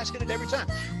 These guys hit it every time.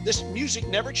 This music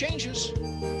never changes.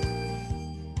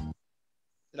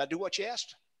 Did I do what you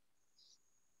asked?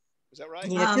 Is that right?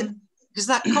 Yeah, because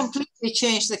that completely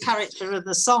changed the character of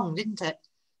the song, didn't it?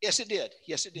 Yes, it did.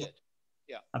 Yes, it did.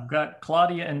 Yeah. I've got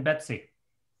Claudia and Betsy.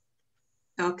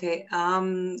 Okay.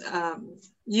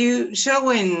 You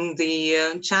showing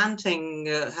the chanting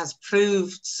has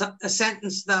proved a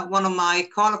sentence that one of my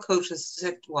caller coaches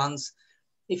said once.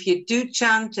 If you do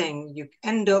chanting, you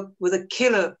end up with a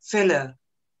killer filler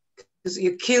because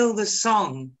you kill the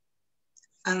song.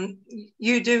 And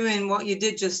you doing what you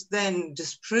did just then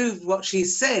just proved what she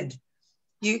said.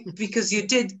 Because you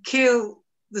did kill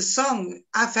the song.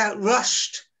 I felt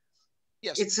rushed.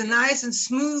 Yes. It's a nice and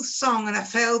smooth song, and I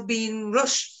felt being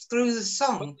rushed through the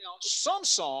song. But now, some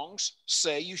songs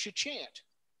say you should chant.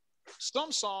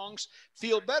 Some songs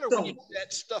feel better when you do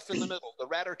that stuff in the middle, the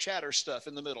ratter chatter stuff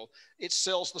in the middle. It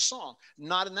sells the song.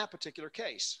 Not in that particular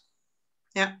case.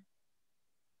 Yeah.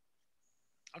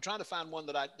 I'm trying to find one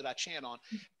that I chant on.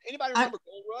 Anybody remember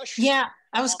Gold Rush? Yeah,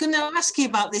 I was going to ask you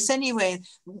about this anyway.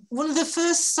 One of the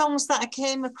first songs that I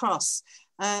came across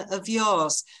of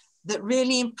yours that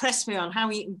really impressed me on how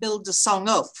you can build a song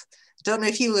up. Don't know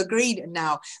if you'll agree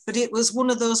now, but it was one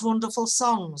of those wonderful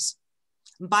songs.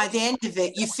 And by the end of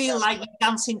it, you feel like you're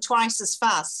dancing twice as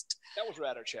fast. That was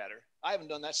Ratter Chatter. I haven't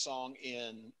done that song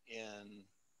in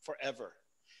forever.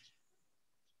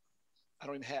 I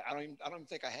don't even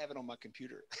think I have it on my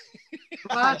computer.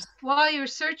 While you're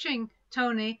searching,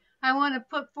 Tony, I want to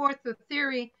put forth the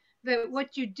theory that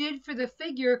what you did for the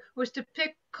figure was to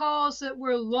pick calls that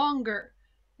were longer,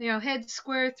 head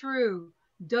square through,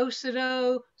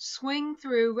 do-si-do, swing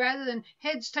through, rather than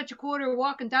heads touch a quarter,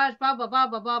 walk and dodge, blah, blah, blah,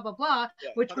 blah, blah, blah, blah,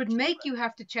 which would make you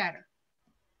have to chatter.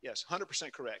 Yes,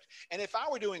 100% correct. And if I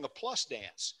were doing a plus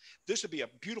dance, this would be a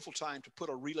beautiful time to put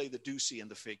a relay the deucey in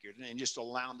the figure and just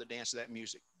allow them to dance to that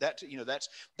music. That, you know,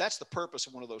 that's the purpose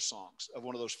of one of those songs, of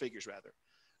one of those figures rather.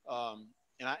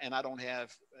 And I don't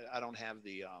have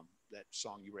the that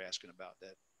song you were asking about,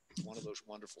 that one of those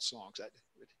wonderful songs.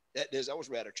 That was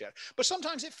Ratter Chatter. But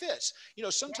sometimes it fits. You know,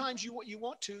 sometimes you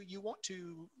want to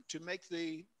make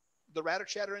the Ratter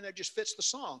Chatter in there just fits the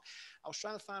song. I was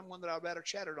trying to find one that I Ratter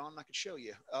Chattered on and I could show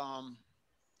you. I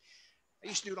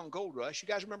used to do it on Gold Rush. You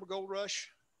guys remember Gold Rush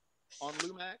on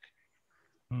Lumac?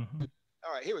 Mm-hmm.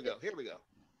 All right, here we go.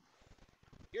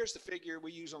 Here's the figure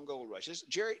we use on Gold Rush.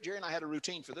 Jerry and I had a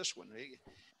routine for this one.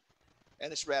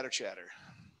 And it's Ratter Chatter.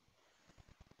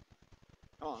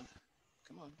 Come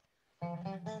on.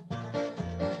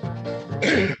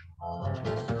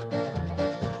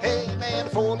 Hey man,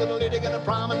 four little lady got a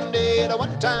promenade.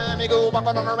 One time you go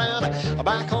bopping on around,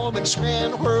 back home and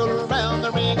spin, whirl around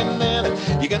the ring, and then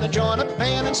you're gonna join a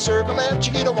band and circle left.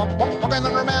 You get a walking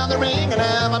around the ring, and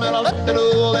now I'm in a left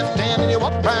hand, and you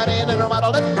walk right in, and a right, a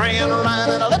left grand, right,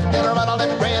 and a left and a right, a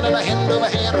left grand, and a hand over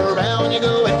hand around you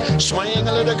go, and swing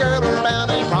a little girl around,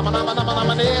 and you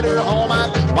promenade her home. I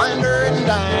wind her and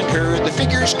dine her. The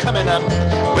figure's coming up.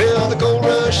 Well, the Gold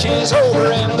Rush is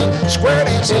over, and the square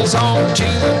dance is on. 2,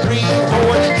 3,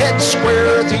 4, head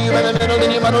square, 3 in the middle,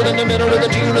 then you muddle in the middle of the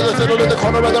tune of the fiddle to the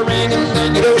corner of the ring, and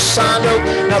then you do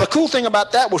sando. Now the cool thing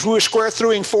about that was we were square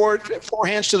throughing four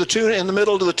hands to the tune in the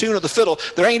middle to the tune of the fiddle.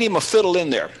 There ain't even a fiddle in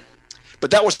there,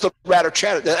 but that was the Ratter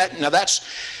Chatter. Now that's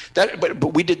that.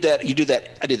 But we did that. You do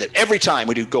that. I did that every time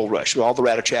we do Gold Rush with all the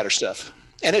Ratter Chatter stuff,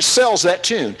 and it sells that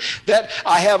tune. That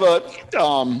I have a.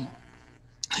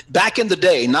 Back in the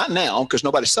day, not now because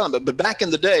nobody's selling it, but back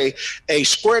in the day, a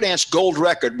square dance gold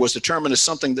record was determined as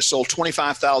something that sold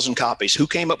 25,000 copies. Who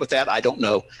came up with that? I don't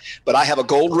know. But I have a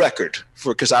gold record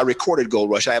because I recorded Gold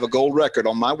Rush. I have a gold record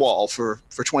on my wall for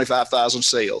 25,000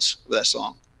 sales of that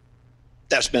song.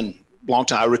 That's been a long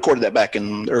time. I recorded that back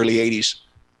in the early 80s.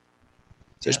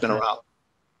 So it's been around.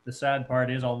 The sad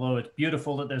part is, although it's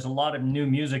beautiful that there's a lot of new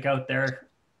music out there,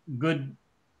 good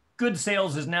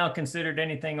sales is now considered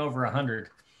anything over 100.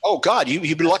 Oh God,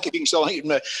 you'd be lucky if you can sell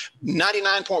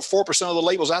 99.4% of the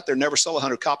labels out there never sell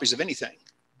 100 copies of anything.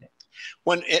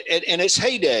 When in its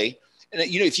heyday, and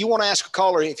you know, if you want to ask a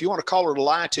caller, if you want a caller to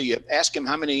lie to you, ask him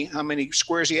how many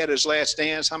squares he had at his last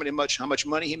dance, how much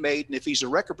money he made, and if he's a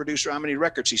record producer, how many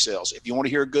records he sells. If you want to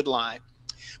hear a good lie.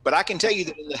 But I can tell you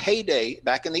that in the heyday,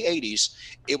 back in the 80s,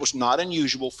 it was not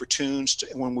unusual for tunes to,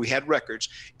 when we had records,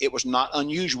 it was not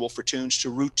unusual for tunes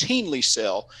to routinely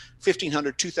sell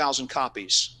 1,500, 2,000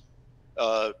 copies.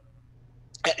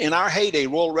 In our heyday,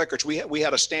 Royal Records, we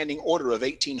had a standing order of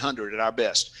 1,800 at our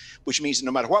best, which means that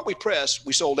no matter what we pressed,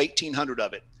 we sold 1,800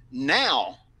 of it.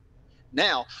 Now,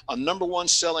 a number one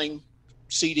selling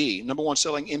CD, number one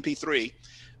selling MP3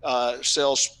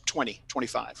 sells 20,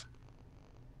 25.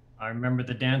 I remember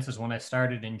the dances when I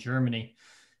started in Germany.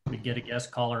 We'd get a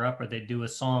guest caller up or they'd do a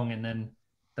song, and then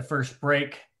the first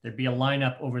break, there'd be a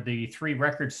lineup over the 3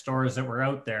 record stores that were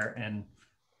out there. And,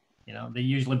 you know, they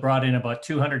usually brought in about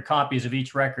 200 copies of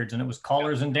each record, and it was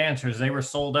callers and dancers. They were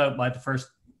sold out by the first,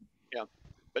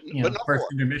 but no first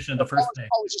intermission of the first day.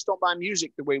 Callers just don't buy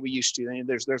music the way we used to. And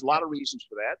there's a lot of reasons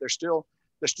for that. There's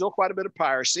still quite a bit of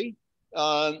piracy.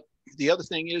 The other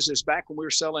thing is back when we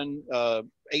were selling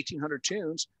 1,800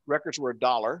 tunes, records were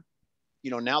 $1.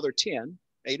 You know, now they're 10,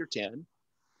 8 or 10. You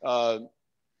know,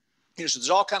 so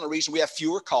there's all kind of reasons. We have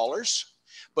fewer callers,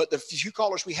 but the few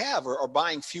callers we have are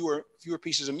buying fewer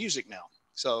pieces of music now.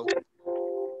 So,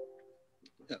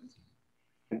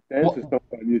 and dancers don't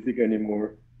buy music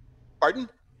anymore. Pardon?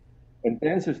 And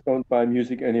dancers don't buy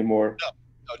music anymore.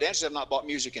 No, dancers have not bought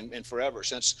music in forever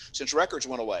since records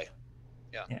went away.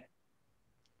 Yeah.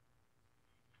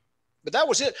 But that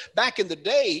was it. Back in the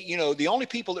day, you know, the only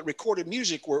people that recorded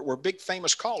music were big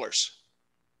famous callers,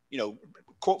 you know,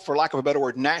 quote, for lack of a better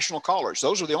word, national callers.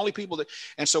 Those were the only people that,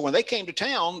 and so when they came to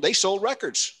town, they sold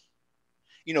records.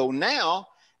 You know, now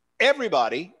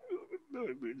everybody's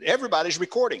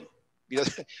recording. You know,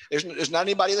 there's not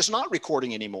anybody that's not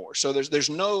recording anymore. So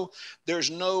there's no,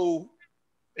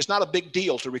 it's not a big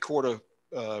deal to record a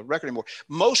record anymore.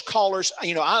 Most callers,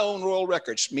 you know, I own Royal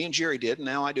Records. Me and Jerry did, and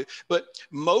now I do. But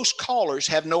most callers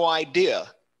have no idea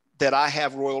that I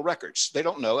have Royal Records. They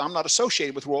don't know. I'm not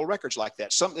associated with Royal Records like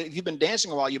that. If you've been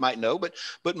dancing a while, you might know, but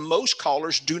most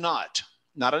callers do not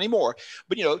anymore.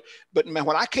 But you know, man,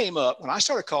 when I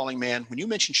started calling, man, when you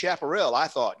mentioned Chaparral, I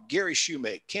thought Gary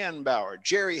Shoemake, Ken Bauer,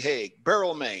 Jerry Haig,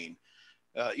 Beryl Main,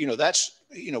 You know, that's,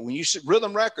 you know, when you said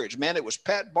Rhythm Records, man, it was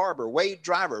Pat Barber, Wade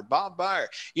Driver, Bob Byer.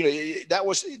 You know, that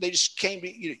was, they just came to,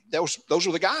 you know, those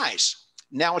were the guys.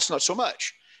 Now it's not so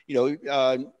much. You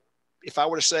know, if I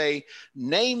were to say,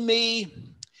 name me,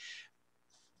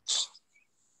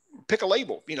 pick a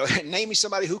label, you know, name me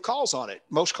somebody who calls on it.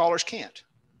 Most callers can't.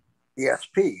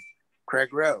 ESP,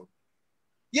 Craig Rowe.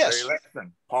 Yes. Larry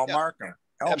Lexman, Paul Markham,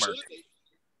 Elmer. Absolutely.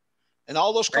 And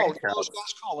all those callers, all those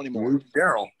guys call anymore.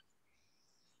 Daryl.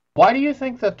 Why do you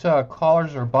think that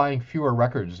callers are buying fewer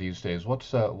records these days?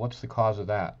 What's the cause of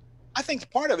that? I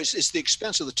think part of it is the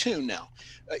expense of the tune now.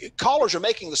 Callers are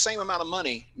making the same amount of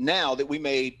money now that we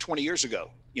made 20 years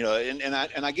ago. You know, and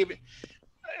I give it,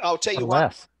 I'll tell you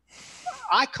what.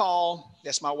 I call,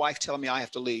 that's my wife telling me I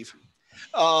have to leave.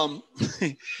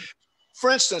 For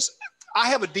instance, I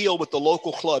have a deal with the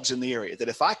local clubs in the area that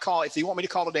if you want me to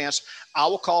call a dance, I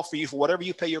will call for you for whatever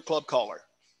you pay your club caller.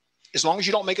 As long as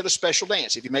you don't make it a special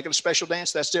dance. If you make it a special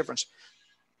dance, that's different.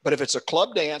 But if it's a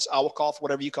club dance, I will call for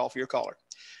whatever you call for your caller.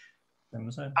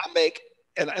 I make,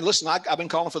 and listen, I've been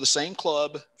calling for the same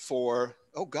club for,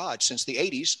 oh God, since the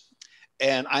 80s.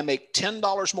 And I make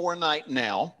 $10 more a night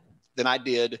now than I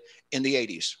did in the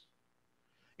 80s.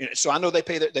 You know, so I know they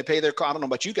pay their, I don't know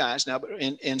about you guys now, but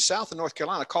in South and North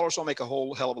Carolina, callers don't make a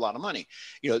whole hell of a lot of money.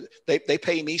 You know, they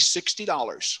pay me $60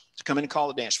 to come in and call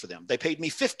a dance for them. They paid me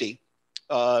 $50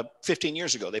 15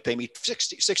 years ago. They pay me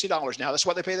 $60 now. That's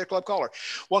what they pay their club caller.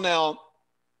 Well, now,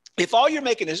 if all you're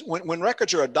making is when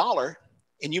records are $1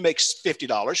 and you make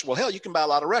 $50, well, hell, you can buy a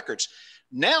lot of records.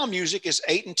 Now music is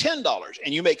 $8 and $10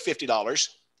 and you make $50.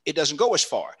 It doesn't go as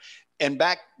far. And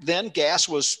back then gas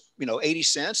was, you know, 80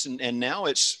 cents and now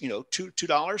it's, you know, $2,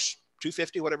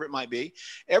 $2.50, whatever it might be.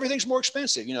 Everything's more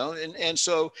expensive, you know, and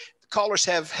so callers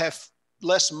have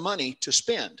less money to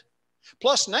spend.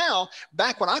 Plus now,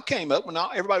 back when I came up, when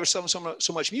everybody was selling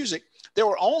so much music, there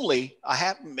were only,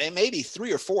 maybe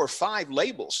 3 or 4 or 5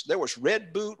 labels. There was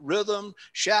Red Boot, Rhythm,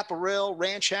 Chaparral,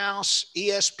 Ranch House,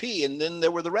 ESP, and then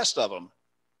there were the rest of them,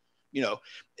 you know.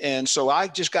 And so I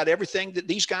just got everything that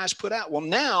these guys put out. Well,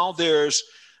 now there's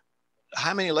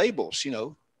how many labels, you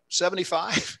know,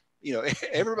 75, you know,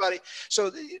 everybody.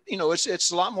 So, you know,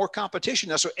 it's a lot more competition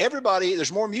now. So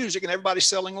there's more music and everybody's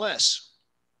selling less.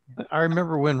 I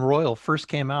remember when Royal first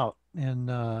came out, and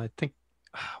I think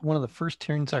one of the first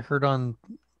tunes I heard on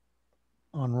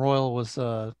Royal was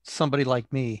Somebody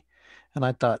Like Me. And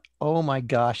I thought, oh my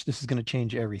gosh, this is going to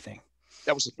change everything.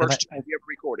 That was the first time you ever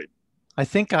recorded. I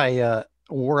think I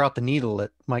wore out the needle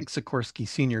at Mike Sikorsky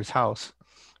Sr.'s house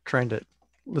trying to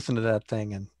listen to that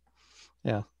thing. And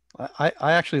yeah, I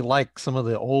actually like some of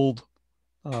the old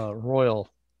Royal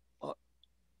an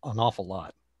awful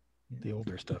lot. The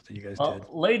older stuff that you guys did.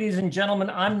 Ladies and gentlemen,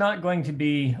 I'm not going to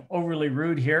be overly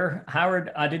rude here.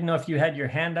 Howard, I didn't know if you had your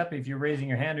hand up, if you're raising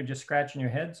your hand or just scratching your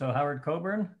head. So Howard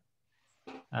Coburn,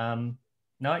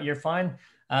 no, you're fine.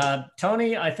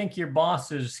 Tony, I think your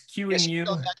boss is cueing you. I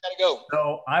gotta go.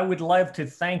 So I would love to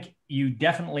thank you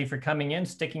definitely for coming in,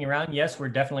 sticking around. Yes, we're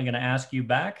definitely going to ask you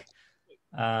back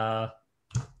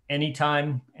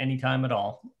anytime at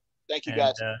all. Thank you,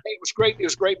 guys. Hey, it was great. It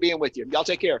was great being with you. Y'all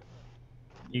take care.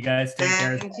 You guys take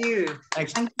care. Thank you.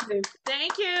 Thanks. Thank you.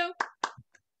 Thank you.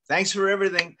 Thanks for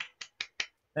everything.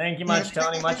 Thank you much,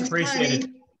 Tony. Much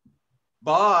appreciated.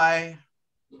 Bye.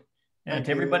 And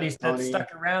to everybody that's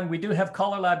stuck around, we do have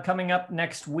Caller Lab coming up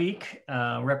next week.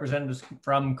 Representatives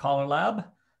from Caller Lab.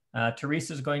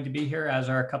 Teresa's going to be here, as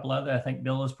are a couple other. I think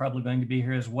Bill is probably going to be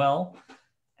here as well.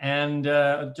 And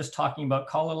just talking about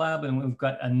Caller Lab, and we've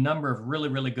got a number of really,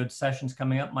 really good sessions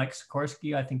coming up. Mike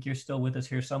Sikorsky, I think you're still with us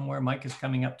here somewhere. Mike is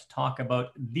coming up to talk about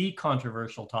the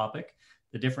controversial topic,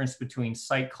 the difference between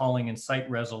site calling and site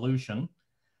resolution.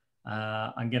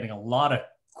 I'm getting a lot of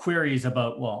queries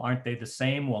about, well, aren't they the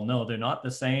same? Well, no, they're not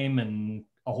the same, and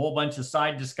a whole bunch of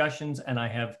side discussions. And I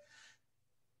have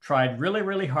tried really,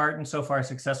 really hard and so far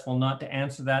successful not to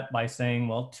answer that by saying,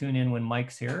 well, tune in when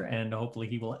Mike's here and hopefully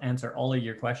he will answer all of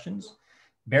your questions.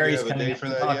 Barry's coming. Do you have a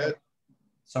date for that yet?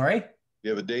 Sorry?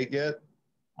 You have a date yet?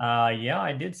 Yeah,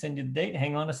 I did send you the date.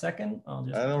 Hang on a second. I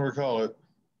don't recall it.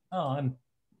 Oh, I don't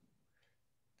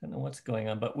know what's going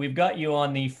on, but we've got you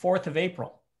on the 4th of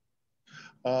April.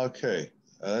 Okay.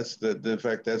 In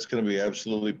fact, that's going to be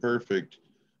absolutely perfect.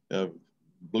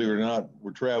 Believe it or not, we're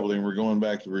traveling. We're going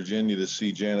back to Virginia to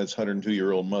see Janet's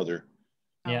 102-year-old mother.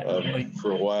 Yeah,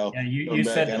 for a while. Yeah, you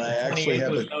said that the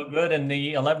 28th was no good and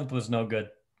the 11th was no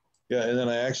good. Yeah, and then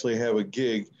I actually have a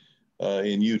gig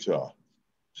in Utah.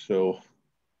 So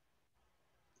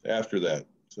after that,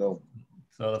 so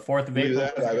the 4th of April.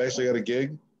 I've actually got a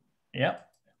gig. Yep.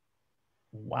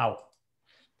 Wow.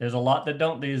 There's a lot that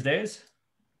don't these days.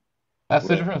 That's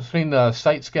the difference between the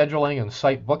site scheduling and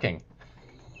site booking.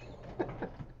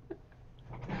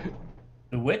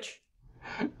 The which?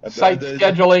 Site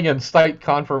scheduling and site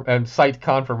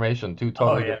confirmation, two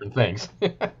totally different things.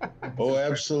 Oh,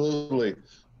 absolutely.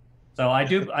 So I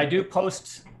do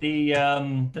post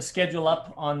the schedule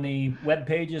up on the web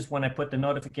pages when I put the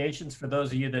notifications. For those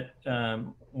of you that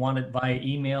want it via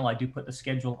email, I do put the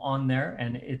schedule on there,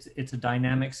 and it's a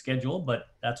dynamic schedule, but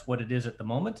that's what it is at the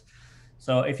moment.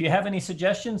 So if you have any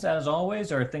suggestions, as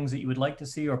always, or things that you would like to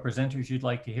see or presenters you'd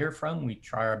like to hear from, we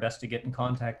try our best to get in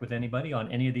contact with anybody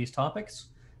on any of these topics.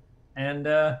 And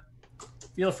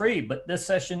feel free, but this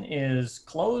session is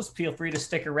closed. Feel free to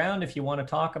stick around if you want to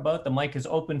talk about. The mic is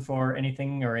open for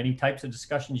anything or any types of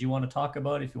discussions you want to talk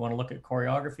about. If you want to look at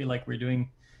choreography like we're doing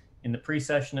in the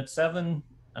pre-session at 7,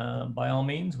 by all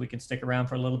means, we can stick around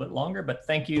for a little bit longer. But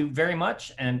thank you very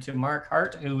much. And to Mark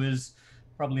Hart, who is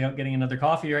probably out getting another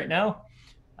coffee right now,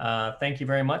 thank you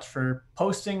very much for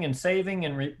posting and saving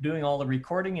and doing all the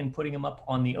recording and putting them up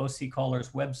on the OC Callers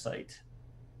website.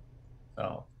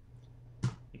 So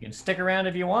you can stick around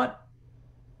if you want,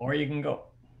 or you can go.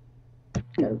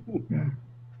 Good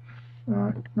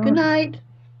night.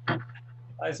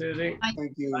 Bye, Susie.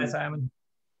 Thank you. Bye, Simon.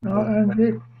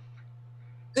 Good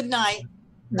night.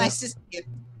 Nice to see you.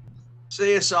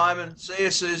 See you, Simon. See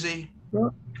you, Susie.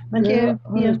 Thank you.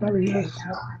 Yeah.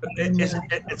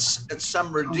 It's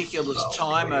some ridiculous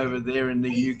time over there in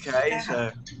the UK.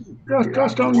 So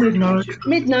Just on midnight.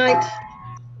 Midnight.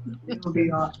 It'll be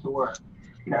off to work.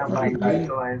 Now, so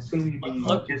I assume you mean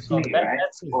just me, right?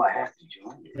 Well, I have to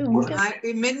join you. It might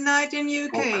be midnight in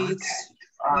UK. It's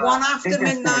 1 after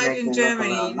midnight in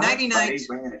Germany. Nighty night.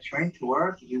 Bringing a train to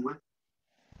work. You would.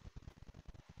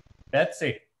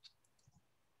 Betsy,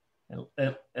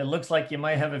 it looks like you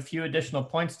might have a few additional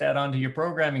points to add on to your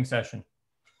programming session.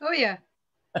 Oh, yeah.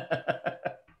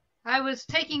 I was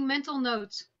taking mental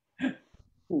notes.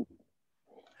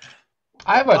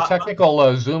 I have a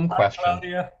technical Zoom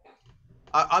question.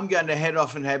 I'm going to head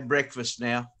off and have breakfast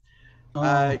now.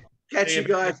 Catch you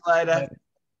guys later.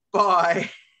 Bye.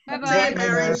 Bye-bye.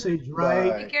 Message,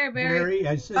 right? Take care, Barry. Barry,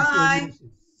 I sent you a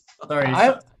message. Sorry.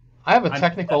 I have a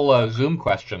technical Zoom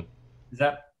question.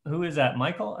 Who is that,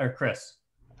 Michael or Chris?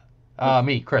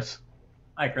 Me, Chris.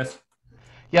 Hi, Chris.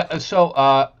 Yeah,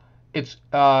 so it's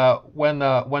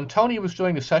when Tony was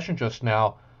doing the session just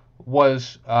now,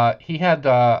 he had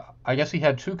I guess he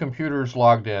had 2 computers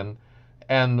logged in,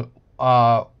 and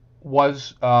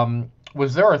was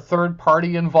there a third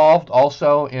party involved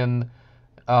also in,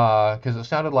 because it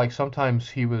sounded like sometimes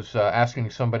he was asking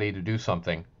somebody to do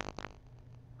something.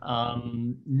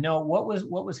 No, what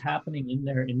was happening in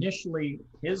there initially,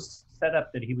 his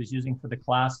setup that he was using for the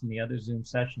class and the other Zoom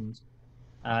sessions,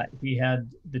 he had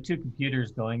the 2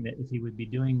 computers going, that if he would be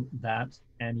doing that,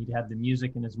 and he'd have the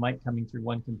music and his mic coming through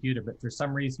one computer, but for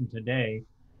some reason today,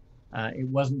 it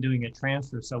wasn't doing a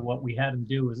transfer. So what we had him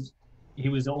do was, he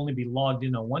was only be logged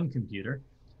in on one computer.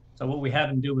 So what we had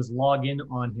him do was log in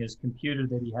on his computer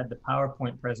that he had the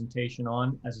PowerPoint presentation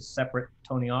on as a separate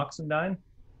Tony Oxendine,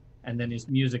 and then his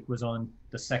music was on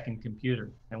the second computer.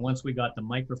 And once we got the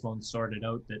microphone sorted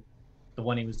out, that the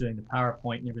one he was doing the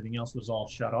PowerPoint and everything else was all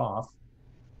shut off,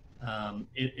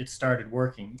 it started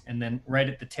working. And then right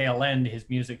at the tail end, his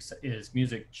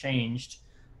music changed,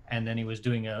 and then he was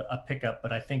doing a pickup.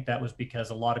 But I think that was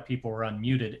because a lot of people were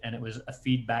unmuted, and it was a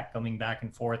feedback coming back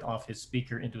and forth off his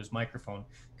speaker into his microphone,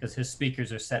 because his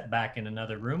speakers are set back in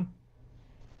another room.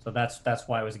 So that's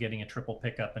why I was getting a triple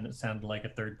pickup, and it sounded like a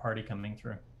third party coming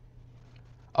through.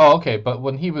 Oh, okay. But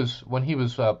when he was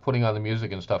putting on the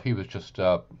music and stuff, he was just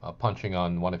punching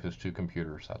on one of his 2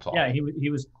 computers. That's all. Yeah, he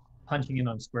was punching in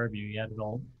on SquareView. He had it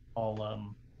all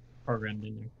programmed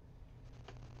in there.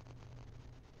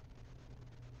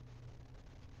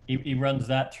 He runs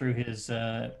that through his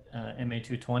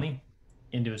MA220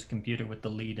 into his computer with the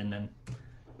lead, and then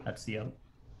that's the out.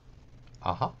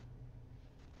 Uh-huh.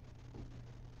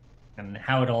 And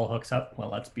how it all hooks up, well,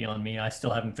 that's beyond me. I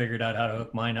still haven't figured out how to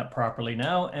hook mine up properly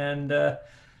now, and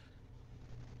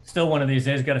still one of these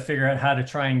days got to figure out how to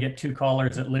try and get 2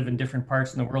 callers that live in different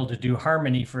parts in the world to do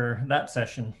harmony for that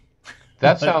session.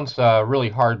 That sounds really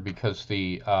hard, because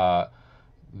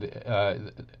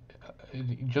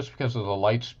just because of the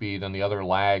light speed and the other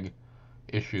lag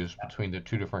issues between the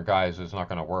 2 different guys is not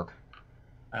going to work.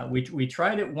 We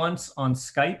tried it once on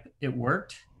Skype, it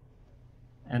worked.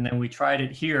 And then we tried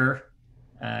it here,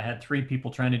 had 3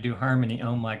 people trying to do harmony.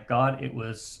 Oh my God, it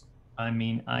was, I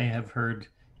mean, I have heard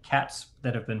cats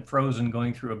that have been frozen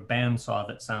going through a bandsaw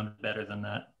that sounded better than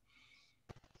that.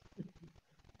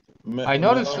 I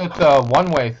noticed that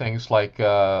one-way things like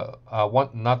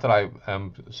not that I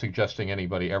am suggesting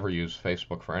anybody ever use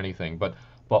Facebook for anything, but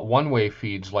one-way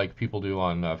feeds like people do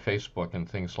on Facebook and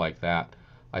things like that.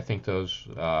 I think those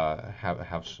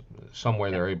have some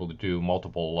way they're able to do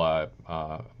multiple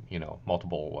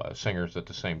multiple singers at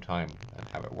the same time and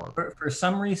have it work. For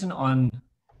some reason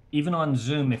even on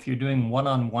Zoom, if you're doing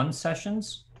one-on-one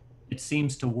sessions, it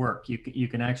seems to work. You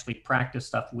can actually practice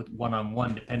stuff with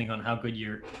one-on-one depending on how good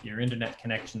your internet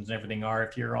connections and everything are.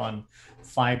 If you're on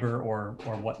fiber or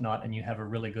whatnot and you have a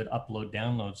really good upload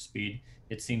download speed,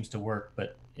 it seems to work.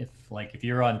 But if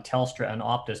you're on Telstra and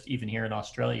Optus, even here in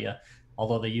Australia,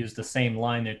 although they use the same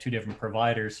line, they're two different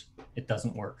providers, it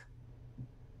doesn't work.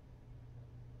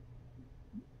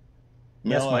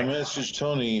 Mel, Yes, I Mike. messaged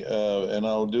Tony, and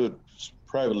I'll do it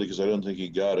privately because I don't think he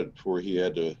got it before he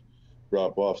had to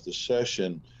drop off the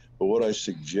session. But what I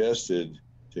suggested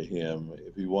to him,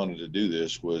 if he wanted to do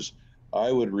this, was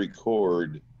I would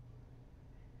record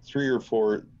 3 or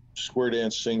 4 square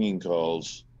dance singing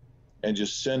calls and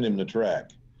just send him the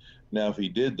track. Now, if he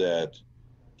did that,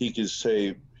 he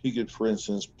could, for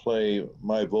instance, play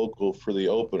my vocal for the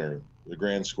opener, the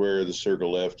grand square, the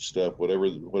circle left stuff,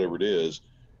 whatever it is.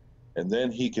 And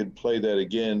then he could play that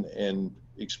again and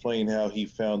explain how he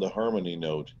found the harmony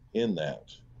note in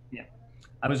that. Yeah,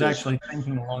 I was actually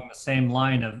thinking along the same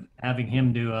line of having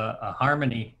him do a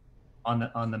harmony on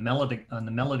the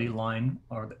melody line,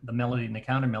 or the melody and the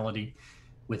counter melody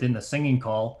within the singing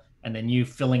call, and then you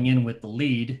filling in with the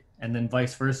lead, and then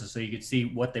vice versa, so you could see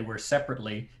what they were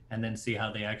separately and then see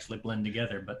how they actually blend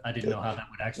together. But I didn't know how that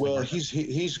would actually work.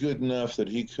 He's good enough that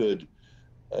he could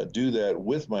do that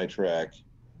with my track,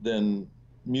 then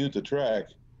mute the track,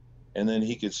 and then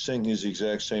he could sing his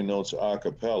exact same notes a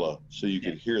cappella, so you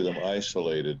could hear them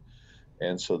isolated.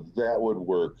 And so that would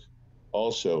work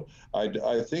also.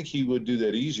 I think he would do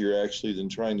that easier actually than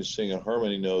trying to sing a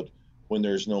harmony note when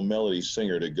there's no melody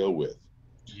singer to go with.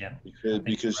 Yeah.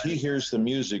 Because he hears the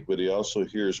music, but he also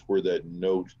hears where that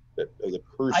note that the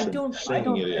person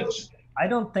singing it is. I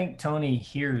don't think Tony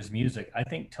hears music. I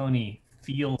think Tony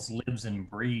feels, lives, and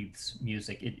breathes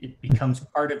music. It becomes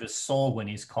part of his soul when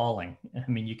he's calling. I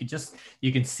mean, you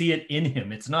can see it in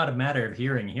him. It's not a matter of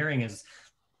hearing. Hearing is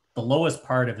the lowest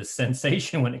part of his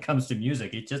sensation when it comes to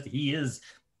music. He is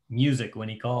music when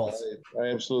he calls. I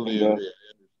absolutely agree.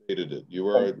 I understated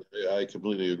it. I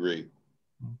completely agree.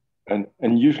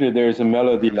 And usually there's a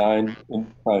melody line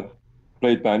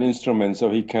played by an instrument, so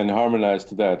he can harmonize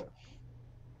to that.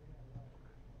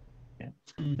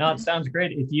 No, it sounds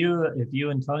great. If you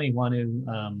and Tony want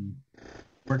to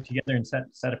work together and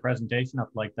set a presentation up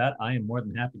like that, I am more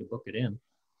than happy to book it in.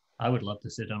 I would love to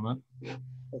sit on it.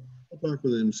 I'll talk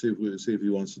with him, see if he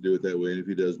wants to do it that way, and if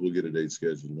he does, we'll get a date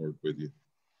scheduled and work with you.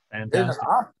 Fantastic.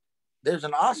 There's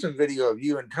an awesome video of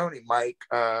you and Tony, Mike,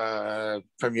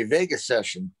 from your Vegas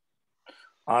session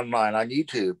online on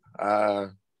YouTube.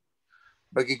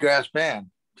 Boogie Grass Band.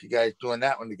 You guys doing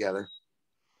that one together.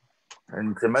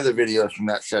 And some other videos from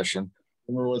that session.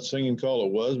 Remember what singing call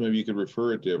it was? Maybe you could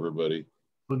refer it to everybody.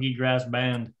 Boogie Grass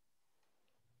Band.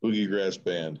 Boogie Grass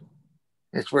Band.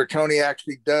 It's where Tony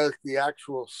actually does the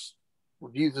actual,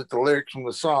 uses the lyrics from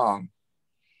the song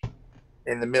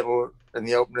in the middle, in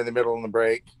the opener, in the middle, and the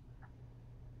break.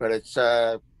 But it's,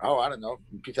 I don't know,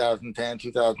 from 2010,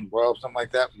 2012, something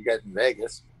like that, for you guys in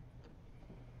Vegas.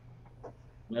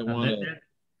 I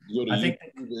think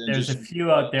there's a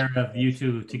few out there of you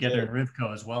two together in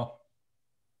Rivco as well.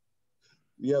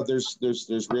 Yeah, there's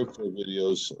Rivco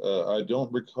videos. I don't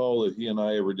recall that he and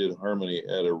I ever did harmony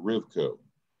at a Rivco.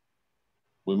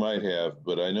 We might have,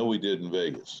 but I know we did in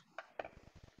Vegas.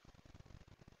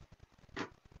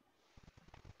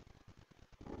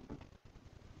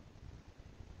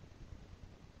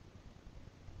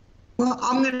 Well,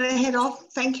 I'm going to head off.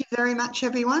 Thank you very much,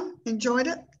 everyone. Enjoyed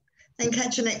it. And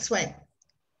catch you next week.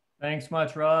 Thanks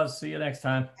much, Roz. See you next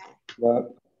time.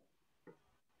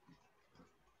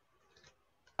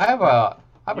 I have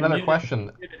another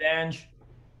question. Ange.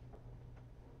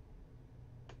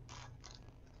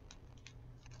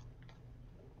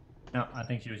 No, I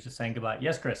think she was just saying goodbye.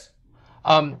 Yes, Chris.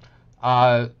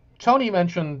 Tony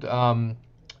mentioned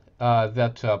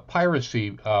that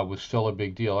piracy was still a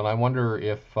big deal, and I wonder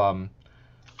if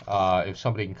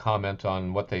somebody can comment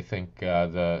on what they think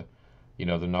the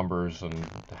numbers and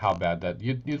how bad that.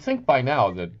 You'd think by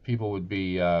now that people would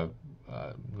be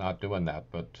not doing that,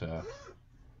 but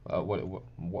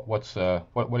what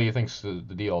do you think's the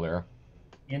deal there?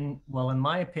 In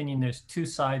my opinion, there's two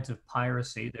sides of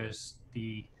piracy. There's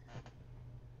the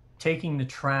taking the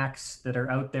tracks that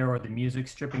are out there or the music,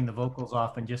 stripping the vocals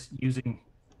off and just using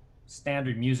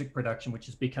standard music production, which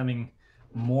is becoming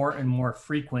more and more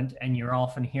frequent, and you're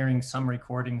often hearing some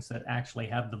recordings that actually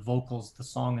have the vocals, the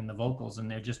song and the vocals,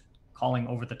 and they're just calling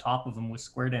over the top of them with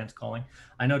square dance calling.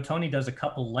 I know Tony does a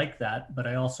couple like that, but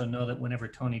I also know that whenever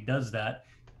Tony does that,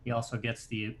 he also gets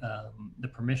the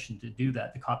permission to do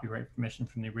that, the copyright permission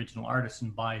from the original artist,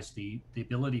 and buys the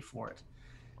ability for it.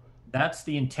 That's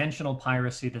the intentional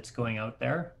piracy that's going out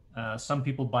there. Some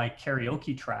people buy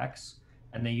karaoke tracks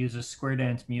and they use a square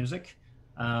dance music.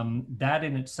 That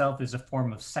in itself is a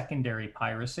form of secondary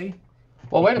piracy.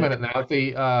 Well, wait a minute now.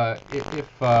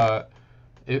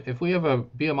 If we have a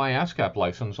BMI ASCAP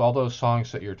license, all those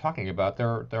songs that you're talking about,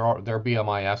 they're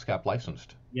BMI ASCAP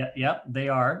licensed. Yeah, they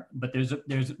are. But there's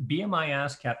BMI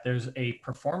ASCAP. There's a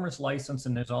performer's license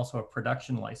and there's also a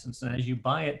production license. And as you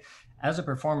buy it as a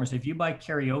performance, if you buy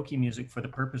karaoke music for the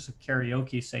purpose of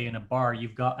karaoke, say in a bar,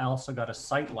 you've also got a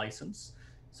site license.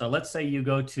 So let's say you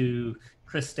go to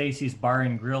Chris Stacy's Bar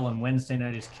and Grill and Wednesday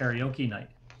night is karaoke night.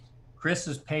 Chris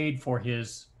is paid for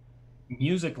his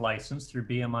music license through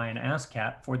BMI and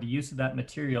ASCAP for the use of that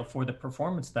material, for the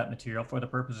performance of that material, for the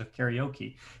purpose of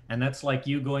karaoke. And that's like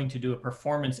you going to do a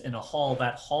performance in a hall.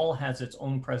 That hall has its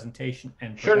own presentation.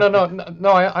 And sure, no,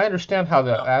 I understand how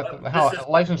how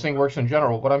licensing works in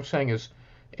general. What I'm saying is,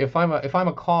 if I'm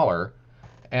a caller,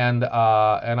 and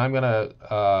I'm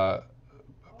gonna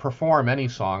perform any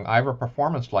song, I have a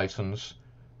performance license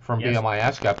from BMI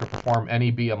ASCAP to perform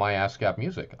any BMI ASCAP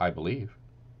music, I believe.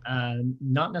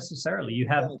 Not necessarily. You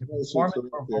have to perform it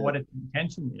for what its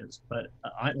intention is. But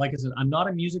like I said, I'm not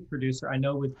a music producer. I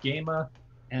know with GEMA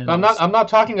and I'm not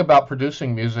talking about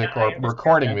producing music or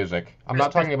recording music. I'm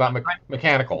not talking about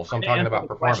mechanicals. I'm talking about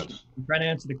performance. I'm trying to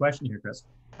answer the question here, Chris.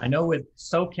 I know with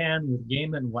SOCAN, with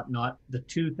GEMA and whatnot, the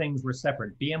two things were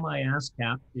separate. BMI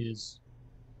ASCAP is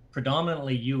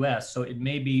predominantly US, so it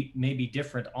may be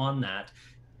different on that.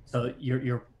 So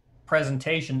your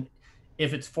presentation,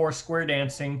 if it's for square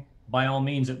dancing, by all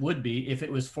means it would be. If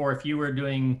you were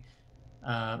doing,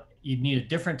 you'd need a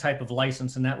different type of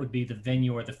license, and that would be the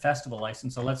venue or the festival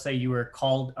license. So let's say you were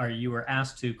called, or you were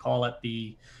asked to call at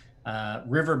the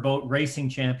riverboat racing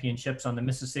championships on the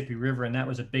Mississippi River, and that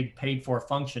was a big paid for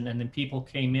function, and then people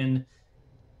came in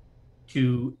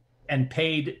and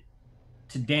paid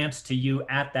to dance to you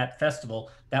at that festival.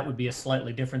 That would be a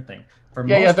slightly different thing.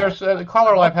 There's the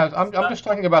Caller Lab has. I'm just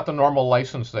talking about the normal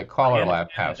license that Caller Lab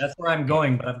has. That's where I'm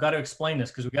going, but I've got to explain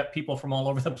this because we've got people from all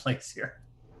over the place here.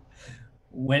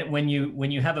 When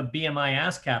you have a BMI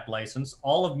ASCAP license,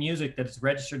 all of music that is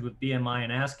registered with BMI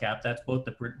and ASCAP, that's both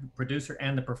the producer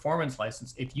and the performance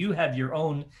license. If you have your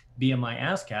own BMI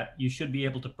ASCAP, you should be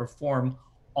able to perform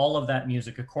all of that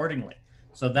music accordingly.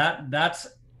 So that's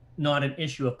not an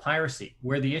issue of piracy.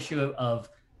 Where the issue of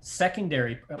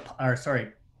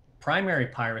primary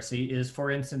piracy is,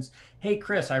 for instance, hey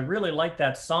Chris, I really like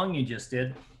that song you just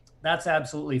did. That's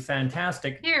absolutely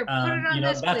fantastic. Here, put it on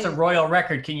this, that's please. a royal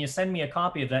record. Can you send me a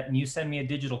copy of that? And you send me a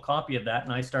digital copy of that,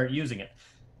 and I start using it.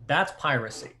 That's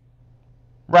piracy.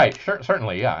 Right.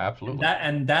 Certainly. Yeah. Absolutely.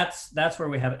 That's where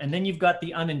we have it. And then you've got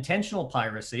the unintentional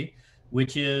piracy,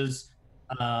 which is,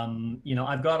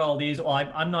 I've got all these. Well,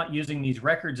 I'm not using these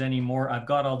records anymore. I've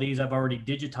got all these. I've already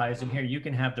digitized them. Here, you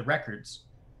can have the records.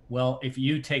 Well, if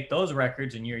you take those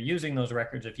records and you're using those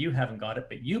records, if you haven't got it,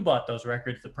 but you bought those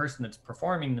records, the person that's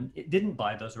performing them didn't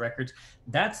buy those records.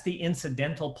 That's the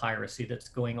incidental piracy that's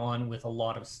going on with a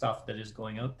lot of stuff that is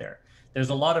going out there.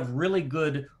 There's a lot of really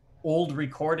good old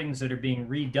recordings that are being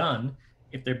redone.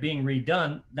 If they're being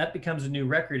redone, that becomes a new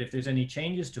record if there's any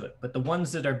changes to it. But the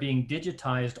ones that are being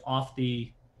digitized off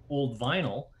the old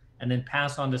vinyl and then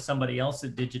pass on to somebody else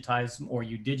that digitizes them, or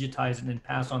you digitize and then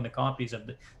pass on the copies of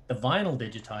the vinyl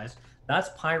digitized, that's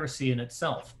piracy in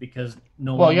itself, because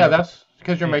that's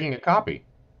because you're making a copy.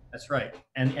 That's right.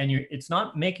 And it's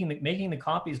not making the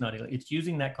copy is not illegal. It's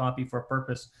using that copy for a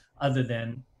purpose other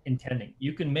than intending.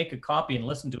 You can make a copy and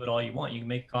listen to it all you want. You can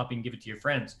make a copy and give it to your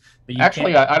friends. But you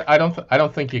actually, I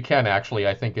don't think you can. Actually,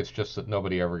 I think it's just that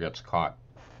nobody ever gets caught.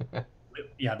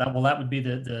 Yeah, that would be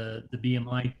the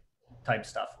BMI type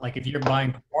stuff. Like if you're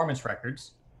buying performance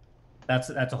records, that's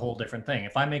a whole different thing.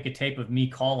 If I make a tape of me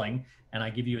calling and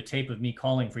I give you a tape of me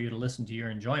calling for you to listen to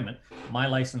your enjoyment, my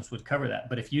license would cover that.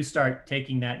 But if you start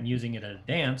taking that and using it at a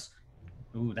dance,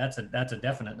 ooh, that's a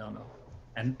definite no-no.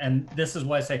 And this is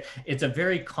why I say it's a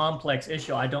very complex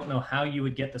issue. I don't know how you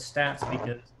would get the stats,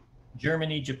 because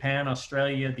Germany, Japan,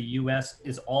 Australia, the US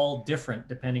is all different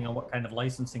depending on what kind of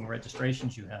licensing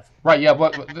registrations you have. Right, yeah,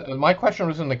 but my question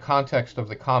was in the context of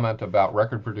the comment about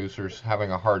record producers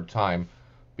having a hard time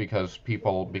because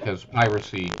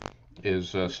piracy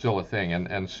is still a thing.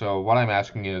 And so what I'm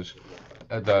asking is,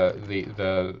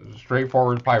 the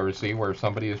straightforward piracy where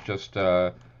somebody is just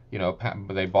you know,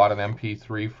 they bought an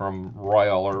MP3 from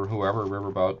Royal or whoever,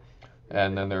 Riverboat,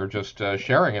 and then they're just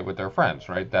sharing it with their friends,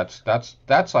 right? That's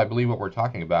I believe what we're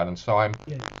talking about. And so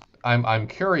I'm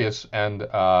curious and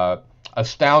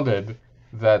astounded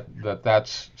that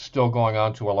that's still going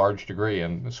on to a large degree,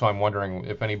 and so I'm wondering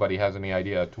if anybody has any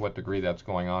idea to what degree that's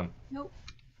going on. Nope.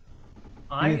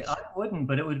 I wouldn't,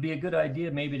 but it would be a good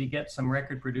idea maybe to get some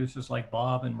record producers like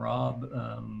Bob and Rob,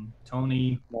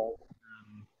 Tony.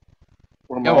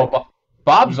 Yeah, well,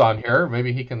 Bob's on here.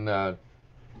 Maybe he can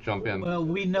jump in. Well,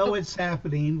 we know it's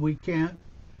happening. We can't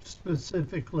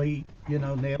specifically, you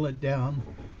know, nail it down.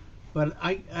 But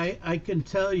I can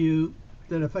tell you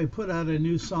that if I put out a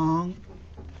new song,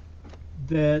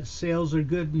 that sales are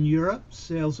good in Europe,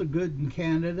 sales are good in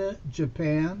Canada,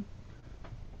 Japan,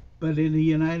 but in the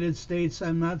United States,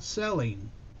 I'm not selling.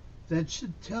 That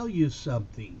should tell you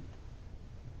something.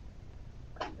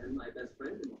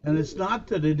 And it's not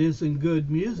that it isn't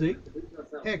good music.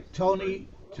 Heck, Tony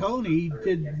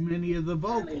did many of the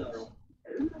vocals.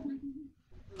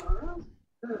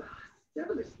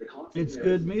 It's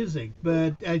good music,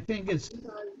 but I think it's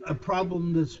a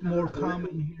problem that's more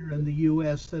common here in the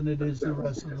U.S. than it is the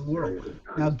rest of the world.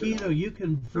 Now, Guido, you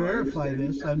can verify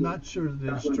this. I'm not sure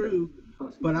that it's true,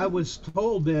 but I was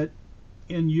told that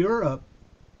in Europe,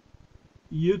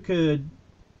 you could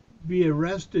be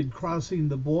arrested crossing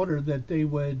the border, that they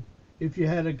would, if you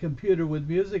had a computer with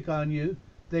music on you,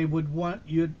 they would want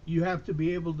you have to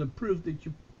be able to prove that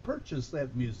you purchased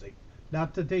that music.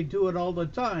 Not that they do it all the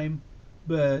time,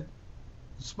 but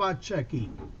spot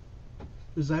checking.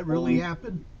 Does that really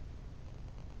happen?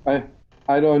 I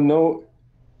don't know.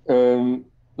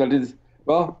 That is,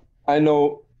 well, I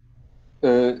know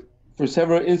for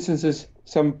several instances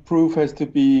some proof has to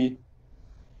be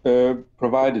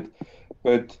provided,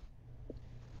 but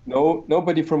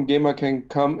nobody from GEMA can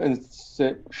come and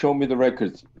show me the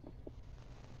records.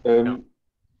 No.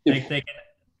 They can,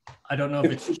 I don't know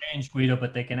if it's changed, Guido,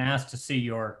 but they can ask to see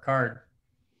your card.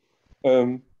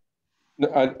 I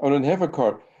don't have a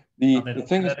card. The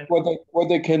thing is, what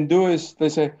they can do is they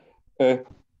say,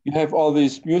 you have all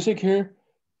this music here.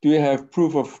 Do you have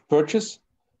proof of purchase?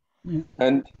 Yeah.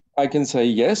 And I can say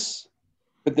yes,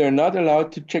 but they're not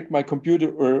allowed to check my computer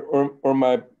or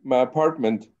my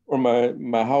apartment or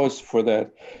my house for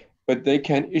that. But they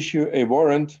can issue a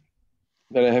warrant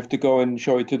that I have to go and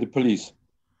show it to the police.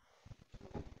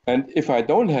 And if I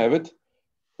don't have it,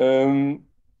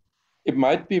 it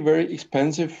might be very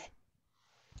expensive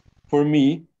for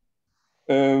me.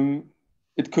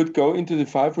 It could go into the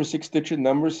 5 or 6 digit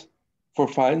numbers for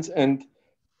fines and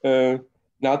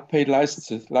not paid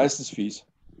license fees.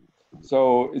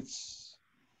 So it's,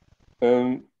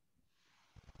 and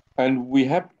we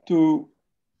have to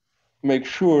make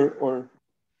sure, or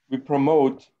we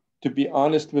promote, to be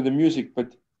honest with the music.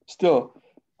 But still,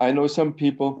 I know some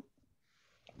people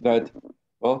that,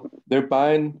 well, they're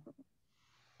buying,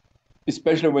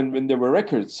 especially when there were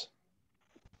records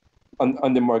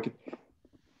on the market.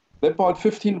 They bought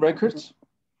 15 records,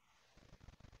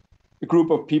 a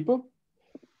group of people,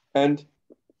 and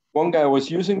one guy was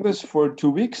using this for 2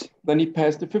 weeks. Then he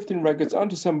passed the 15 records on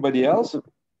to somebody else.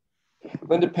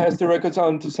 Then they passed the records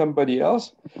on to somebody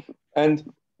else,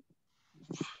 and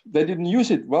they didn't use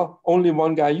it. Well, only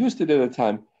one guy used it at a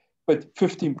time, but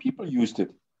 15 people used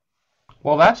it.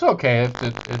 Well, that's okay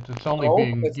if it's only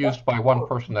being used by one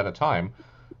person at a time.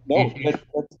 No,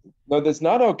 that's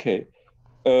not okay.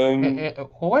 Well,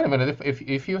 wait a minute.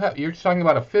 If you're talking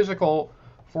about a physical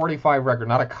 45 record,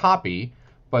 not a copy,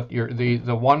 but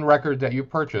the one record that you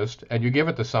purchased and you give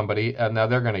it to somebody and now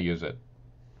they're going to use it.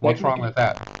 What's wrong with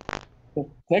that?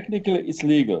 Technically, it's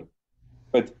legal,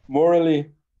 but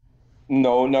morally,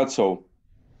 no, not so.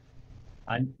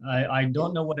 I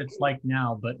don't know what it's like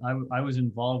now, but I was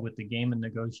involved with the game and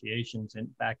negotiations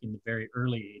back in the very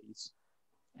early 80s.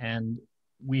 And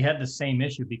we had the same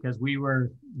issue because we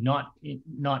were not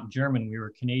German, we were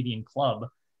a Canadian club.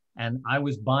 And I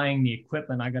was buying the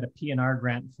equipment. I got a P&R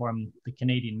grant from the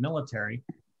Canadian military.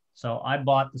 So I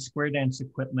bought the square dance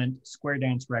equipment, square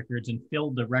dance records, and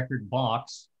filled the record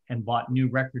box and bought new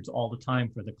records all the time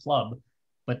for the club.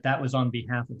 But that was on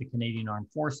behalf of the Canadian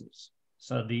Armed Forces.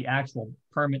 So the actual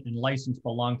permit and license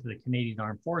belonged to the Canadian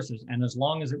Armed Forces. And as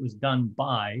long as it was done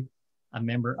by a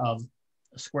member of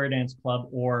a square dance club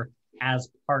or as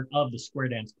part of the square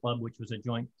dance club, which was a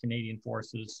joint Canadian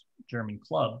Forces German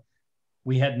club,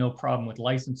 we had no problem with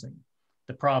licensing.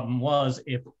 The problem was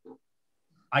if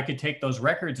I could take those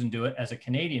records and do it as a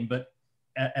Canadian, but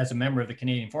as a member of the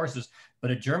Canadian Forces,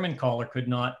 but a German caller could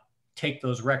not take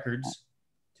those records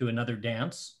to another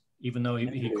dance even though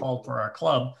he called for our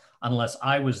club, unless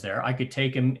I was there. I could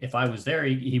take him if I was there.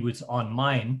 He was on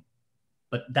mine,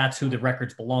 but that's who the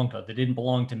records belonged to. They didn't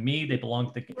belong to me. They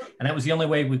belonged to and that was the only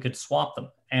way we could swap them.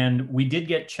 And we did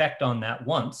get checked on that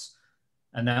once.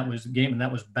 And that was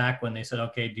back when they said,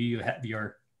 okay, do you have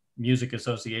your music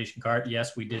association card?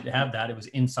 Yes, we did have that. It was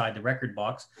inside the record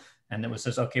box. And it was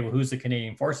says, okay, well, who's the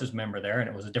Canadian Forces member there? And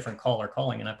it was a different caller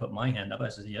calling. And I put my hand up. I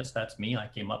said, yes, that's me. I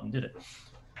came up and did it.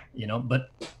 You know,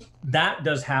 but that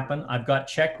does happen. I've got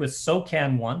checked with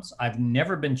SOCAN once. I've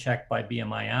never been checked by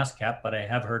BMI ASCAP, but I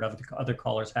have heard other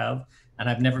callers have. And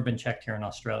I've never been checked here in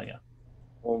Australia.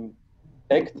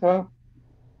 ECTA,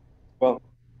 well,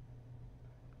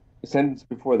 a sentence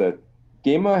before that.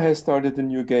 GEMA has started a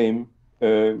new game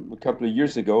a couple of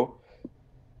years ago.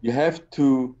 You have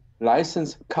to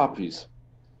license copies.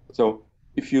 So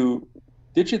if you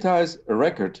digitize a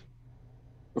record,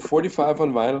 a 45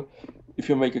 on vinyl, if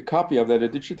you make a copy of that, a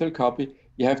digital copy,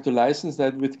 you have to license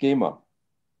that with GEMA.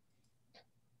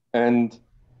 And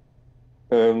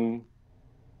in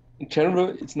general,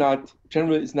 it's not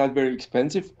very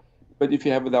expensive, but if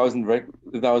you have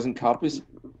 1,000 copies,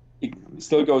 it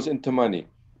still goes into money.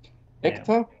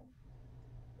 ECTA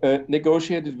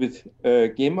negotiated with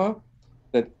GEMA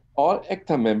that all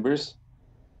ECTA members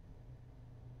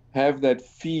have that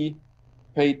fee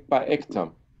paid by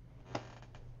ECTA.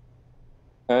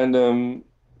 And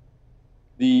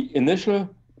the initial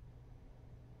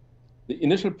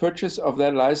purchase of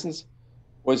that license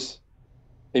was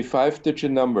a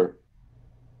 5-digit number,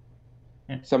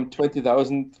 some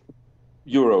 20,000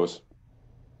 euros,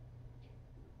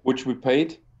 which we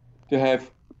paid to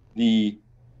have the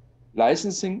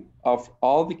licensing of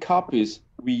all the copies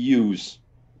we use.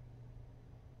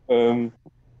 And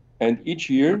each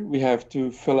year we have to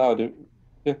fill out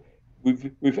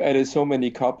we've added so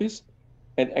many copies,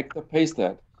 and ECTA pays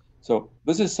that. So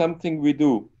this is something we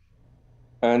do.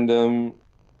 And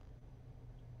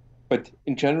but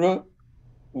in general,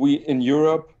 we in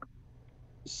Europe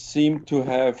seem to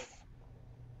have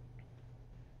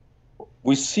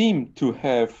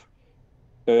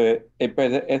a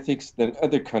better ethics than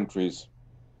other countries.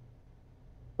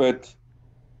 But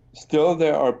still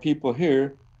there are people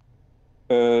here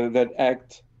that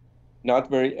act not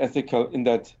very ethical in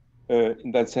that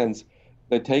sense.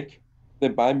 They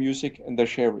buy music and they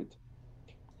share it.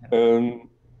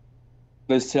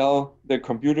 They sell their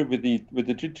computer with the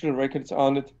digital records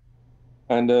on it,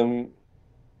 and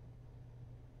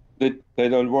they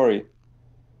don't worry.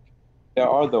 There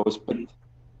are those,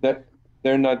 but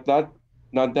they're not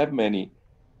that many,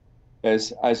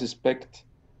 as I suspect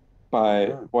by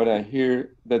what I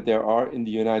hear that there are in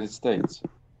the United States.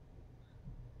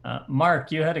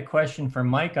 Mark, you had a question for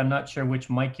Mike. I'm not sure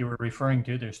which Mike you were referring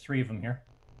to. There's 3 of them here.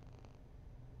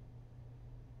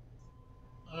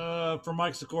 For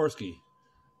Mike Sikorsky.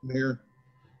 Here.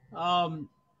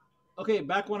 Okay,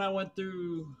 back when I went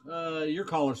through your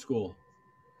caller school.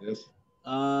 Yes.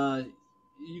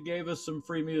 You gave us some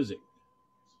free music.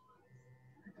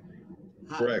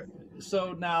 Correct.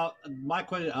 So now my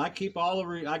question, I keep all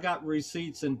the I got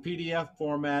receipts in PDF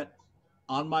format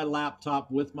on my laptop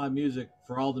with my music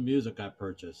for all the music I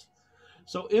purchased.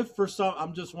 So if for some,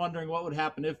 I'm just wondering what would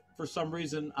happen if for some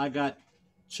reason I got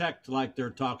checked like they're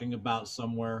talking about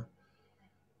somewhere.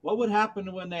 What would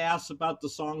happen when they asked about the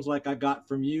songs like I got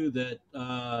from you that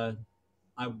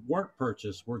I weren't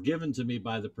purchased, were given to me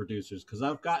by the producers? Because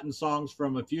I've gotten songs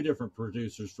from a few different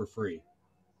producers for free.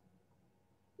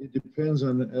 It depends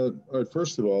on,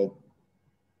 first of all,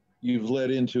 you've led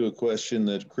into a question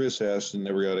that Chris asked and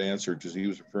never got answered because he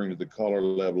was referring to the Caller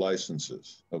Lab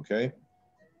licenses, okay?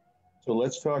 So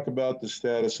let's talk about the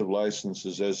status of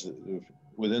licenses as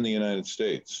within the United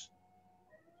States.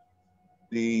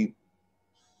 The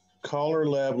Caller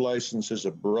Lab license is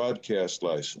a broadcast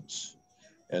license,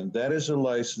 and that is a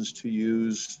license to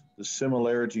use the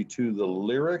similarity to the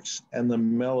lyrics and the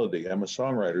melody. I'm a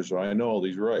songwriter, so I know all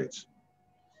these rights.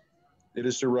 It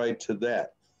is the right to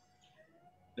that.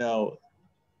 Now,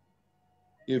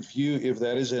 if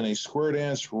that is in a square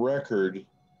dance record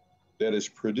that is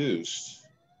produced,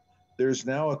 there's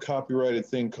now a copyrighted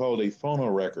thing called a phono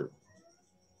record.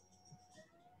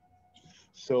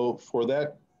 So for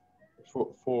that,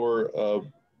 for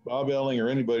Bob Elling or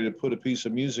anybody to put a piece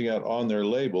of music out on their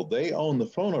label, they own the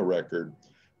phono record,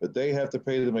 but they have to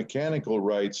pay the mechanical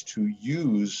rights to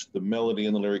use the melody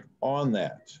and the lyric on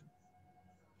that.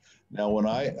 Now, when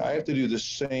I have to do the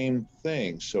same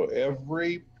thing. So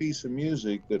every piece of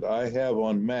music that I have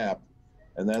on MAP,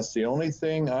 and that's the only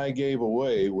thing I gave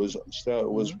away was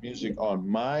music on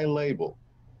my label.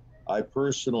 I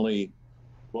personally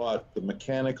bought the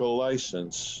mechanical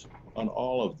license on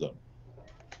all of them.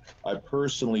 I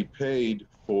personally paid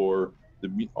for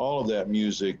all of that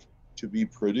music to be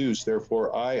produced.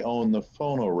 Therefore, I own the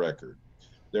phono record.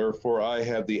 Therefore, I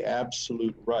have the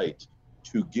absolute right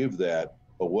to give that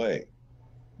away.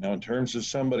 Now, in terms of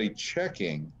somebody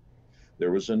checking,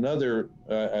 there was another,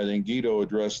 I think Guido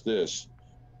addressed this.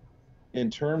 In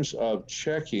terms of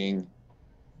checking,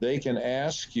 they can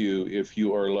ask you if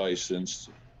you are licensed,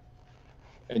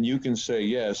 and you can say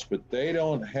yes, but they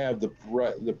don't have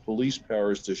the police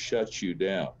powers to shut you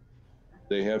down.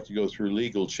 They have to go through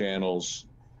legal channels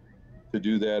to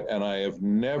do that, and I have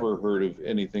never heard of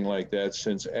anything like that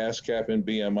since ASCAP and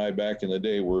BMI back in the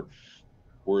day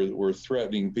were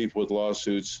threatening people with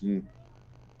lawsuits. And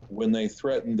when they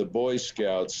threatened the Boy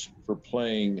Scouts for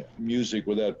playing music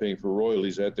without paying for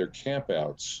royalties at their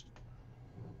campouts,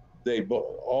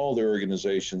 all their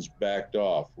organizations backed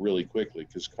off really quickly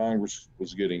because Congress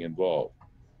was getting involved.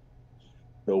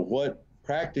 So what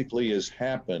practically has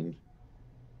happened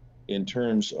in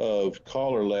terms of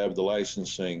Collar Lab, the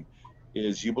licensing,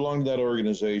 is you belong to that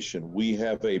organization. We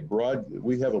have a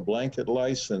blanket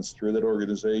license through that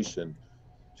organization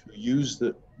to use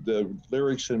the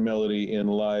lyrics and melody in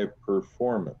live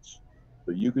performance.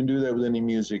 So you can do that with any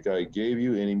music I gave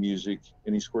you, any music,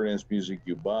 any square dance music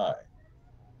you buy.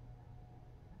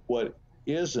 What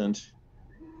isn't,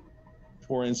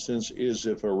 for instance, is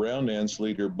if a round dance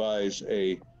leader buys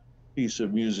a piece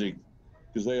of music,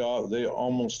 because they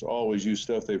almost always use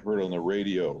stuff they've heard on the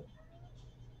radio.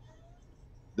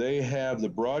 They have the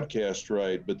broadcast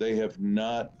right, but they have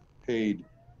not paid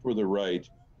for the right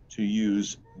to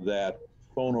use that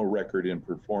phono record in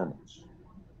performance.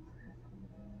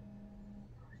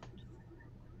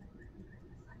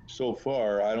 So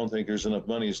far, I don't think there's enough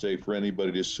money at stake for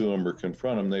anybody to sue them or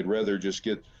confront them. They'd rather just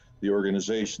get the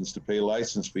organizations to pay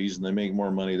license fees, and they make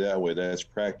more money that way. That's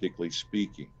practically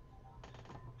speaking.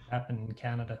 Happened in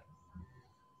Canada.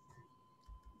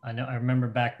 I remember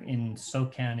back in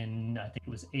SOCAN in, I think it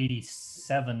was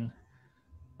 87,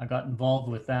 I got involved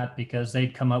with that because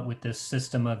they'd come up with this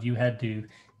system of you had to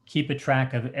keep a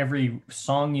track of every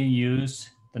song you use,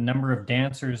 the number of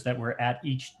dancers that were at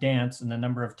each dance, and the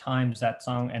number of times that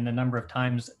song, and the number of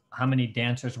times how many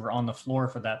dancers were on the floor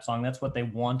for that song. That's what they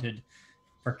wanted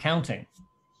for counting.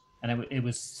 And it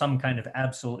was some kind of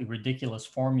absolutely ridiculous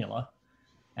formula.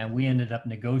 And we ended up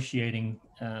negotiating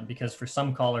because for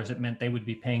some callers, it meant they would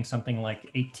be paying something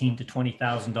like $18,000 to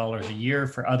 $20,000 a year.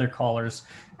 For other callers,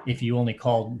 if you only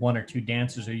called one or two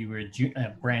dancers or you were a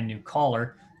brand new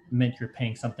caller, it meant you're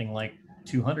paying something like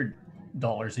 $200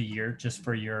 a year just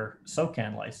for your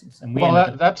SOCAN license. And we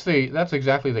that's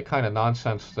exactly the kind of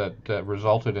nonsense that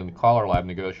resulted in the Collar Lab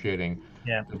negotiating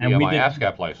the BMI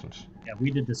ASCAP license. Yeah,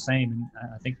 we did the same.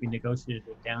 And I think we negotiated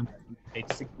it down to, paid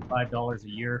 $65 a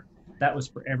year. That was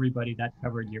for everybody. That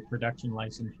covered your production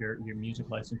license, your music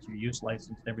license, your use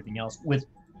license, everything else, with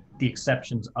the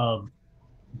exceptions of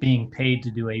being paid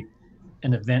to do an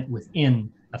event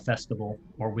within a festival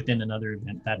or within another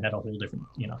event. That had a whole different,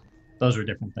 those are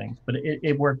different things. But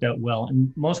it worked out well.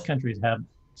 And most countries have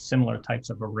similar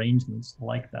types of arrangements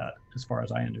like that, as far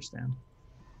as I understand.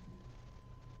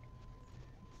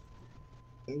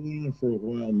 I went on for a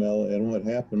while, Mel, and what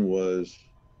happened was,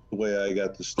 the way I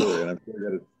got the story, and I'm sure I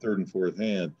got it third and fourth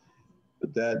hand,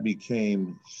 but that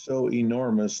became so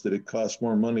enormous that it cost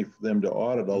more money for them to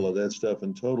audit all of that stuff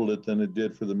and total it than it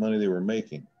did for the money they were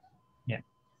making. Yeah.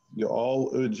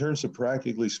 In terms of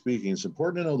practically speaking, it's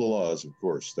important to know the laws, of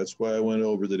course. That's why I went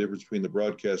over the difference between the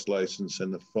broadcast license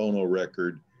and the phono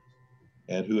record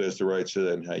and who has the rights to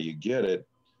that and how you get it.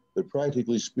 But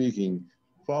practically speaking,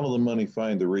 follow the money,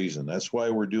 find the reason. That's why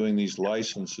we're doing these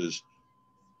licenses.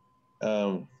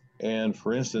 And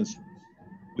for instance,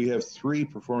 we have 3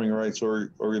 performing rights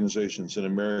organizations in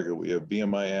America. We have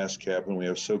BMI, ASCAP, and we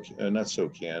have not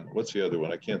SOCAN. What's the other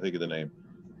one? I can't think of the name.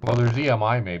 Well, there's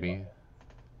EMI maybe.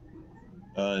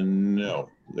 No,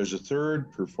 there's a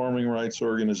 3rd performing rights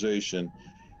organization,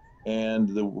 and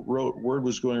the word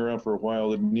was going around for a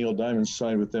while that Neil Diamond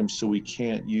signed with them, so we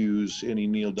can't use any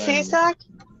Neil Diamond. CSAC?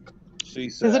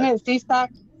 CSAC. Isn't it CSAC?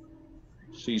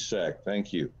 CSAC,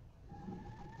 thank you.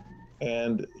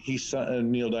 And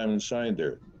Neil Diamond signed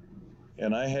there.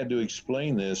 And I had to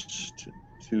explain this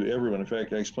to everyone. In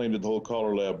fact, I explained to the whole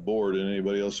Collar Lab board and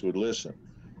anybody else who would listen.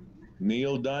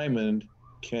 Neil Diamond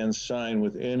can sign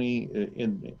with any,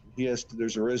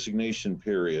 there's a resignation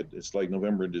period. It's like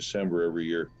November and December every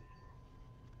year.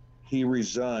 He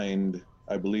resigned,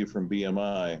 I believe, from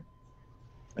BMI,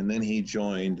 and then he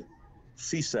joined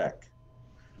CSAC.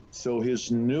 So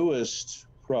his newest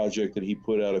project that he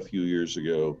put out a few years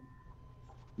ago,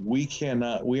 we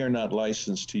are not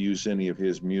licensed to use any of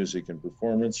his music and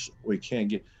performance. We can't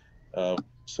get,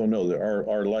 so no,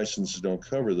 our licenses don't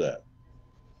cover that.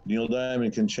 Neil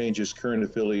Diamond can change his current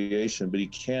affiliation, but he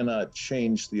cannot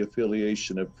change the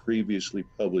affiliation of previously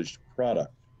published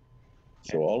product.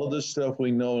 So all of this stuff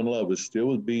we know and love is still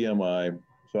with BMI,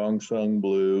 Song Sung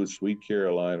Blue, Sweet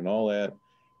Caroline, and all that.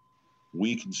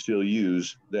 We can still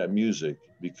use that music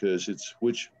because it's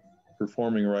which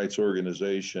performing rights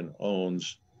organization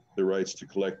owns the rights to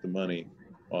collect the money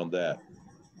on that.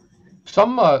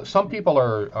 Some people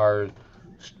are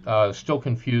still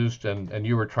confused, and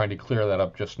you were trying to clear that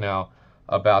up just now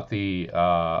about the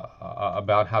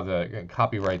about how the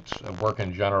copyrights work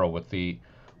in general with the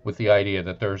idea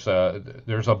that there's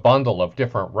a bundle of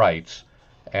different rights,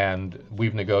 and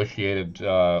we've negotiated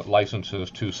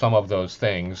licenses to some of those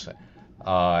things,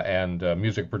 and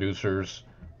music producers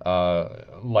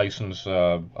license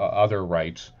other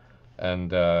rights,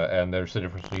 and there's the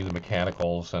difference between the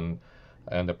mechanicals and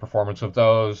the performance of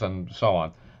those and so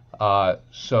on.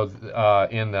 So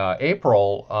in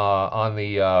April on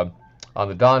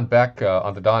the Don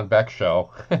Beck show,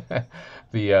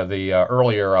 the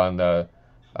earlier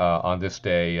on this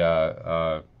day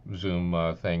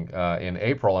Zoom thing in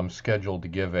April, I'm scheduled to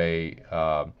give a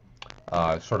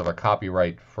sort of a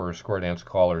copyright for Square Dance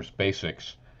Callers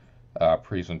Basics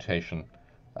presentation.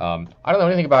 I don't know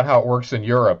anything about how it works in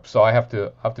Europe, so I have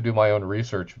to do my own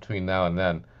research between now and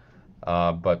then.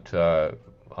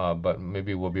 But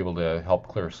maybe we'll be able to help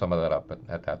clear some of that up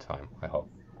at that time, I hope.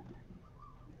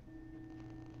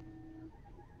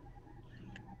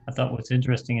 I thought what's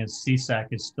interesting is CSAC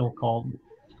is still called,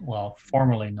 well,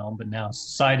 formerly known, but now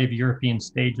Society of European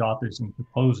Stage Authors and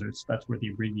Composers. That's where the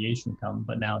abbreviation comes,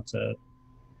 but now it's a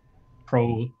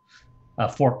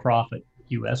for-profit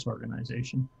U.S.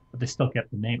 organization. But they still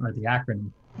kept the name or the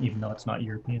acronym, even though it's not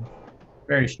European.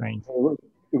 Very strange.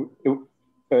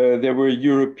 There were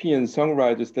European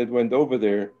songwriters that went over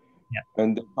there, yeah,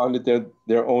 and founded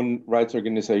their own rights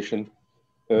organization.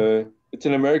 It's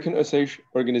an American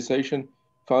organization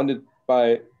founded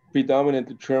by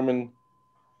predominantly German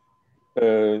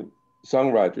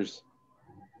songwriters.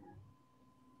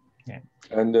 Yeah.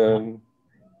 And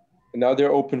now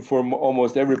they're open for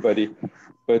almost everybody,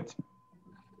 but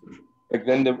back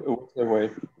then it was that way.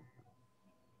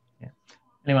 Yeah.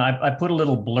 Anyway, I put a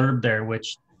little blurb there,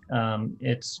 which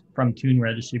it's from Tune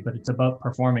Registry, but it's about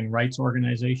performing rights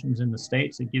organizations in the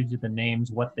States. It gives you the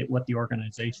names, what the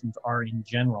organizations are in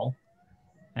general.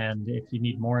 And if you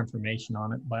need more information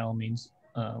on it, by all means,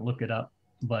 look it up.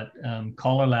 But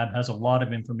Caller Lab has a lot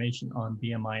of information on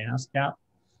BMI ASCAP.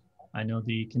 I know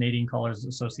the Canadian Callers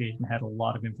Association had a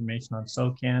lot of information on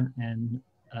SOCAN, and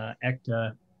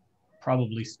ECTA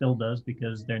probably still does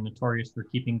because they're notorious for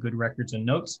keeping good records and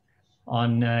notes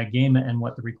on GAMA and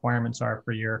what the requirements are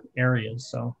for your areas.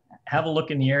 So have a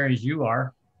look in the areas you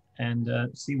are and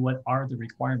see what are the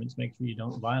requirements. Make sure you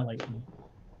don't violate them.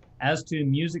 As to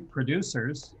music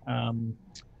producers,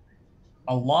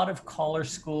 a lot of caller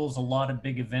schools, a lot of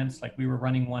big events, like we were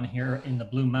running one here in the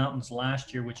Blue Mountains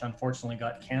last year, which unfortunately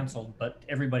got canceled, but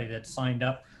everybody that signed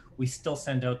up, we still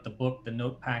send out the book, the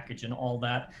note package and all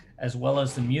that, as well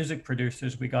as the music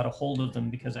producers. We got a hold of them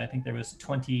because I think there was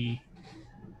 20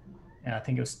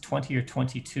 or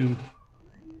 22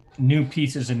 new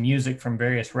pieces of music from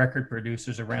various record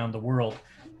producers around the world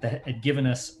that had given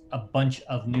us a bunch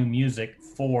of new music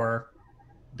for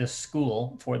the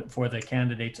school, for the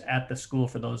candidates at the school,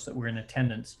 for those that were in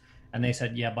attendance. And they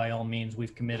said, yeah, by all means,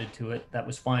 we've committed to it. That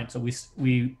was fine. So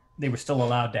they were still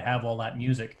allowed to have all that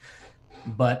music.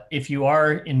 But if you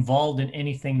are involved in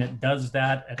anything that does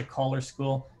that at a caller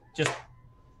school, just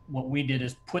what we did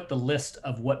is put the list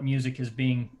of what music is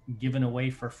being given away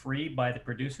for free by the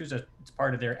producers. It's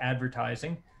part of their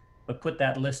advertising, but put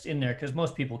that list in there because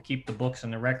most people keep the books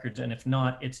and the records. And if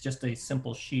not, it's just a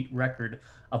simple sheet record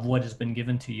of what has been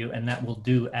given to you. And that will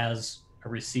do as a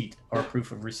receipt or a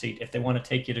proof of receipt. If they want to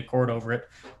take you to court over it,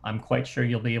 I'm quite sure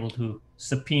you'll be able to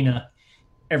subpoena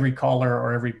every caller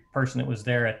or every person that was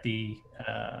there at the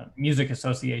Music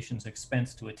Association's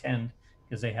expense to attend,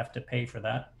 because they have to pay for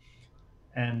that.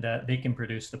 And they can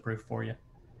produce the proof for you.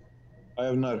 I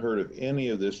have not heard of any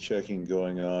of this checking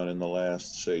going on in the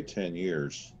last, say, 10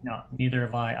 years. No, neither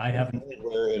have I. I haven't.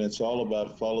 And it's all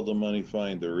about follow the money,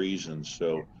 find the reasons.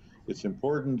 So it's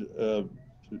important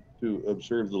to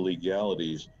observe the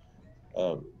legalities.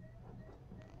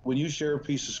 When you share a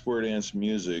piece of Square Dance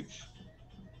music,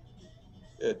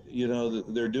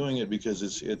 they're doing it because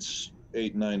it's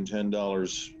 $8, $9,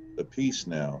 $10 a piece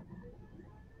now.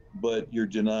 But you're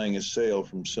denying a sale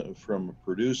from a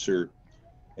producer,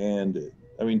 and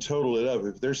I mean, total it up.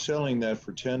 If they're selling that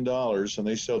for $10 and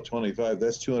they sell 25,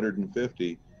 that's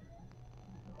 250.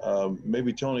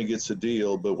 Maybe Tony gets a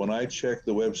deal, but when I check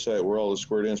the website where all the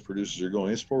square dance producers are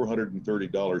going, it's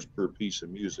 $430 per piece of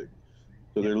music.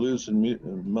 So they're losing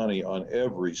money on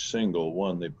every single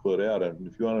one they put out. And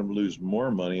if you want them to lose more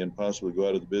money and possibly go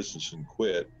out of the business and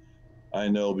quit, I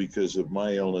know because of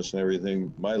my illness and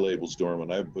everything, my label's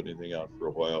dormant. I haven't put anything out for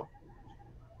a while.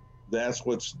 That's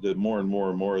what's the more and more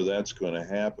and more of that's going to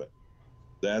happen.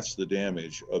 That's the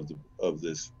damage of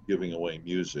this giving away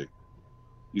music.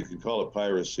 You can call it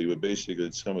piracy, but basically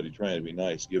it's somebody trying to be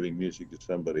nice, giving music to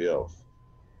somebody else.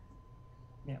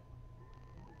 Yeah.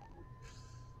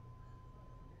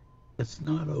 It's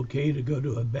not okay to go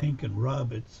to a bank and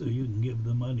rob it so you can give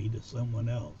the money to someone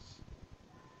else.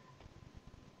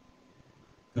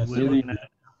 That's really,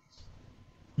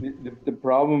 the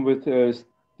problem with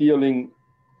stealing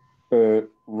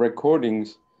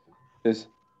recordings is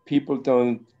people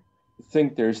don't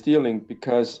think they're stealing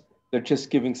because they're just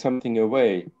giving something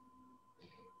away.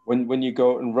 When you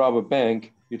go and rob a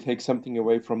bank, you take something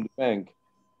away from the bank.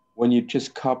 When you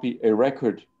just copy a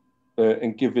record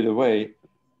and give it away,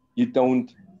 you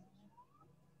don't,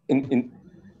 in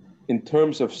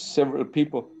terms of several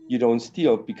people, you don't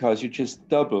steal because you just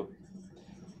double.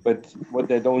 But what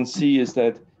they don't see is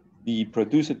that the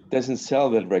producer doesn't sell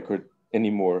that record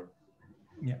anymore.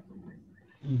 Yeah.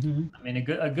 Mm-hmm. I mean,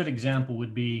 a good example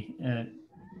would be,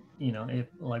 you know, if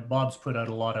like Bob's put out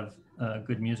a lot of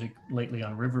good music lately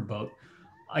on Riverboat,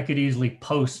 I could easily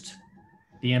post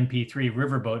the MP3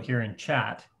 Riverboat here in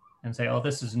chat and say, oh,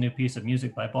 this is a new piece of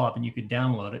music by Bob, and you could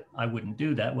download it. I wouldn't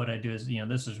do that. What I do is, you know,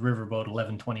 this is Riverboat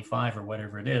 1125 or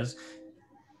whatever it is.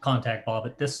 Contact Bob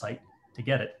at this site to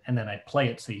get it, and then I'd play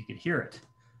it so you could hear it.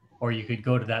 Or you could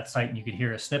go to that site and you could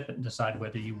hear a snippet and decide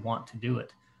whether you want to do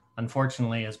it.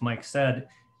 Unfortunately, as Mike said,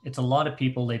 it's a lot of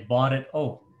people, they bought it,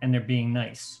 oh, and they're being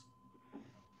nice.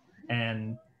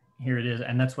 And here it is.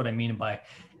 And that's what I mean by,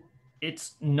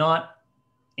 it's not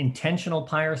intentional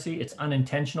piracy, it's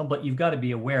unintentional, but you've got to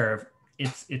be aware of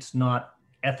it's not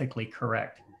ethically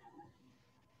correct.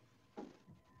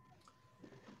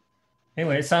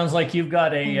 Anyway, it sounds like you've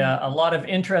got a lot of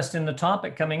interest in the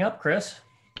topic coming up, Chris.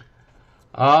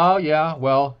 Yeah,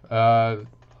 well,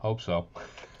 hope so.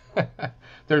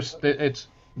 There's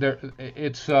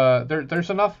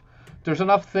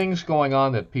enough things going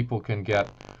on that people can get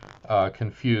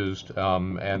confused,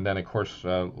 and then of course,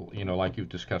 you know, like you've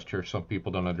discussed here, some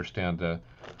people don't understand the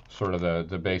sort of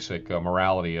the basic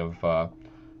morality of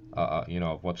you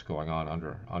know, of what's going on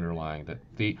underlying that.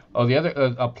 The other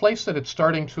a place that it's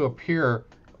starting to appear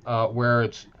where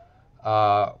it's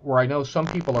where I know some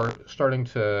people are starting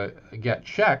to get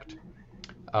checked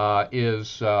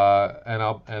is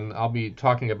and I'll be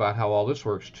talking about how all this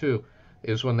works too,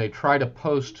 is when they try to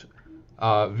post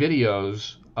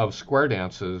videos of square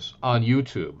dances on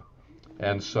YouTube,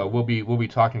 and so we'll be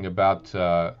talking about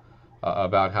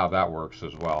how that works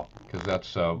as well, because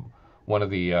that's one of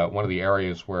the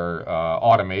areas where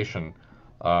automation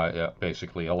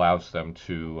basically allows them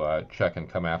to check and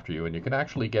come after you, and you can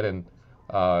actually get in.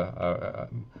 To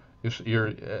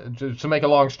make a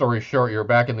long story short, you're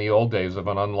back in the old days of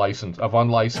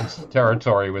unlicensed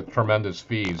territory with tremendous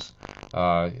fees,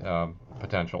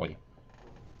 potentially.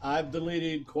 I've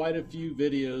deleted quite a few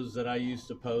videos that I used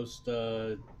to post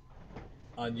on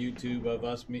YouTube of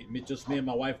us, just me and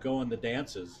my wife going to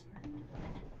dances,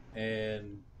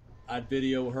 and I'd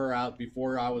video her out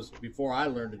before I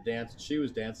learned to dance and she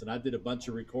was dancing. I did a bunch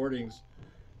of recordings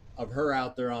of her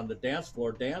out there on the dance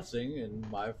floor dancing, and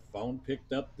my phone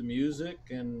picked up the music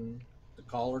and the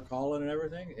caller calling and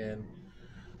everything, and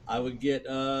I would get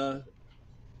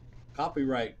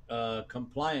copyright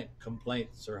compliant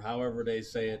complaints, or however they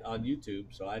say it, on YouTube.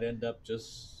 So I'd end up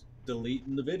just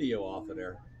deleting the video off of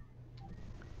there.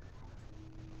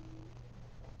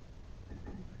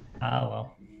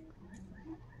 Well,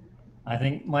 I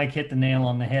think Mike hit the nail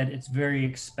on the head. It's very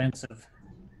expensive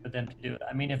for them to do it.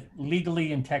 I mean, if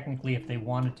legally and technically, if they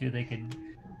wanted to, they could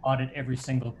audit every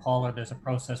single caller. There's a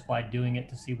process by doing it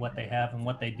to see what they have and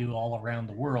what they do all around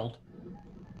the world.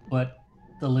 But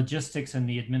the logistics and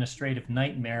the administrative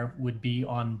nightmare would be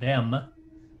on them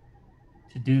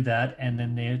to do that. And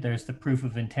then there's the proof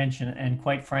of intention. And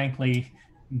quite frankly,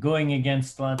 going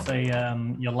against, let's say,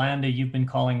 Yolanda, you've been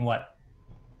calling what,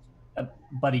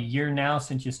 about a year now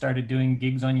since you started doing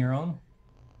gigs on your own?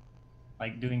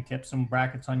 Like doing tips and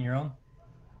brackets on your own?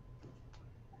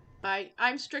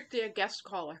 I'm strictly a guest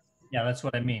caller. Yeah, that's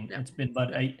what I mean. Yeah. It's been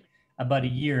about a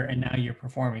year, and now you're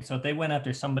performing. So if they went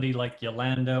after somebody like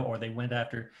Yolanda, or they went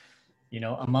after, you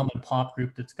know, a mom and pop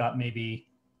group that's got maybe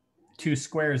two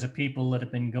squares of people that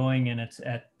have been going, and it's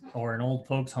at or an old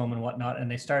folks home and whatnot, and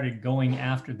they started going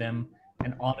after them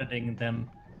and auditing them,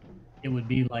 it would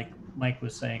be like Mike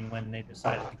was saying when they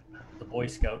decided to go after the Boy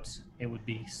Scouts. It would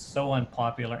be so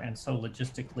unpopular and so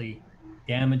logistically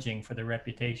damaging for the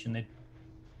reputation that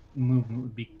movement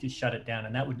would be to shut it down,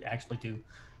 and that would actually do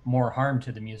more harm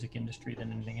to the music industry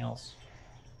than anything else.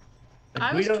 But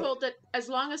I was told that as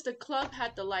long as the club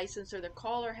had the license or the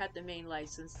caller had the main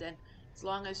license, then as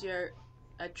long as you're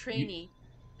a trainee,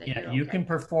 you can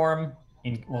perform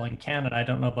in Canada. I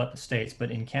don't know about the States,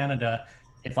 but in Canada,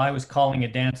 if I was calling a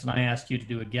dance and I asked you to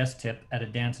do a guest tip at a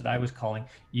dance that I was calling,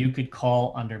 you could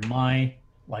call under my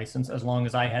license as long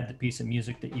as I had the piece of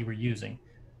music that you were using.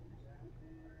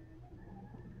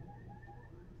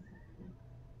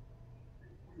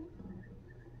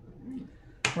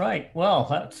 Right. Well,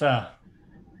 that's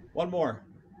one more.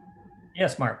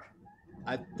 Yes, Mark.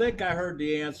 I think I heard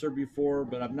the answer before,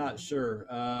 but I'm not sure.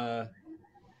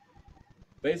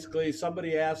 Basically,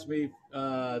 somebody asked me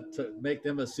to make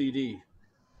them a CD.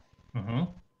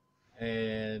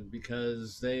 And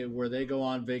because where they go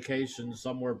on vacation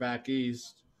somewhere back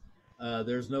east,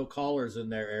 there's no callers in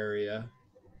their area,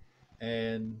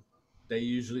 and they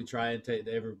usually try and take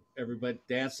everybody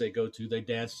dance they go to, they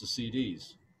dance to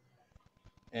CDs.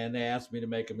 And they asked me to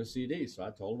make them a CD, so I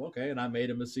told them okay, and I made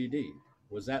them a CD.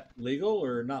 Was that legal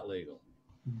or not legal?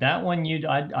 That one,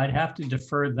 I'd have to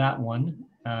defer that one,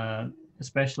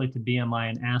 especially to BMI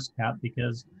and ASCAP,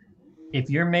 because if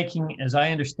you're making, as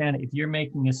I understand it, if you're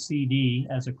making a CD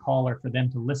as a caller for them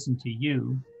to listen to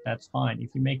you, that's fine. If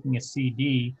you're making a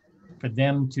CD for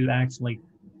them to actually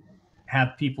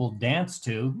have people dance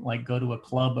to, like go to a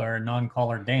club or a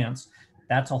non-caller dance,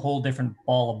 that's a whole different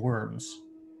ball of worms.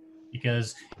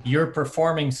 Because you're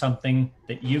performing something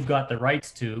that you've got the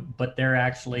rights to, but they're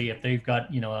actually, if they've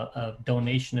got, a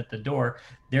donation at the door,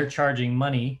 they're charging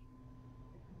money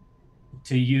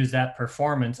to use that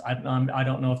performance. I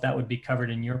don't know if that would be covered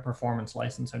in your performance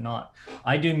license or not.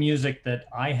 I do music that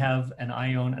I have and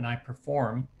I own and I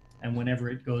perform, and whenever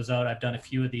it goes out, I've done a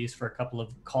few of these for a couple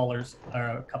of callers or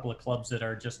a couple of clubs that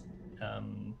are just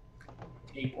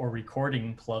tape or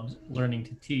recording clubs learning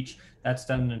to teach. That's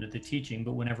done under the teaching,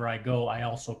 but whenever I go, I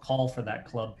also call for that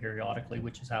club periodically,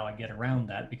 which is how I get around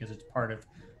that, because it's part of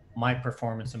my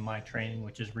performance and my training,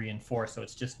 which is reinforced. So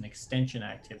it's just an extension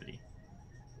activity.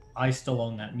 I still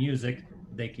own that music.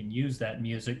 They can use that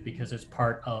music because it's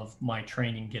part of my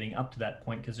training getting up to that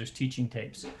point, because there's teaching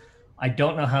tapes. I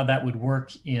don't know how that would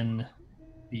work in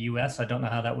the US. I don't know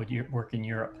how that would work in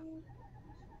Europe.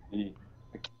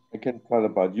 I can tell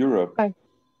about Europe.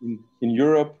 In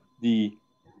Europe, the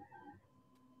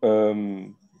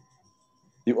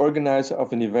organizer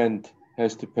of an event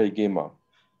has to pay GEMA.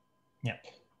 Yeah.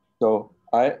 So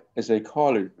I, as a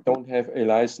caller, don't have a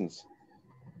license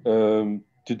to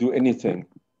do anything.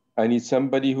 I need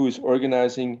somebody who is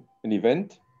organizing an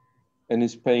event and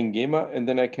is paying GEMA, and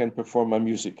then I can perform my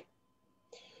music.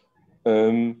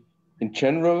 In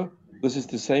general, this is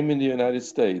the same in the United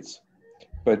States,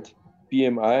 but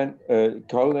BMI,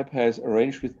 Call Lab has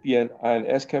arranged with BMI and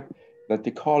ASCAP that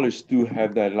the callers do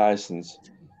have that license,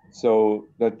 so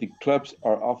that the clubs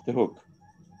are off the hook.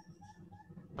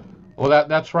 Well,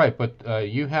 that's right, but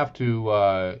you have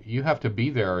to be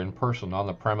there in person on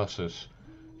the premises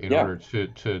in order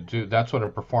to do. That's what a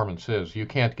performance is. You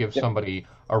can't give somebody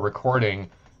a recording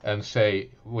and say,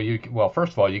 well,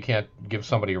 first of all, you can't give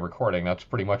somebody a recording. That's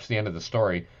pretty much the end of the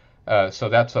story. So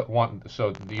that's one.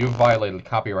 So you violated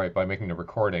copyright by making the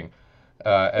recording,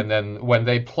 and then when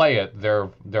they play it,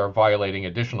 they're violating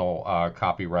additional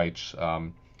copyrights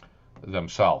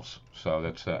themselves. So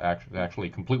that's actually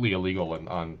completely illegal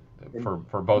and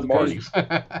for both parties.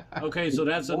 Okay, so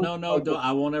that's a no.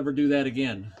 I won't ever do that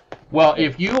again. Well,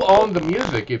 if you own the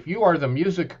music, if you are the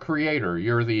music creator,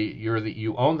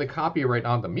 you own the copyright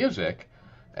on the music,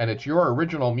 and it's your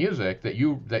original music that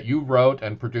you wrote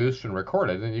and produced and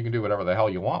recorded, then you can do whatever the hell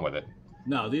you want with it.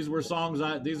 No, these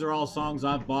are all songs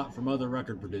I've bought from other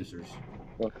record producers.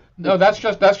 No, that's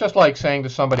just like saying to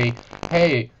somebody,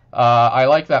 hey, I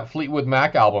like that Fleetwood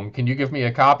Mac album. Can you give me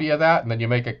a copy of that? And then you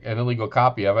make an illegal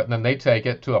copy of it, and then they take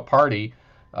it to a party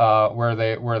where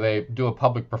they do a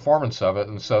public performance of it,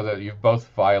 and so that you've both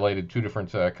violated two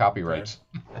different copyrights.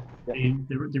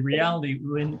 The reality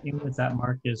with that,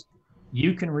 Mark, is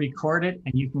you can record it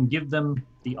and you can give them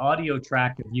the audio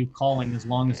track of you calling as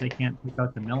long as they can't pick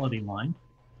out the melody line.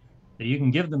 So you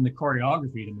can give them the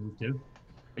choreography to move to,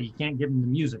 but you can't give them the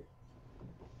music.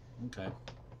 Okay.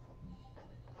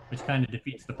 Which kind of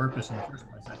defeats the purpose in the first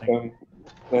place, I think.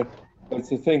 That's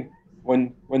the thing.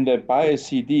 When they buy a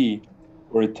CD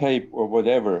or a tape or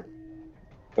whatever,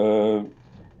 or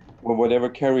whatever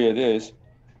carrier it is,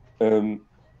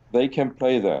 they can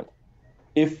play that.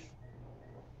 If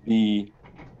the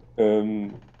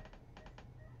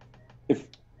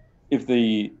if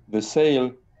the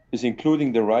sale is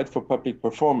including the right for public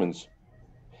performance,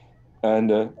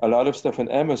 and a lot of stuff on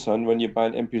Amazon, when you buy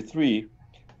an MP3,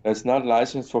 that's not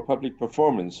licensed for public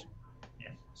performance. Yeah.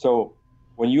 So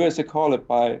when you as a caller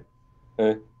buy,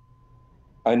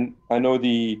 I know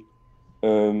the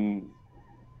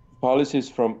policies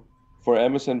for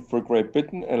Amazon for Great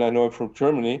Britain, and I know it from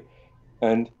Germany.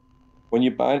 And when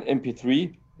you buy an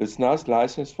MP3, it's not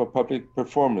licensed for public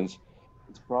performance.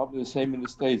 It's probably the same in the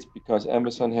States because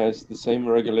Amazon has the same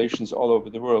regulations all over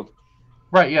the world.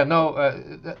 Right. Yeah. No.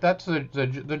 That's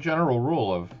the general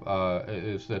rule of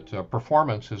is that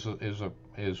performance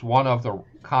is one of the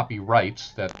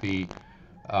copyrights that the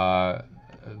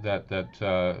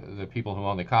the people who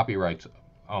own the copyrights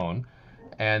own,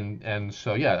 and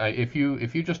so yeah, if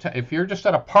you're just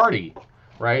at a party,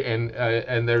 right,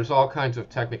 and there's all kinds of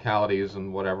technicalities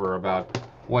and whatever about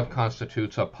what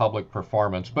constitutes a public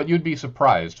performance, but you'd be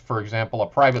surprised. For example, a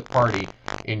private party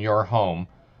in your home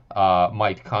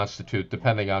might constitute,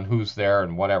 depending on who's there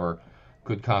and whatever,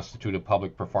 could constitute a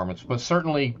public performance. But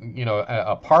certainly, you know,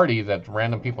 a party that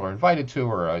random people are invited to,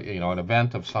 or an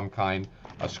event of some kind,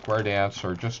 a square dance,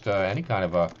 or just any kind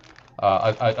of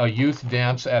a youth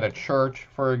dance at a church,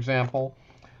 for example,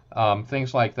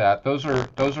 things like that. Those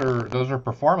are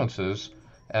performances,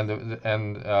 and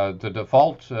the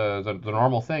default, the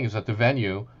normal thing is that the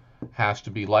venue has to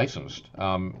be licensed.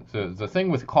 The thing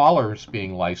with callers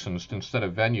being licensed instead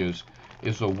of venues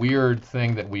is a weird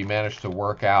thing that we managed to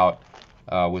work out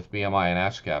with BMI and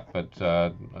ASCAP, but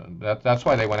that's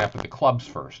why they went after the clubs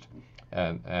first,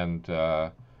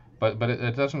 but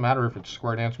it doesn't matter if it's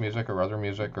square dance music or other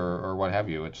music or what have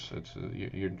you.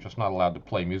 You're just not allowed to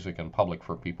play music in public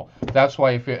for people. That's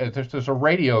why if there's a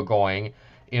radio going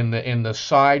in the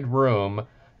side room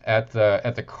at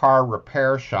the car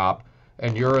repair shop,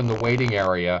 and you're in the waiting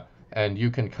area, and you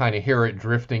can kind of hear it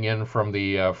drifting in from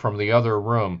the other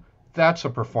room, that's a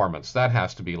performance. That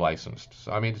has to be licensed.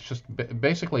 So, I mean, it's just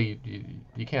basically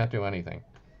you can't do anything.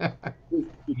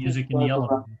 Music in the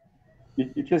elevator.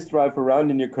 You just drive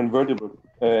around in your convertible,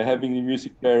 having the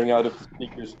music blaring out of the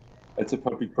speakers. That's a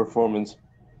public performance.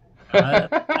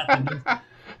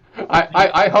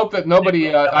 I hope that nobody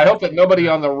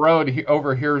on the road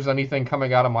overhears anything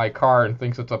coming out of my car and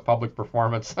thinks it's a public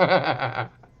performance.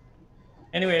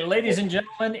 Anyway, ladies and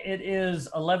gentlemen, it is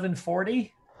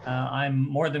 11:40. I'm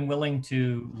more than willing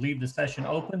to leave the session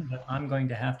open, but I'm going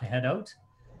to have to head out.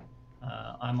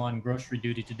 I'm on grocery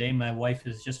duty today. My wife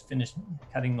has just finished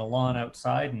cutting the lawn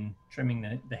outside and trimming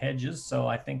the hedges, so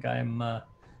I think I'm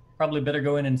probably better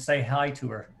go in and say hi to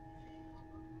her.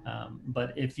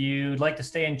 But if you'd like to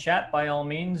stay and chat, by all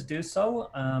means, do so.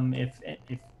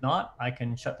 If not, I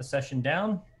can shut the session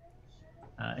down.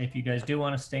 If you guys do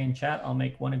want to stay and chat, I'll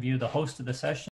make one of you the host of the session.